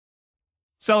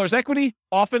 Seller's equity,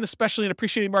 often, especially in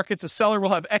appreciating markets, a seller will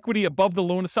have equity above the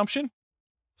loan assumption.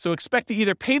 So expect to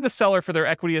either pay the seller for their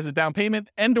equity as a down payment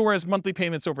and or as monthly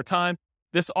payments over time.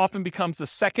 This often becomes the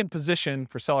second position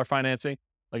for seller financing,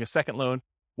 like a second loan.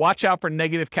 Watch out for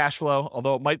negative cash flow,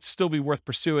 although it might still be worth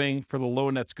pursuing for the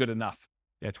loan that's good enough.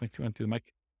 Yeah, 22 on to the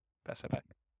mic. Pass that back.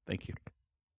 Thank you.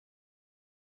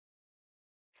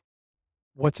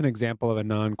 What's an example of a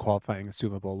non-qualifying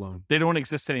assumable loan? They don't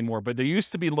exist anymore, but there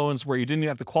used to be loans where you didn't even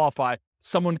have to qualify.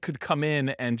 Someone could come in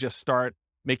and just start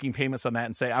making payments on that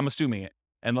and say, I'm assuming it.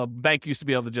 And the bank used to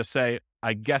be able to just say,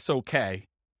 I guess okay,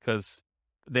 because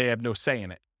they have no say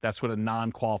in it. That's what a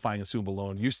non-qualifying assumable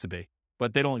loan used to be,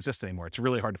 but they don't exist anymore. It's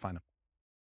really hard to find them.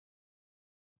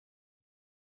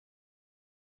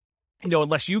 You know,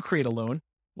 unless you create a loan,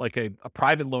 like a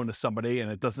private loan to somebody, and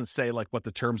it doesn't say like what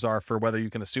the terms are for whether you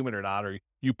can assume it or not, or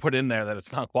you put in there that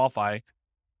it's not qualifying,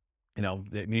 you know,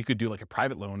 you could do like a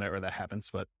private loan where that happens,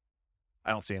 but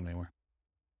I don't see them anymore.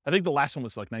 I think the last one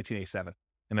was like 1987.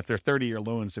 And if they're 30-year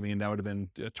loans, I mean, that would have been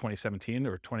 2017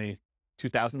 or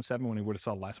 2007 when we would have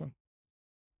saw the last one.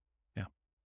 Yeah.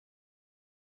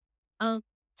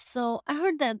 So I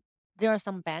heard that there are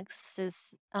some banks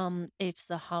if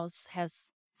the house has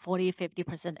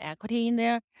 40-50% equity in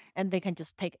there, and they can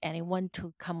just take anyone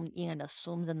to come in and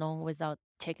assume the loan without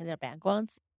checking their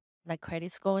backgrounds, like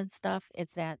credit score and stuff. Is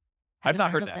that? I've not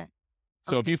heard of that.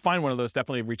 So if you find one of those,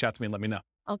 definitely reach out to me and let me know.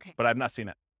 Okay. But I've not seen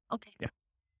it. Okay. Yeah.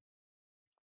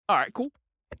 All right, cool.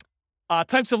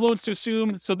 Types of loans to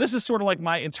assume. So this is sort of like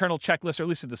my internal checklist, or at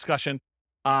least a discussion.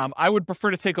 I would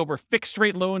prefer to take over fixed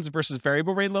rate loans versus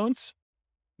variable rate loans.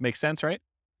 Makes sense, right?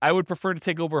 I would prefer to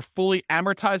take over fully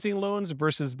amortizing loans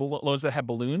versus loans that have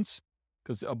balloons,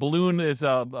 because a balloon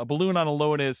on a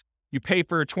loan is you pay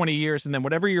for 20 years, and then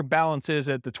whatever your balance is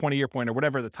at the 20-year point or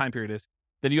whatever the time period is,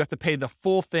 then you have to pay the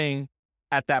full thing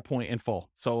at that point in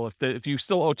full. So if you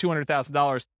still owe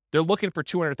 $200,000, they're looking for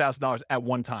 $200,000 at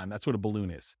one time. That's what a balloon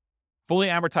is. Fully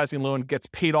amortizing loan gets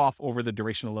paid off over the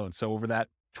duration of the loan. So over that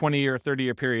 20-year,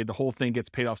 30-year period, the whole thing gets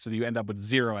paid off, so you end up with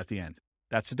zero at the end.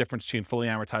 That's the difference between fully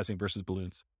amortizing versus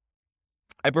balloons.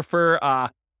 I prefer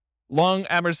long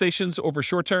amortizations over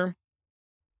short term.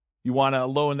 You want a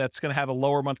loan that's going to have a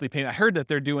lower monthly payment. I heard that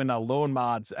they're doing loan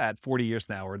mods at 40 years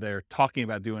now, or they're talking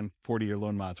about doing 40-year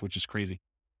loan mods, which is crazy.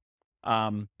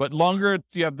 But longer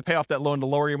you have to pay off that loan, the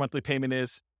lower your monthly payment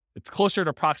is. It's closer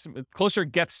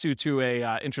it gets to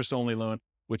a interest-only loan,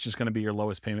 which is going to be your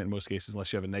lowest payment in most cases,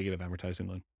 unless you have a negative amortizing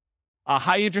loan.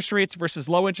 High interest rates versus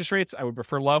low interest rates, I would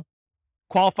prefer low.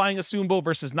 Qualifying assumable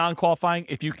versus non-qualifying.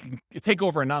 If you can take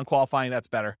over a non-qualifying, that's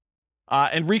better.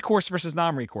 And recourse versus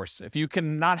non-recourse. If you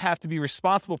cannot have to be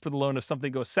responsible for the loan if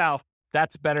something goes south,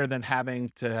 that's better than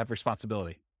having to have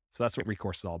responsibility. So that's what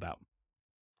recourse is all about.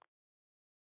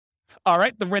 All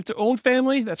right, the rent-to-own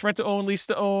family. That's rent-to-own,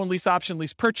 lease-to-own, lease option,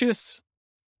 lease purchase.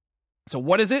 So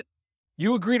what is it?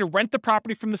 You agree to rent the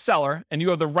property from the seller, and you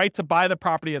have the right to buy the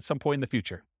property at some point in the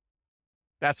future.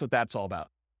 That's what that's all about.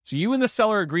 So you and the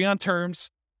seller agree on terms,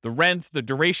 the rent, the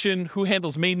duration, who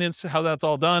handles maintenance, how that's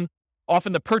all done.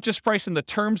 Often the purchase price and the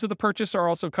terms of the purchase are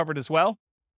also covered as well.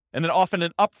 And then often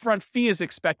an upfront fee is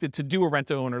expected to do a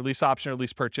rent-to-own or lease option or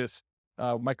lease purchase.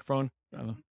 Microphone.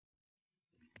 I'm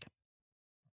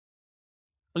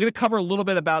going to cover a little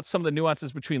bit about some of the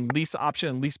nuances between lease option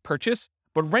and lease purchase.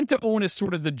 But rent-to-own is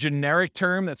sort of the generic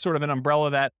term. That's sort of an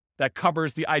umbrella that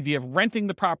covers the idea of renting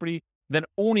the property, then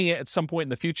owning it at some point in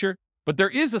the future. But there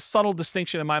is a subtle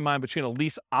distinction in my mind between a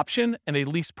lease option and a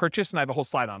lease purchase, and I have a whole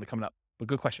slide on it coming up. But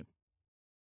good question.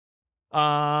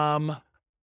 Often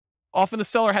the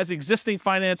seller has existing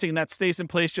financing, and that stays in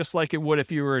place just like it would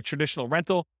if you were a traditional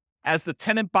rental. As the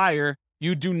tenant buyer,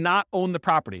 you do not own the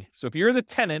property. So if you're the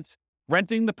tenant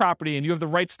renting the property and you have the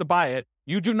rights to buy it,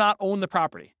 you do not own the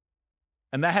property.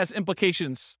 And that has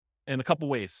implications in a couple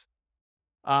ways.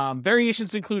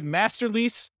 Variations include master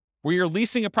lease, where you're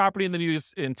leasing a property and then you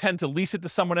intend to lease it to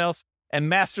someone else, and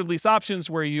master lease options,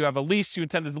 where you have a lease, you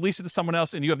intend to lease it to someone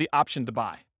else, and you have the option to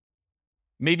buy.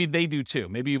 Maybe they do too.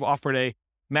 Maybe you've offered a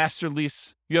master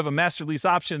lease, you have a master lease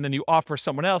option, and then you offer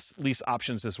someone else lease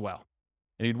options as well.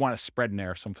 And you'd want a spread in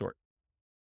there of some sort.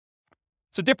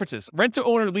 So differences. Rent to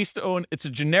own or lease to own, it's a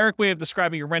generic way of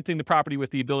describing you're renting the property with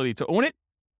the ability to own it.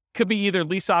 Could be either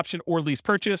lease option or lease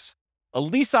purchase. A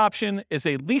lease option is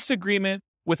a lease agreement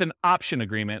with an option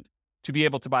agreement to be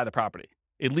able to buy the property.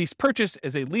 A lease purchase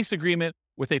is a lease agreement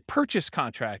with a purchase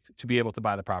contract to be able to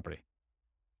buy the property.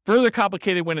 Further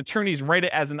complicated when attorneys write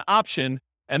it as an option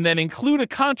and then include a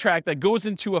contract that goes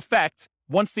into effect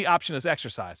once the option is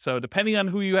exercised. So depending on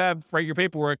who you have write your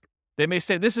paperwork, they may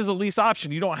say, this is a lease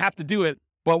option. You don't have to do it.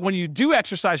 But when you do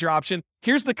exercise your option,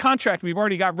 here's the contract we've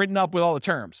already got written up with all the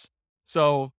terms.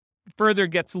 So further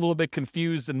gets a little bit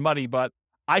confused and muddy, but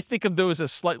I think of those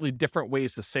as slightly different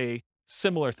ways to say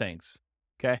similar things.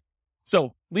 Okay.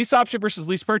 So lease option versus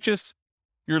lease purchase.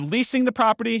 You're leasing the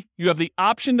property. You have the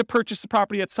option to purchase the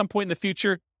property at some point in the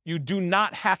future. You do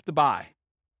not have to buy.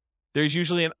 There's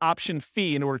usually an option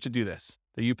fee in order to do this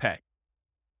that you pay.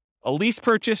 A lease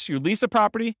purchase, you lease a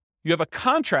property. You have a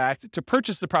contract to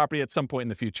purchase the property at some point in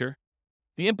the future.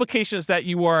 The implication is that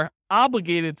you are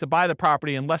obligated to buy the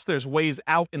property unless there's ways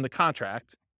out in the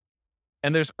contract,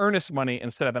 and there's earnest money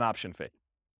instead of an option fee.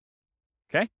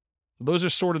 Okay? So those are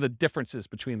sort of the differences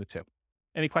between the two.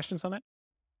 Any questions on that?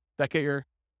 Did that get your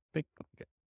big? Okay.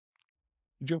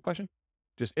 Did you have a question?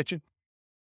 Just itching?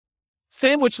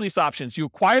 Sandwich lease options. You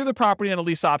acquire the property on a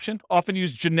lease option, often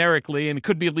used generically, and it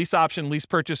could be a lease option, lease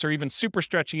purchase, or even super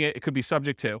stretching it. It could be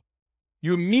subject to.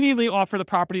 You immediately offer the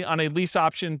property on a lease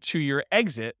option to your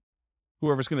exit,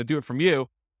 whoever's going to do it from you,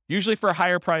 usually for a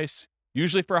higher price,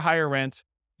 usually for a higher rent,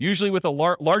 usually with a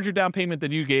larger down payment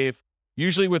than you gave,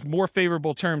 usually with more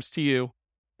favorable terms to you.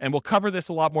 And we'll cover this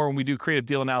a lot more when we do creative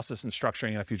deal analysis and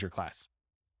structuring in a future class.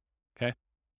 Okay.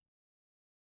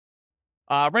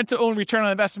 Rent to own return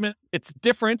on investment. It's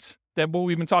different than what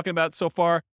we've been talking about so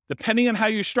far. Depending on how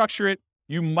you structure it,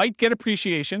 you might get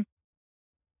appreciation.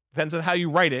 Depends on how you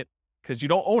write it, because you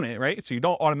don't own it, right? So you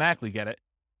don't automatically get it.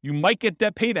 You might get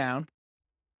debt pay down.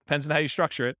 Depends on how you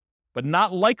structure it, but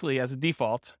not likely as a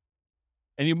default.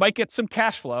 And you might get some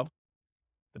cash flow.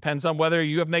 Depends on whether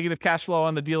you have negative cash flow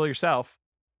on the deal yourself.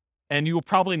 And you will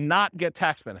probably not get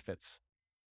tax benefits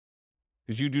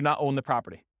because you do not own the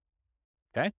property.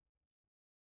 Okay?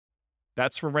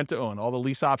 That's for rent to own. All the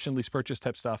lease option, lease purchase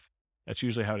type stuff. That's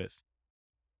usually how it is.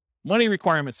 Money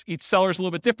requirements. Each seller is a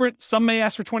little bit different. Some may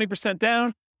ask for 20%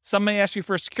 down. Some may ask you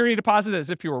for a security deposit as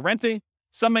if you were renting.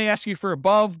 Some may ask you for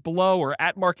above, below, or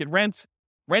at market rent.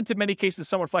 Rent in many cases is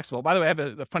somewhat flexible. By the way, I have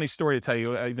a funny story to tell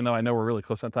you, even though I know we're really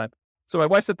close on time. So my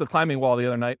wife's at the climbing wall the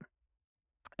other night,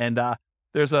 and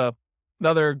there's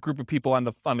another group of people on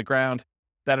the ground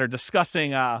that are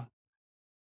discussing. The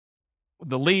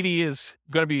lady is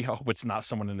going to be. Oh, it's not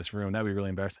someone in this room. That'd be really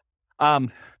embarrassing.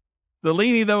 The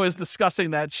lady though is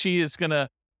discussing that she is going to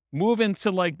move into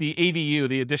like the ADU,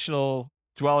 the additional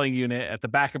dwelling unit at the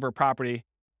back of her property,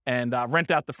 and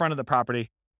rent out the front of the property.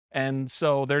 And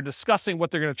so they're discussing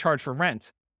what they're going to charge for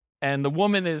rent. And the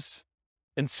woman is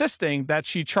insisting that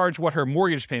she charge what her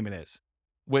mortgage payment is,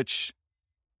 which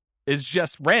is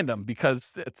just random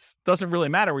because it doesn't really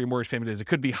matter where your mortgage payment is. It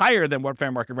could be higher than what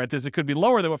fair market rent is. It could be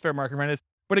lower than what fair market rent is.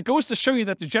 But it goes to show you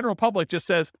that the general public just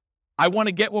says, I want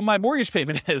to get what my mortgage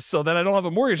payment is so that I don't have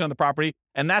a mortgage on the property.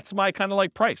 And that's my kind of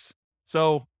like price.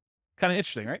 So kind of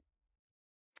interesting, right?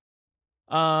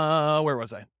 Where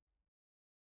was I?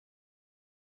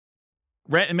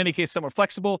 Rent in many cases somewhat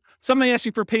flexible. Some may ask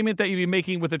you for payment that you'd be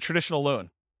making with a traditional loan,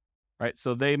 right?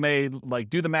 So they may like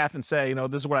do the math and say,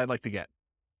 this is what I'd like to get.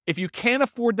 If you can't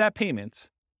afford that payment,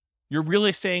 you're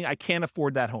really saying I can't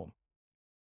afford that home,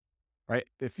 right?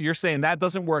 If you're saying that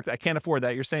doesn't work, I can't afford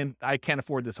that, you're saying I can't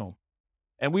afford this home.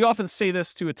 And we often say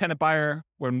this to a tenant buyer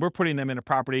when we're putting them in a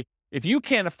property. If you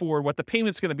can't afford what the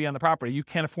payment's going to be on the property, you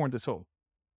can't afford this home.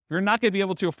 You're not going to be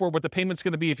able to afford what the payment's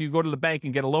going to be if you go to the bank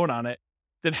and get a loan on it.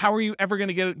 Then how are you ever going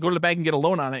to go to the bank and get a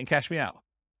loan on it and cash me out?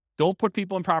 Don't put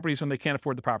people in properties when they can't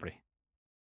afford the property.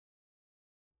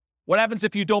 What happens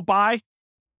if you don't buy?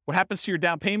 What happens to your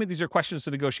down payment? These are questions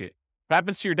to negotiate. What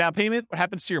happens to your down payment? What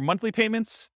happens to your monthly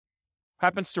payments? What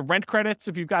happens to rent credits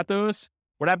if you've got those?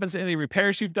 What happens to any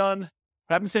repairs you've done?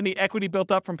 What happens to any equity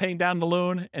built up from paying down the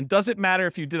loan? And does it matter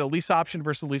if you did a lease option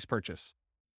versus a lease purchase?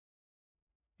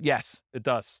 Yes, it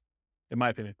does, in my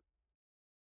opinion.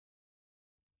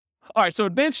 All right, so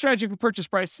advanced strategy for purchase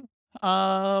price.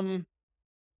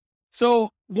 So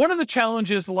one of the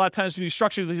challenges a lot of times when you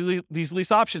structure these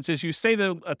lease options is you say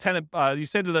to a tenant, you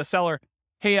say to the seller,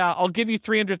 hey, I'll give you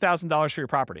 $300,000 for your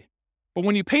property. But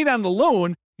when you pay down the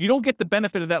loan, you don't get the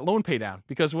benefit of that loan pay down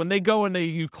because when they go and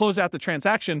you close out the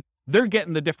transaction, they're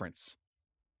getting the difference.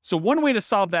 So one way to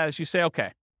solve that is you say,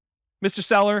 okay, Mr.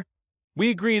 Seller, we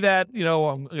agree that,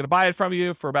 I'm going to buy it from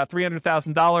you for about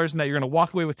 $300,000 and that you're going to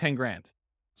walk away with 10 grand.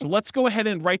 So let's go ahead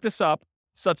and write this up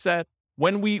such that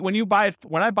when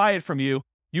I buy it from you,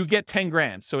 you get 10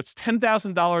 grand. So it's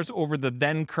 $10,000 over the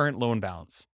then current loan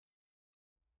balance.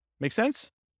 Make sense?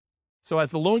 So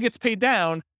as the loan gets paid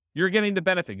down, you're getting the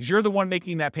benefit because you're the one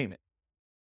making that payment.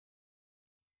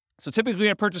 So typically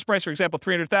a purchase price, for example,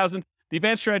 $300,000, the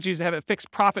advanced strategy is to have a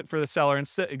fixed profit for the seller.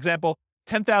 Example,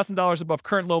 $10,000 above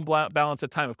current loan balance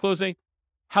at time of closing.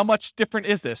 How much different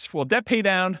is this? Well, debt pay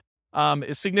down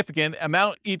is significant.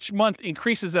 Amount each month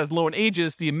increases as loan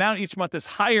ages. The amount each month is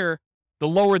higher, the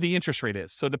lower the interest rate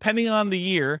is. So depending on the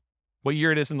year, what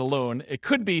year it is in the loan, it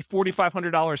could be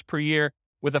 $4,500 per year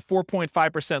with a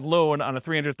 4.5% loan on a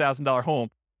 $300,000 home.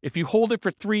 If you hold it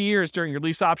for 3 years during your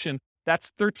lease option,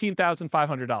 that's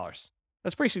 $13,500.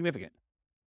 That's pretty significant.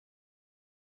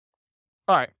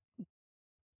 All right.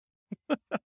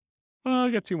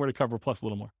 I got 2 more to cover, plus a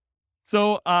little more.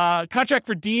 So contract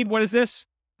for deed, what is this?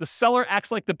 The seller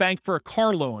acts like the bank for a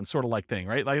car loan, sort of like thing,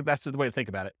 right? Like that's the way to think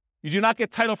about it. You do not get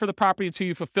title for the property until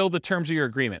you fulfill the terms of your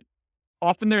agreement.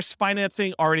 Often there's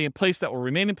financing already in place that will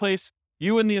remain in place.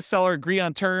 You and the seller agree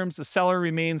on terms. The seller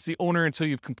remains the owner until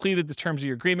you've completed the terms of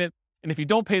your agreement. And if you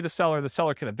don't pay the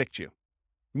seller can evict you.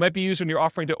 It might be used when you're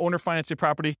offering to owner finance your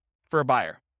property for a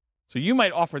buyer. So you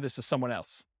might offer this to someone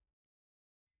else.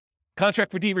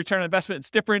 Contract for deed return on investment,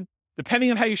 it's different. Depending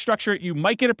on how you structure it, you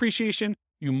might get appreciation,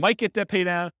 you might get debt pay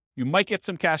down, you might get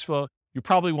some cash flow. You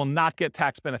probably will not get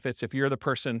tax benefits if you're the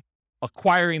person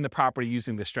acquiring the property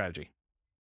using this strategy.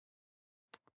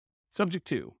 Subject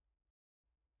 2.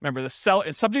 Remember,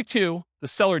 subject 2, the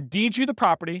seller deeds you the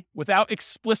property without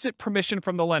explicit permission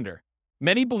from the lender.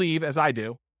 Many believe, as I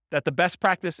do, that the best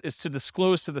practice is to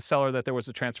disclose to the seller that there was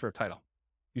a transfer of title.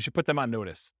 You should put them on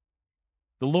notice.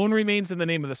 The loan remains in the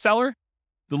name of the seller.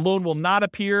 The loan will not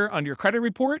appear on your credit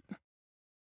report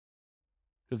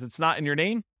because it's not in your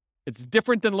name. It's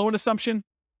different than loan assumption.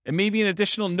 It may be an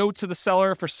additional note to the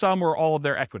seller for some or all of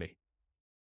their equity.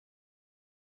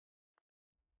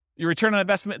 Your return on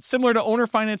investment, similar to owner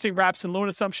financing, wraps, and loan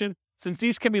assumption. Since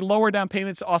these can be lower down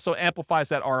payments, also amplifies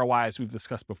that ROI as we've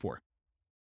discussed before.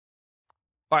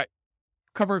 All right,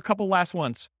 cover a couple last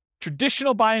ones.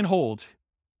 Traditional buy and hold.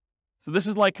 So this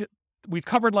is like, we've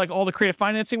covered like all the creative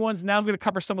financing ones. Now I'm going to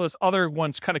cover some of those other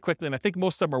ones kind of quickly. And I think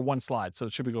most of them are one slide, so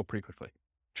it should go pretty quickly.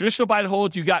 Traditional buy and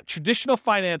hold, you got traditional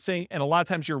financing, and a lot of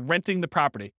times you're renting the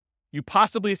property. You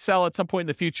possibly sell at some point in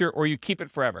the future, or you keep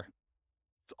it forever.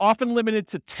 It's often limited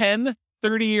to 10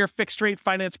 30-year fixed rate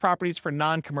finance properties for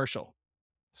non-commercial.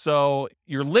 So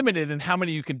you're limited in how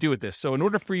many you can do with this. So in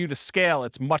order for you to scale,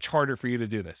 it's much harder for you to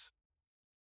do this.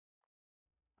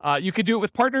 You could do it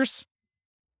with partners.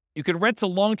 You can rent to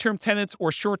long-term tenants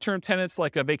or short-term tenants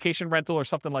like a vacation rental or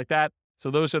something like that.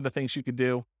 So those are the things you could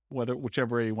do,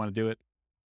 whichever way you want to do it.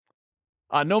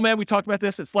 Nomad, we talked about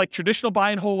this. It's like traditional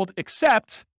buy and hold,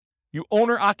 except you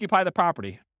owner occupy the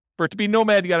property. For it to be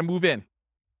Nomad, you got to move in.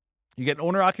 You get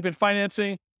owner occupant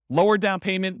financing, lower down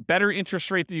payment, better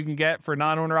interest rate that you can get for a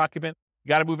non-owner occupant. You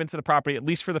got to move into the property at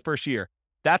least for the first year.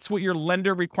 That's what your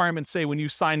lender requirements say when you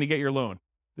sign to get your loan.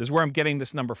 This is where I'm getting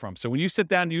this number from. So when you sit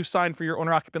down and you sign for your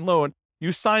owner occupant loan,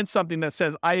 you sign something that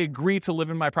says, I agree to live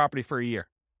in my property for a year.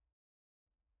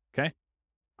 Okay.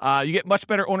 You get much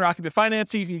better owner occupant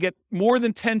financing. You can get more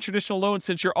than 10 traditional loans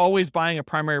since you're always buying a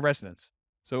primary residence.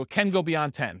 So it can go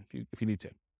beyond 10 if you need to.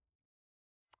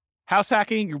 House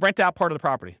hacking, you rent out part of the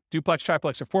property, duplex,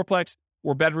 triplex, or fourplex,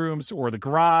 or bedrooms, or the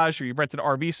garage, or you rent an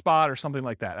RV spot or something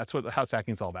like that. That's what the house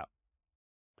hacking is all about.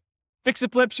 Fix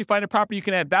and flips, you find a property you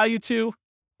can add value to,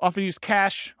 often use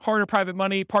cash, hard or private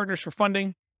money, partners for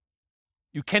funding.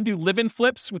 You can do live-in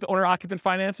flips with owner-occupant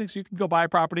financing, so you can go buy a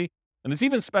property. And there's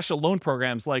even special loan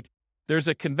programs, like there's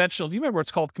a conventional, do you remember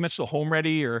what's called conventional Home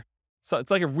Ready? Or so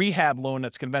it's like a rehab loan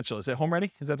that's conventional. Is it Home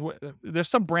Ready? Is that what, there's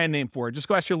some brand name for it. Just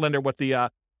go ask your lender what the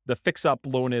fix-up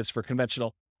loan is for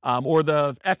conventional. Or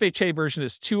the FHA version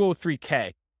is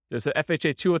 203K. There's the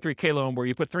FHA 203K loan where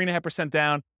you put 3.5%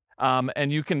 down,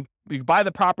 and you can buy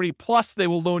the property, plus they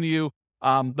will loan you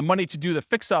the money to do the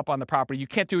fix-up on the property. You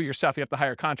can't do it yourself. You have to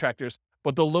hire contractors,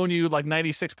 but they'll loan you like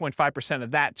 96.5% of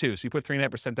that too. So you put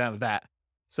 3.5% down of that.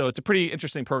 So it's a pretty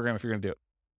interesting program if you're going to do it.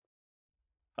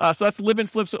 So that's live-in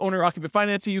flips with owner-occupant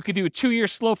financing. You could do a 2-year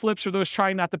slow flips for those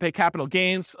trying not to pay capital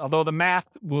gains, although the math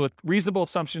with reasonable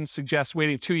assumptions suggests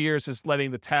waiting 2 years is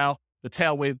letting the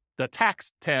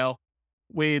tax tail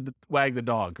wag the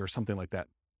dog or something like that.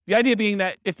 The idea being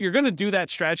that if you're going to do that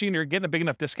strategy and you're getting a big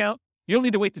enough discount, you don't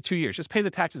need to wait the 2 years. Just pay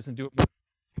the taxes and do it.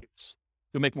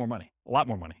 You'll make more money, a lot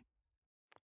more money.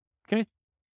 Okay.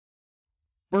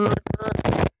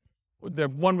 The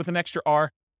one with an extra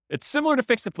R. It's similar to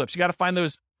fix and flips. You got to find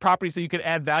those properties that you could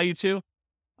add value to.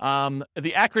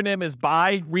 The acronym is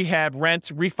buy, rehab, rent,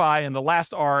 refi, and the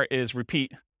last R is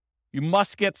repeat. You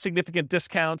must get significant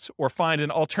discounts or find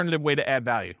an alternative way to add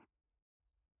value.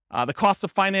 The cost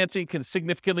of financing can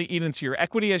significantly eat into your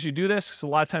equity as you do this, because a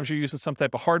lot of times you're using some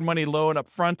type of hard money loan up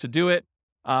front to do it.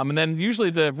 And then usually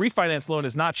the refinance loan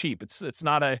is not cheap. It's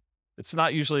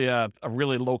not usually a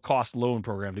really low cost loan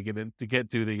program to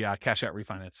get to the cash out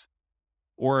refinance.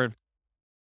 Or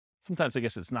sometimes I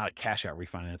guess it's not a cash out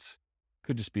refinance.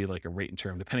 Could just be like a rate and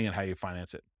term, depending on how you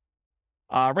finance it.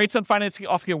 Rates on financing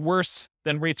often get worse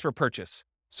than rates for purchase.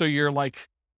 So your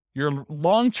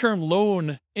long-term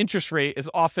loan interest rate is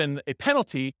often a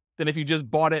penalty than if you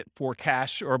just bought it for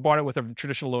cash or bought it with a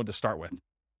traditional loan to start with.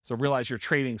 So realize you're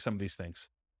trading some of these things.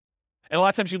 And a lot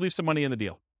of times you leave some money in the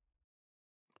deal.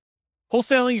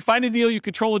 Wholesaling, you find a deal, you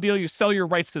control a deal, you sell your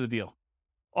rights to the deal.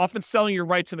 Often selling your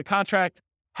rights in a contract.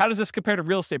 How does this compare to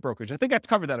real estate brokerage? I think I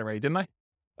covered that already, didn't I?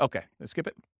 Okay, let's skip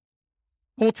it.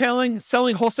 Wholesaling,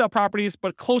 selling wholesale properties,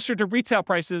 but closer to retail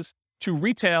prices to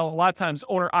retail, a lot of times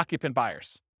owner-occupant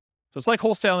buyers. So it's like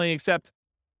wholesaling, except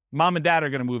mom and dad are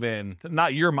going to move in.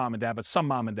 Not your mom and dad, but some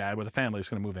mom and dad with a family is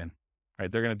going to move in. Right?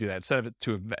 They're going to do that instead of it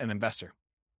to an investor.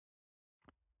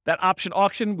 That option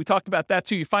auction, we talked about that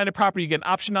too. You find a property, you get an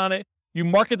option on it. You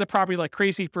market the property like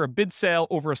crazy for a bid sale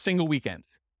over a single weekend.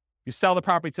 You sell the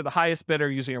property to the highest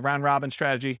bidder using a round robin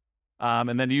strategy.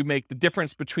 And then you make the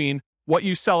difference between what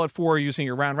you sell it for using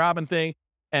your round robin thing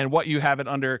and what you have it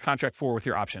under contract for with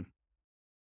your option.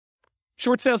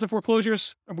 Short sales and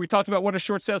foreclosures. We talked about what are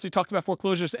short sales. We talked about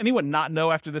foreclosures. Anyone not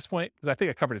know after this point? Because I think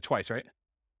I covered it twice, right?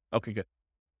 Okay, good.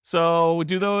 So we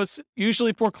do those.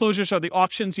 Usually foreclosures are the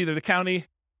auctions, either the county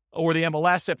or the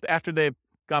MLS after they've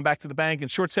gone back to the bank. And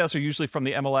short sales are usually from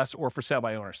the MLS or for sale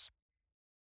by owners.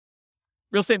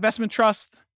 Real estate investment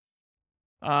trust.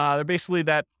 They're basically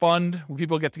that fund where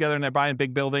people get together and they're buying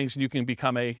big buildings and you can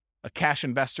become a cash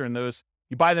investor in those.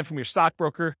 You buy them from your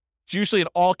stockbroker. It's usually an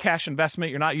all cash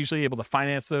investment. You're not usually able to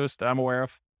finance those that I'm aware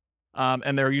of.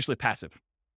 And they're usually passive.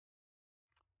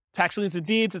 Tax liens and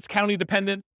deeds, it's county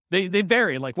dependent. They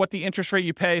vary, like what the interest rate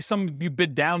you pay. Some you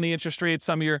bid down the interest rate.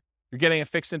 Some you're getting a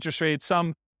fixed interest rate. Some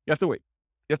you have to wait.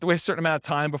 You have to wait a certain amount of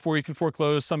time before you can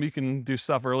foreclose. Some you can do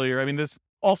stuff earlier. I mean, there's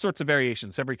all sorts of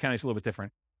variations. Every county is a little bit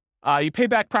different. You pay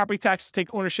back property taxes,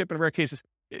 take ownership in rare cases.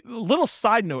 A little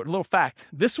side note, a little fact.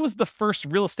 This was the first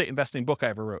real estate investing book I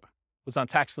ever wrote. It was on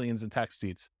tax liens and tax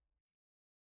deeds.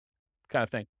 Kind of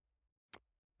thing.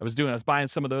 I was buying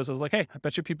some of those. I was like, hey, I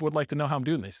bet you people would like to know how I'm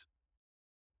doing these.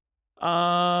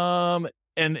 And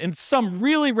in some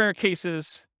really rare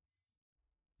cases,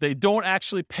 they don't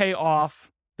actually pay off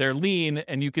their lien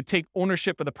and you could take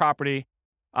ownership of the property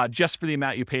just for the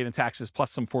amount you paid in taxes,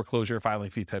 plus some foreclosure filing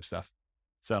fee type stuff.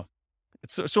 So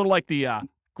it's sort of like the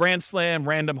grand slam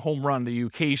random home run that you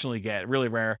occasionally get, really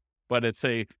rare, but it's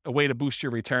a way to boost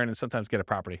your return and sometimes get a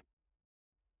property.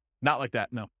 Not like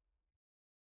that, no.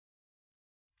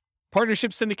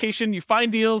 Partnership syndication, you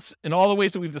find deals in all the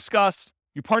ways that we've discussed.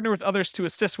 You partner with others to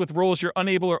assist with roles you're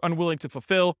unable or unwilling to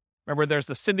fulfill. Remember, there's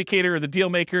the syndicator or the deal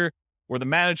maker or the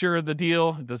manager of the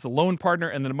deal. There's a loan partner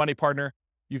and then a money partner.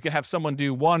 You can have someone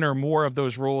do one or more of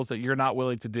those roles that you're not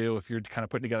willing to do if you're kind of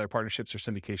putting together partnerships or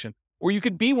syndication. Or you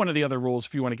could be one of the other roles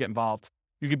if you want to get involved.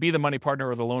 You could be the money partner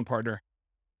or the loan partner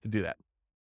to do that.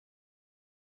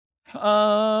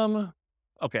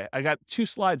 Okay, I got 2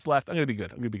 slides left. I'm going to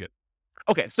be good.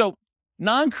 Okay, so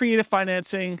non-creative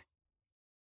financing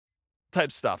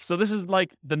type stuff. So this is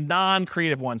like the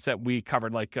non-creative ones that we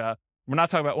covered. Like we're not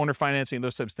talking about owner financing and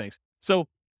those types of things. So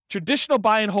traditional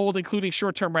buy and hold, including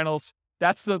short-term rentals,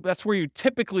 that's where you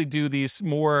typically do these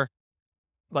more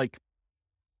like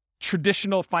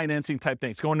traditional financing type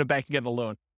things. Going to the bank and getting a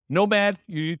loan. Nomad,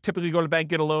 you typically go to the bank and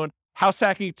get a loan. House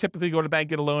hacking, you typically go to the bank and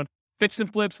get a loan. Fix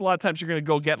and flips, a lot of times you're going to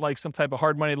go get like some type of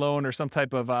hard money loan or some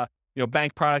type of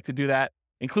bank product to do that,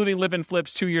 including live-in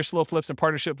flips, 2-year slow flips, and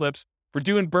partnership flips. For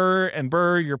doing BRRRR and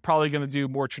BRRRR, you're probably going to do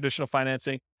more traditional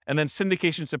financing. And then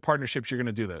syndications and partnerships, you're going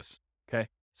to do those. Okay.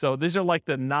 So these are like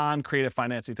the non-creative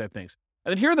financing type things.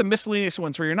 And then here are the miscellaneous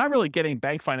ones where you're not really getting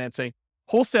bank financing.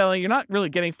 Wholesaling, you're not really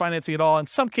getting financing at all. In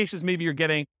some cases, maybe you're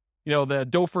getting, the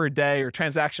dough for a day or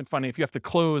transaction funding if you have to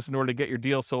close in order to get your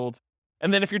deal sold.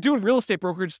 And then if you're doing real estate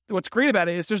brokerage, what's great about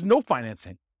it is there's no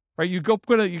financing, right? You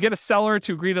get a seller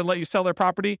to agree to let you sell their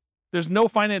property. There's no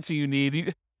financing you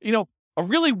need. A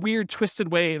really weird,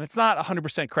 twisted way, and it's not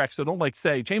 100% correct, so don't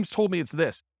say, James told me it's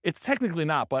this. It's technically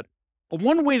not, but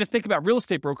one way to think about real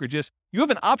estate brokerage is you have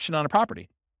an option on a property.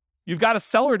 You've got a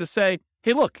seller to say,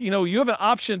 hey, look, you have an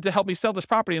option to help me sell this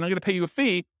property, and I'm going to pay you a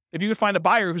fee if you can find a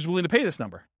buyer who's willing to pay this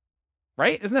number,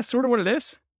 right? Isn't that sort of what it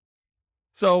is?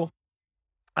 So,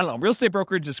 I don't know, real estate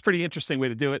brokerage is a pretty interesting way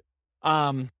to do it.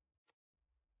 And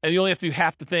you only have to do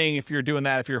half the thing if you're doing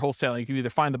that. If you're wholesaling, you can either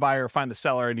find the buyer or find the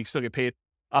seller, and you still get paid.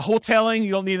 Wholesaling,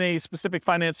 you don't need any specific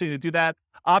financing to do that.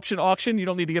 Option auction, you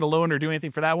don't need to get a loan or do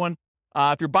anything for that one.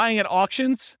 If you're buying at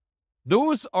auctions,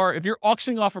 if you're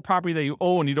auctioning off a property that you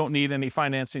own, you don't need any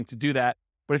financing to do that.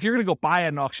 But if you're going to go buy at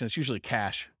an auction, it's usually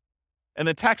cash. And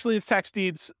then tax liens, tax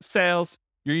deeds, sales,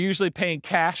 you're usually paying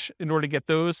cash in order to get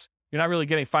those. You're not really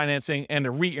getting financing. And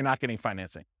a REIT, you're not getting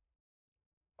financing.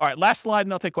 All right, last slide,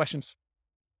 and I'll take questions.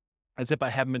 As if I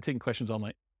haven't been taking questions all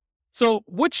night. So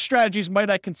which strategies might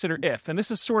I consider if, and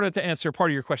this is sort of to answer part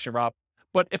of your question, Rob,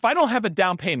 but if I don't have a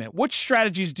down payment, which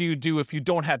strategies do you do if you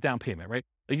don't have down payment, right?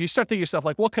 Like you start thinking to yourself,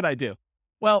 like, what could I do?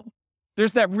 Well,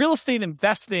 there's that real estate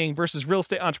investing versus real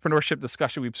estate entrepreneurship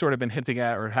discussion we've sort of been hinting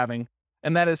at or having.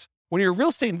 And that is when you're a real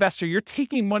estate investor, you're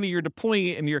taking money, you're deploying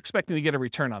it, and you're expecting to get a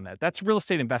return on that. That's real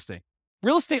estate investing.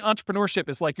 Real estate entrepreneurship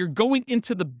is like you're going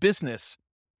into the business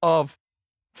of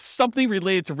something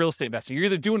related to real estate investing. You're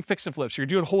either doing fix and flips, you're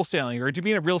doing wholesaling, or you're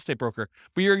being a real estate broker,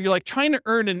 but you're like trying to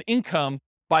earn an income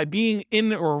by being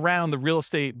in or around the real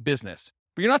estate business,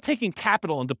 but you're not taking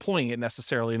capital and deploying it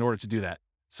necessarily in order to do that.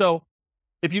 So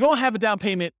if you don't have a down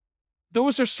payment,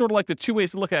 those are sort of like the 2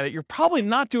 ways to look at it. You're probably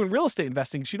not doing real estate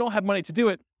investing because you don't have money to do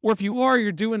it. Or if you are,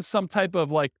 you're doing some type of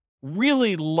like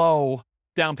really low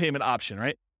down payment option,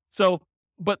 right? So,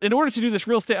 but in order to do this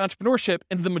real estate entrepreneurship,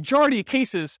 in the majority of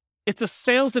cases, it's a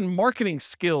sales and marketing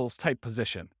skills type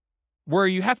position where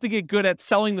you have to get good at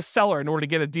selling the seller in order to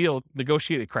get a deal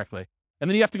negotiated correctly. And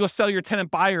then you have to go sell your tenant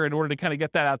buyer in order to kind of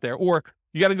get that out there. Or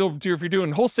you got to go do, if you're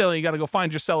doing wholesaling, you got to go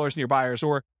find your sellers and your buyers.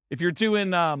 Or if you're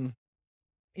doing,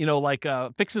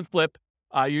 fix and flip,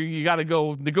 you got to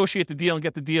go negotiate the deal and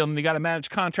get the deal. And you got to manage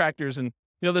contractors. And,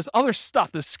 there's other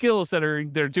stuff, there's skills they're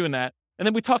doing that. And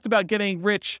then we talked about getting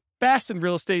rich fast in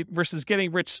real estate versus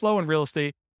getting rich slow in real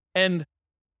estate. And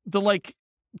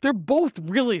they're both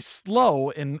really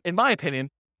slow in my opinion.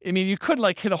 I mean, you could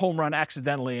hit a home run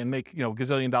accidentally and make,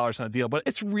 gazillion dollars on a deal, but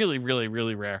it's really, really,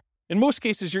 really rare. In most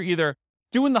cases, you're either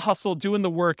doing the hustle, doing the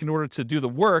work in order to do the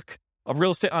work of real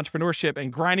estate entrepreneurship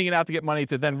and grinding it out to get money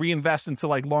to then reinvest into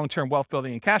long-term wealth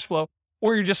building and cash flow,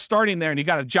 or you're just starting there and you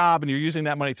got a job and you're using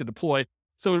that money to deploy.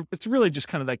 So it's really just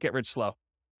kind of that get rich slow.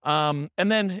 And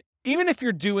then even if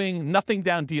you're doing nothing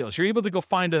down deals, you're able to go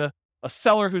find a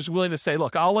seller who's willing to say,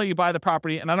 look, I'll let you buy the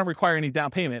property and I don't require any down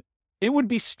payment. It would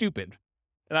be stupid.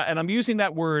 And I'm using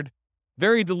that word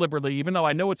very deliberately, even though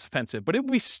I know it's offensive, but it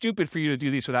would be stupid for you to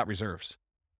do these without reserves,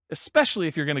 especially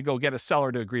if you're going to go get a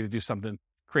seller to agree to do something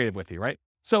creative with you, right?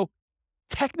 So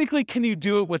technically, can you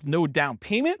do it with no down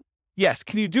payment? Yes.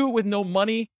 Can you do it with no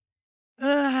money?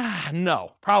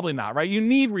 No, probably not, right? You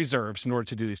need reserves in order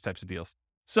to do these types of deals.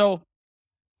 So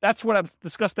that's what I've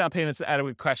discussed, down payments,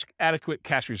 adequate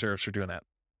cash reserves for doing that.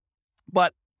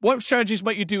 But what strategies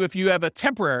might you do if you have a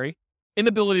temporary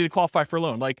inability to qualify for a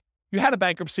loan? Like you had a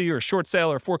bankruptcy or a short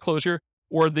sale or foreclosure,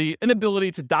 or the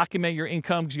inability to document your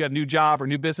income because you got a new job or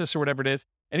new business or whatever it is.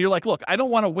 And you're like, look, I don't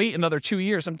want to wait another 2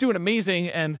 years. I'm doing amazing.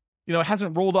 And, it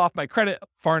hasn't rolled off my credit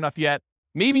far enough yet.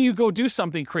 Maybe you go do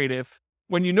something creative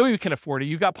when you know you can afford it.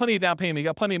 You've got plenty of down payment, you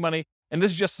got plenty of money. And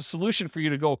this is just a solution for you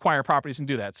to go acquire properties and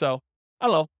do that. So I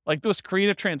don't know, like those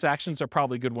creative transactions are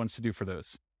probably good ones to do for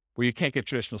those where you can't get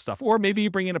traditional stuff. Or maybe you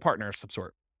bring in a partner of some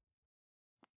sort.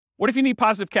 What if you need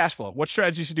positive cash flow? What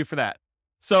strategies to do for that?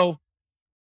 So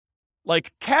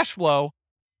like cash flow,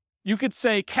 you could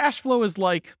say cash flow is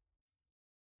like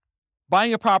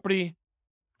buying a property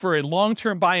for a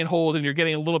long-term buy and hold, and you're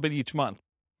getting a little bit each month.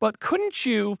 But couldn't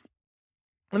you,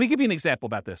 let me give you an example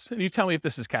about this, and you tell me if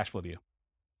this is cash flow to you.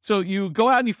 So you go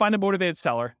out and you find a motivated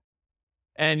seller,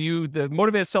 and the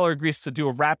motivated seller agrees to do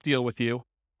a wrap deal with you,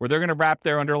 where they're going to wrap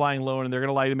their underlying loan and they're going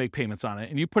to allow you to make payments on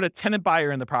it. And you put a tenant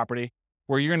buyer in the property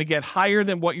where you're going to get higher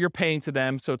than what you're paying to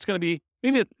them. So it's going to be,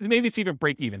 maybe it's even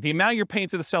break even. The amount you're paying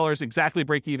to the seller is exactly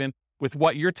break even with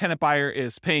what your tenant buyer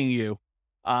is paying you.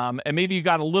 And maybe you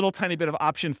got a little tiny bit of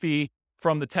option fee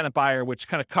from the tenant buyer, which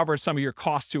kind of covers some of your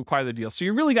costs to acquire the deal. So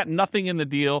you really got nothing in the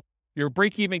deal. You're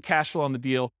break even cash flow on the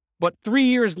deal. But 3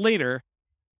 years later,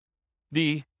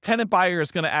 the tenant buyer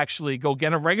is going to actually go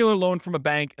get a regular loan from a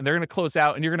bank, and they're going to close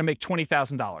out, and you're going to make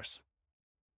 $20,000.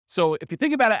 So if you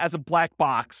think about it as a black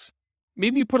box,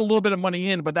 maybe you put a little bit of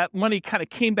money in, but that money kind of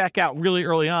came back out really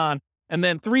early on. And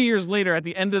then 3 years later, at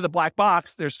the end of the black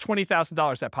box, there's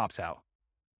 $20,000 that pops out.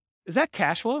 Is that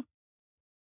cash flow?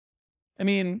 I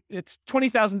mean, it's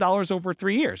 $20,000 over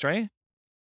 3 years, right?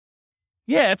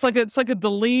 Yeah, it's like a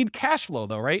delayed cash flow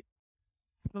though, right?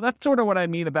 So that's sort of what I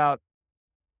mean about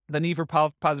the need for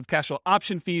positive cash flow,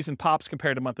 option fees and pops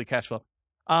compared to monthly cash flow.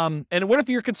 And what if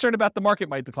you're concerned about the market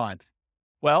might decline?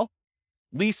 Well,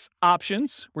 lease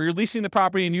options, where you're leasing the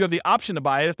property and you have the option to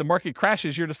buy it. If the market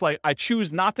crashes, you're just like, I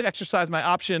choose not to exercise my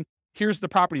option. Here's the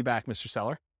property back, Mr.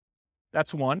 Seller.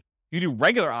 That's one. You do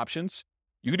regular options.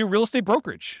 You can do real estate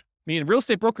brokerage. I mean, real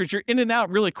estate brokerage, you're in and out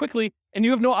really quickly and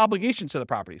you have no obligation to the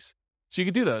properties. So you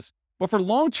can do those. But for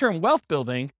long-term wealth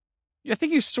building, I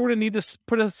think you sort of need to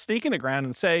put a stake in the ground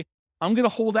and say, I'm going to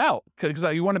hold out because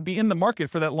you want to be in the market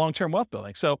for that long-term wealth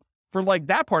building. So for like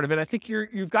that part of it, I think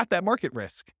you've got that market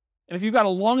risk. And if you've got a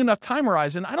long enough time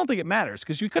horizon, I don't think it matters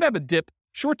because you could have a dip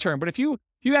short-term. But if you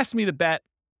asked me to bet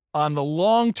on the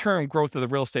long-term growth of the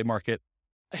real estate market,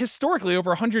 historically over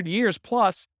 100 years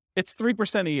plus, it's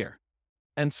 3% a year.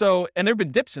 And there've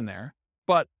been dips in there,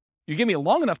 but you give me a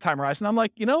long enough time horizon, I'm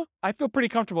like, I feel pretty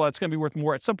comfortable it's going to be worth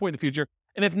more at some point in the future.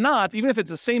 And if not, even if it's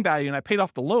the same value and I paid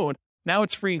off the loan, now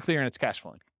it's free and clear and it's cash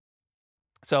flowing.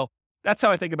 So that's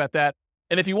how I think about that.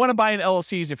 And if you want to buy in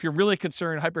LLCs, if you're really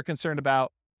hyper concerned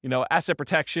about, asset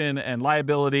protection and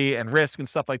liability and risk and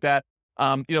stuff like that,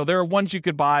 there are ones you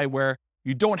could buy where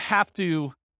you don't have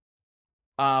to,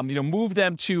 move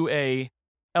them to a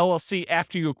LLC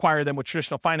after you acquire them with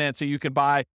traditional financing. You could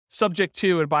buy subject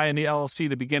to and buy in the LLC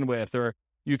to begin with, or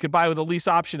you could buy with a lease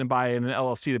option and buy in an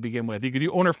LLC to begin with. You could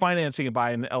do owner financing and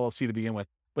buy in an LLC to begin with.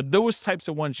 But those types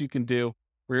of ones you can do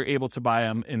where you're able to buy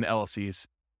them in LLCs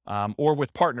or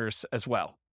with partners as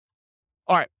well.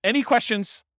 All right. Any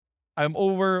questions? I'm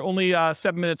only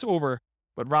 7 minutes over,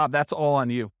 but Rob, that's all on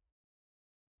you.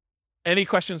 Any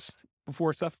questions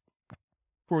before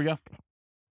we go?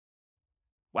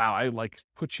 Wow, I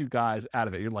put you guys out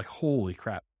of it. You're like, holy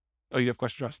crap. Oh, you have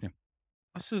questions, Justin?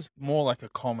 This is more like a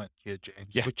comment here, James,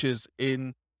 Yeah. which is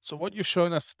so what you're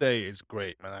showing us today is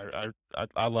great, man.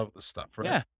 I love this stuff, right?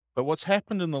 Yeah. But what's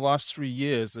happened in the last 3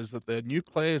 years is that there are new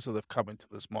players that have come into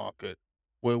this market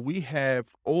where we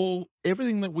have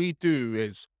everything that we do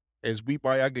is we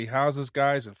buy ugly houses,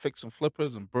 guys, and fix and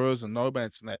flippers and burrs and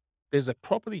nomads and that. There's a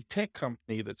property tech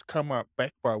company that's come up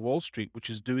backed by Wall Street, which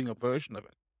is doing a version of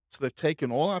it. So they've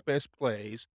taken all our best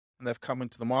plays and they've come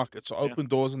into the market. So Open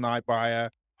Doors is an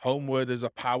iBuyer, Homeward is a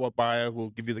power buyer who will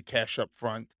give you the cash up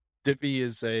front. Divvy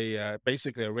is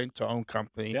basically a rent-to-own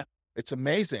company. Yeah. It's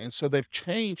amazing. And so they've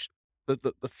changed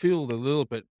the field a little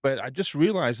bit. But I just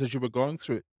realized as you were going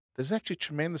through it, there's actually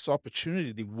tremendous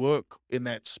opportunity to work in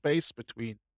that space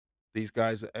between these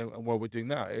guys and what we're doing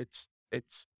now. It's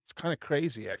kind of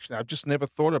crazy, actually. I've just never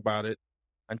thought about it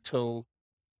until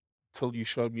you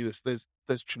showed me this.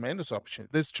 There's tremendous opportunity.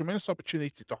 There's tremendous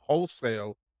opportunity to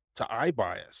wholesale to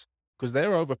iBuyers because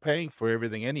they're overpaying for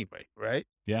everything anyway, right?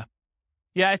 Yeah.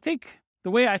 Yeah, I think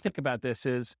the way I think about this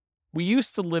is we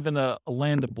used to live in a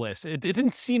land of bliss. It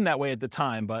didn't seem that way at the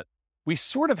time, but we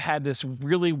sort of had this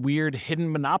really weird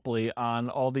hidden monopoly on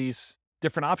all these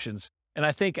different options. And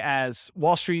I think as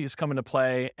Wall Street is coming to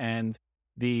play and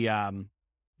the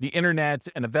the internet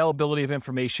and availability of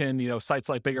information, sites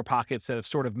like BiggerPockets that have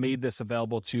sort of made this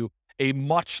available to a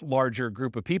much larger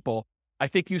group of people, I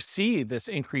think you see this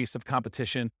increase of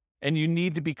competition, and you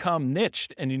need to become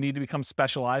niched, and you need to become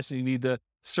specialized, and you need to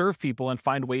serve people and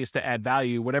find ways to add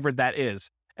value, whatever that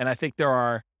is. And I think there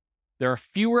are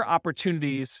fewer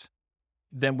opportunities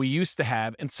than we used to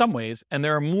have in some ways, and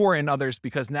there are more in others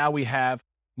because now we have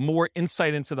more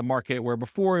insight into the market, where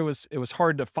before it was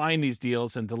hard to find these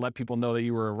deals and to let people know that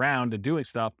you were around and doing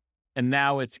stuff. And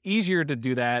now it's easier to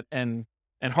do that and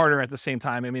harder at the same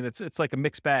time. I mean, it's like a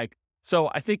mixed bag. So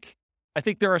I think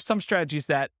there are some strategies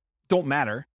that don't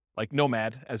matter, like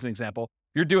Nomad as an example.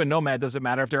 If you're doing Nomad, does it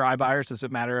matter if there are iBuyers? Does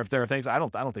it matter if there are things? I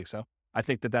don't think so. I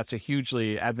think that's a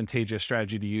hugely advantageous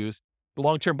strategy to use.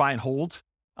 Long-term buy and hold.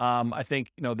 I think,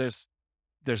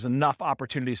 there's enough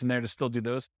opportunities in there to still do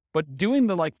those, but doing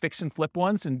the like fix and flip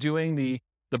ones and doing the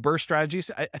burst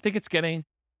strategies, I think it's getting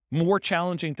more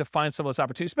challenging to find some of those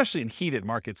opportunities, especially in heated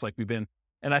markets like we've been.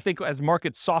 And I think as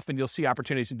markets soften, you'll see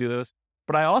opportunities to do those.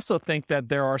 But I also think that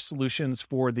there are solutions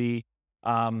for the,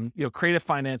 creative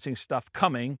financing stuff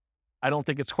coming. I don't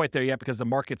think it's quite there yet because the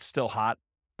market's still hot,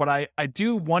 but I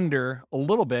do wonder a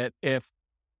little bit if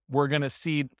we're going to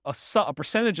see a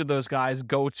percentage of those guys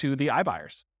go to the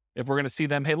iBuyers. If we're going to see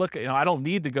them, hey, look, I don't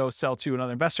need to go sell to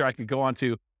another investor. I could go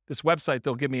onto this website.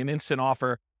 They'll give me an instant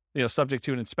offer, subject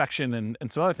to an inspection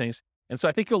and some other things. And so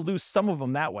I think you'll lose some of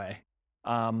them that way,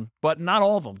 but not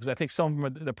all of them, because I think some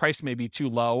of them, the price may be too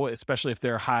low, especially if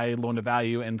they're high loan to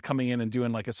value, and coming in and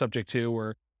doing like a subject to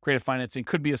or creative financing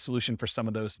could be a solution for some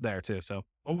of those there too. So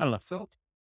I don't know.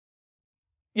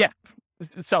 Yeah.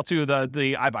 Sell to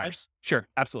the iBuyers. Sure.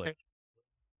 Absolutely.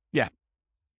 Yeah.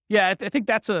 Yeah. I think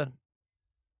that's a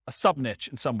sub niche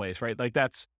in some ways, right? Like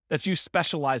that's you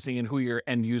specializing in who your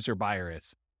end user buyer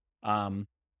is.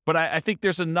 But I think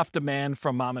there's enough demand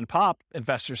from mom and pop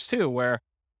investors too, where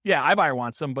iBuyer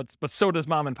wants them, but so does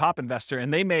mom and pop investor.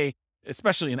 And they may,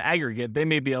 especially in aggregate, they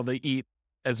may be able to eat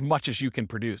as much as you can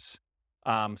produce.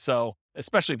 So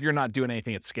especially if you're not doing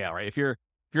anything at scale, right? If you're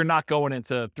not going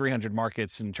into 300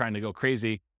 markets and trying to go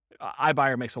crazy,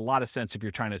 iBuyer makes a lot of sense if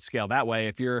you're trying to scale that way.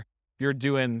 If you're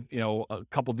doing, a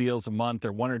couple deals a month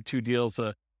or one or two deals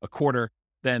a quarter,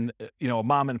 then, a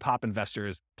mom and pop investor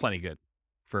is plenty good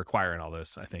for acquiring all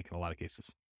those, I think, in a lot of cases.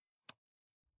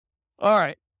 All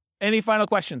right. Any final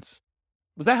questions?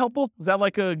 Was that helpful? Was that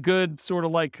like a good sort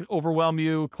of like overwhelm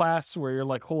you class where you're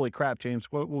like, holy crap,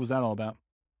 James, what was that all about?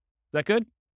 Is that good?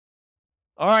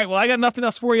 All right. Well, I got nothing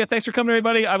else for you. Thanks for coming,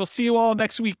 everybody. I will see you all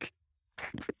next week.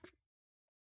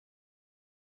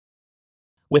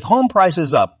 With home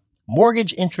prices up,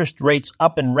 mortgage interest rates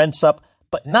up and rents up,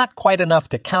 but not quite enough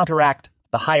to counteract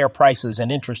the higher prices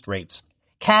and interest rates,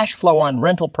 cash flow on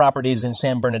rental properties in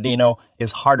San Bernardino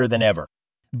is harder than ever.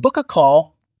 Book a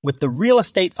call with the Real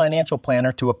Estate Financial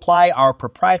Planner to apply our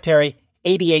proprietary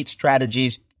 88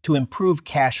 strategies to improve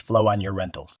cash flow on your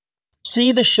rentals.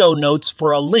 See the show notes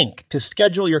for a link to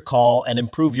schedule your call and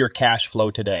improve your cash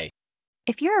flow today.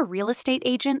 If you're a real estate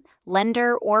agent,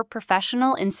 lender, or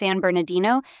professional in San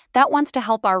Bernardino that wants to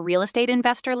help our real estate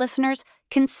investor listeners,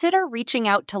 consider reaching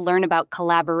out to learn about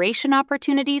collaboration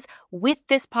opportunities with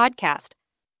this podcast.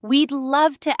 We'd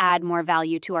love to add more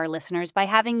value to our listeners by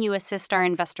having you assist our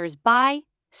investors buy,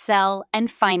 sell, and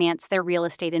finance their real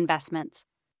estate investments.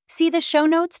 See the show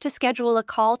notes to schedule a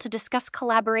call to discuss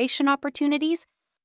collaboration opportunities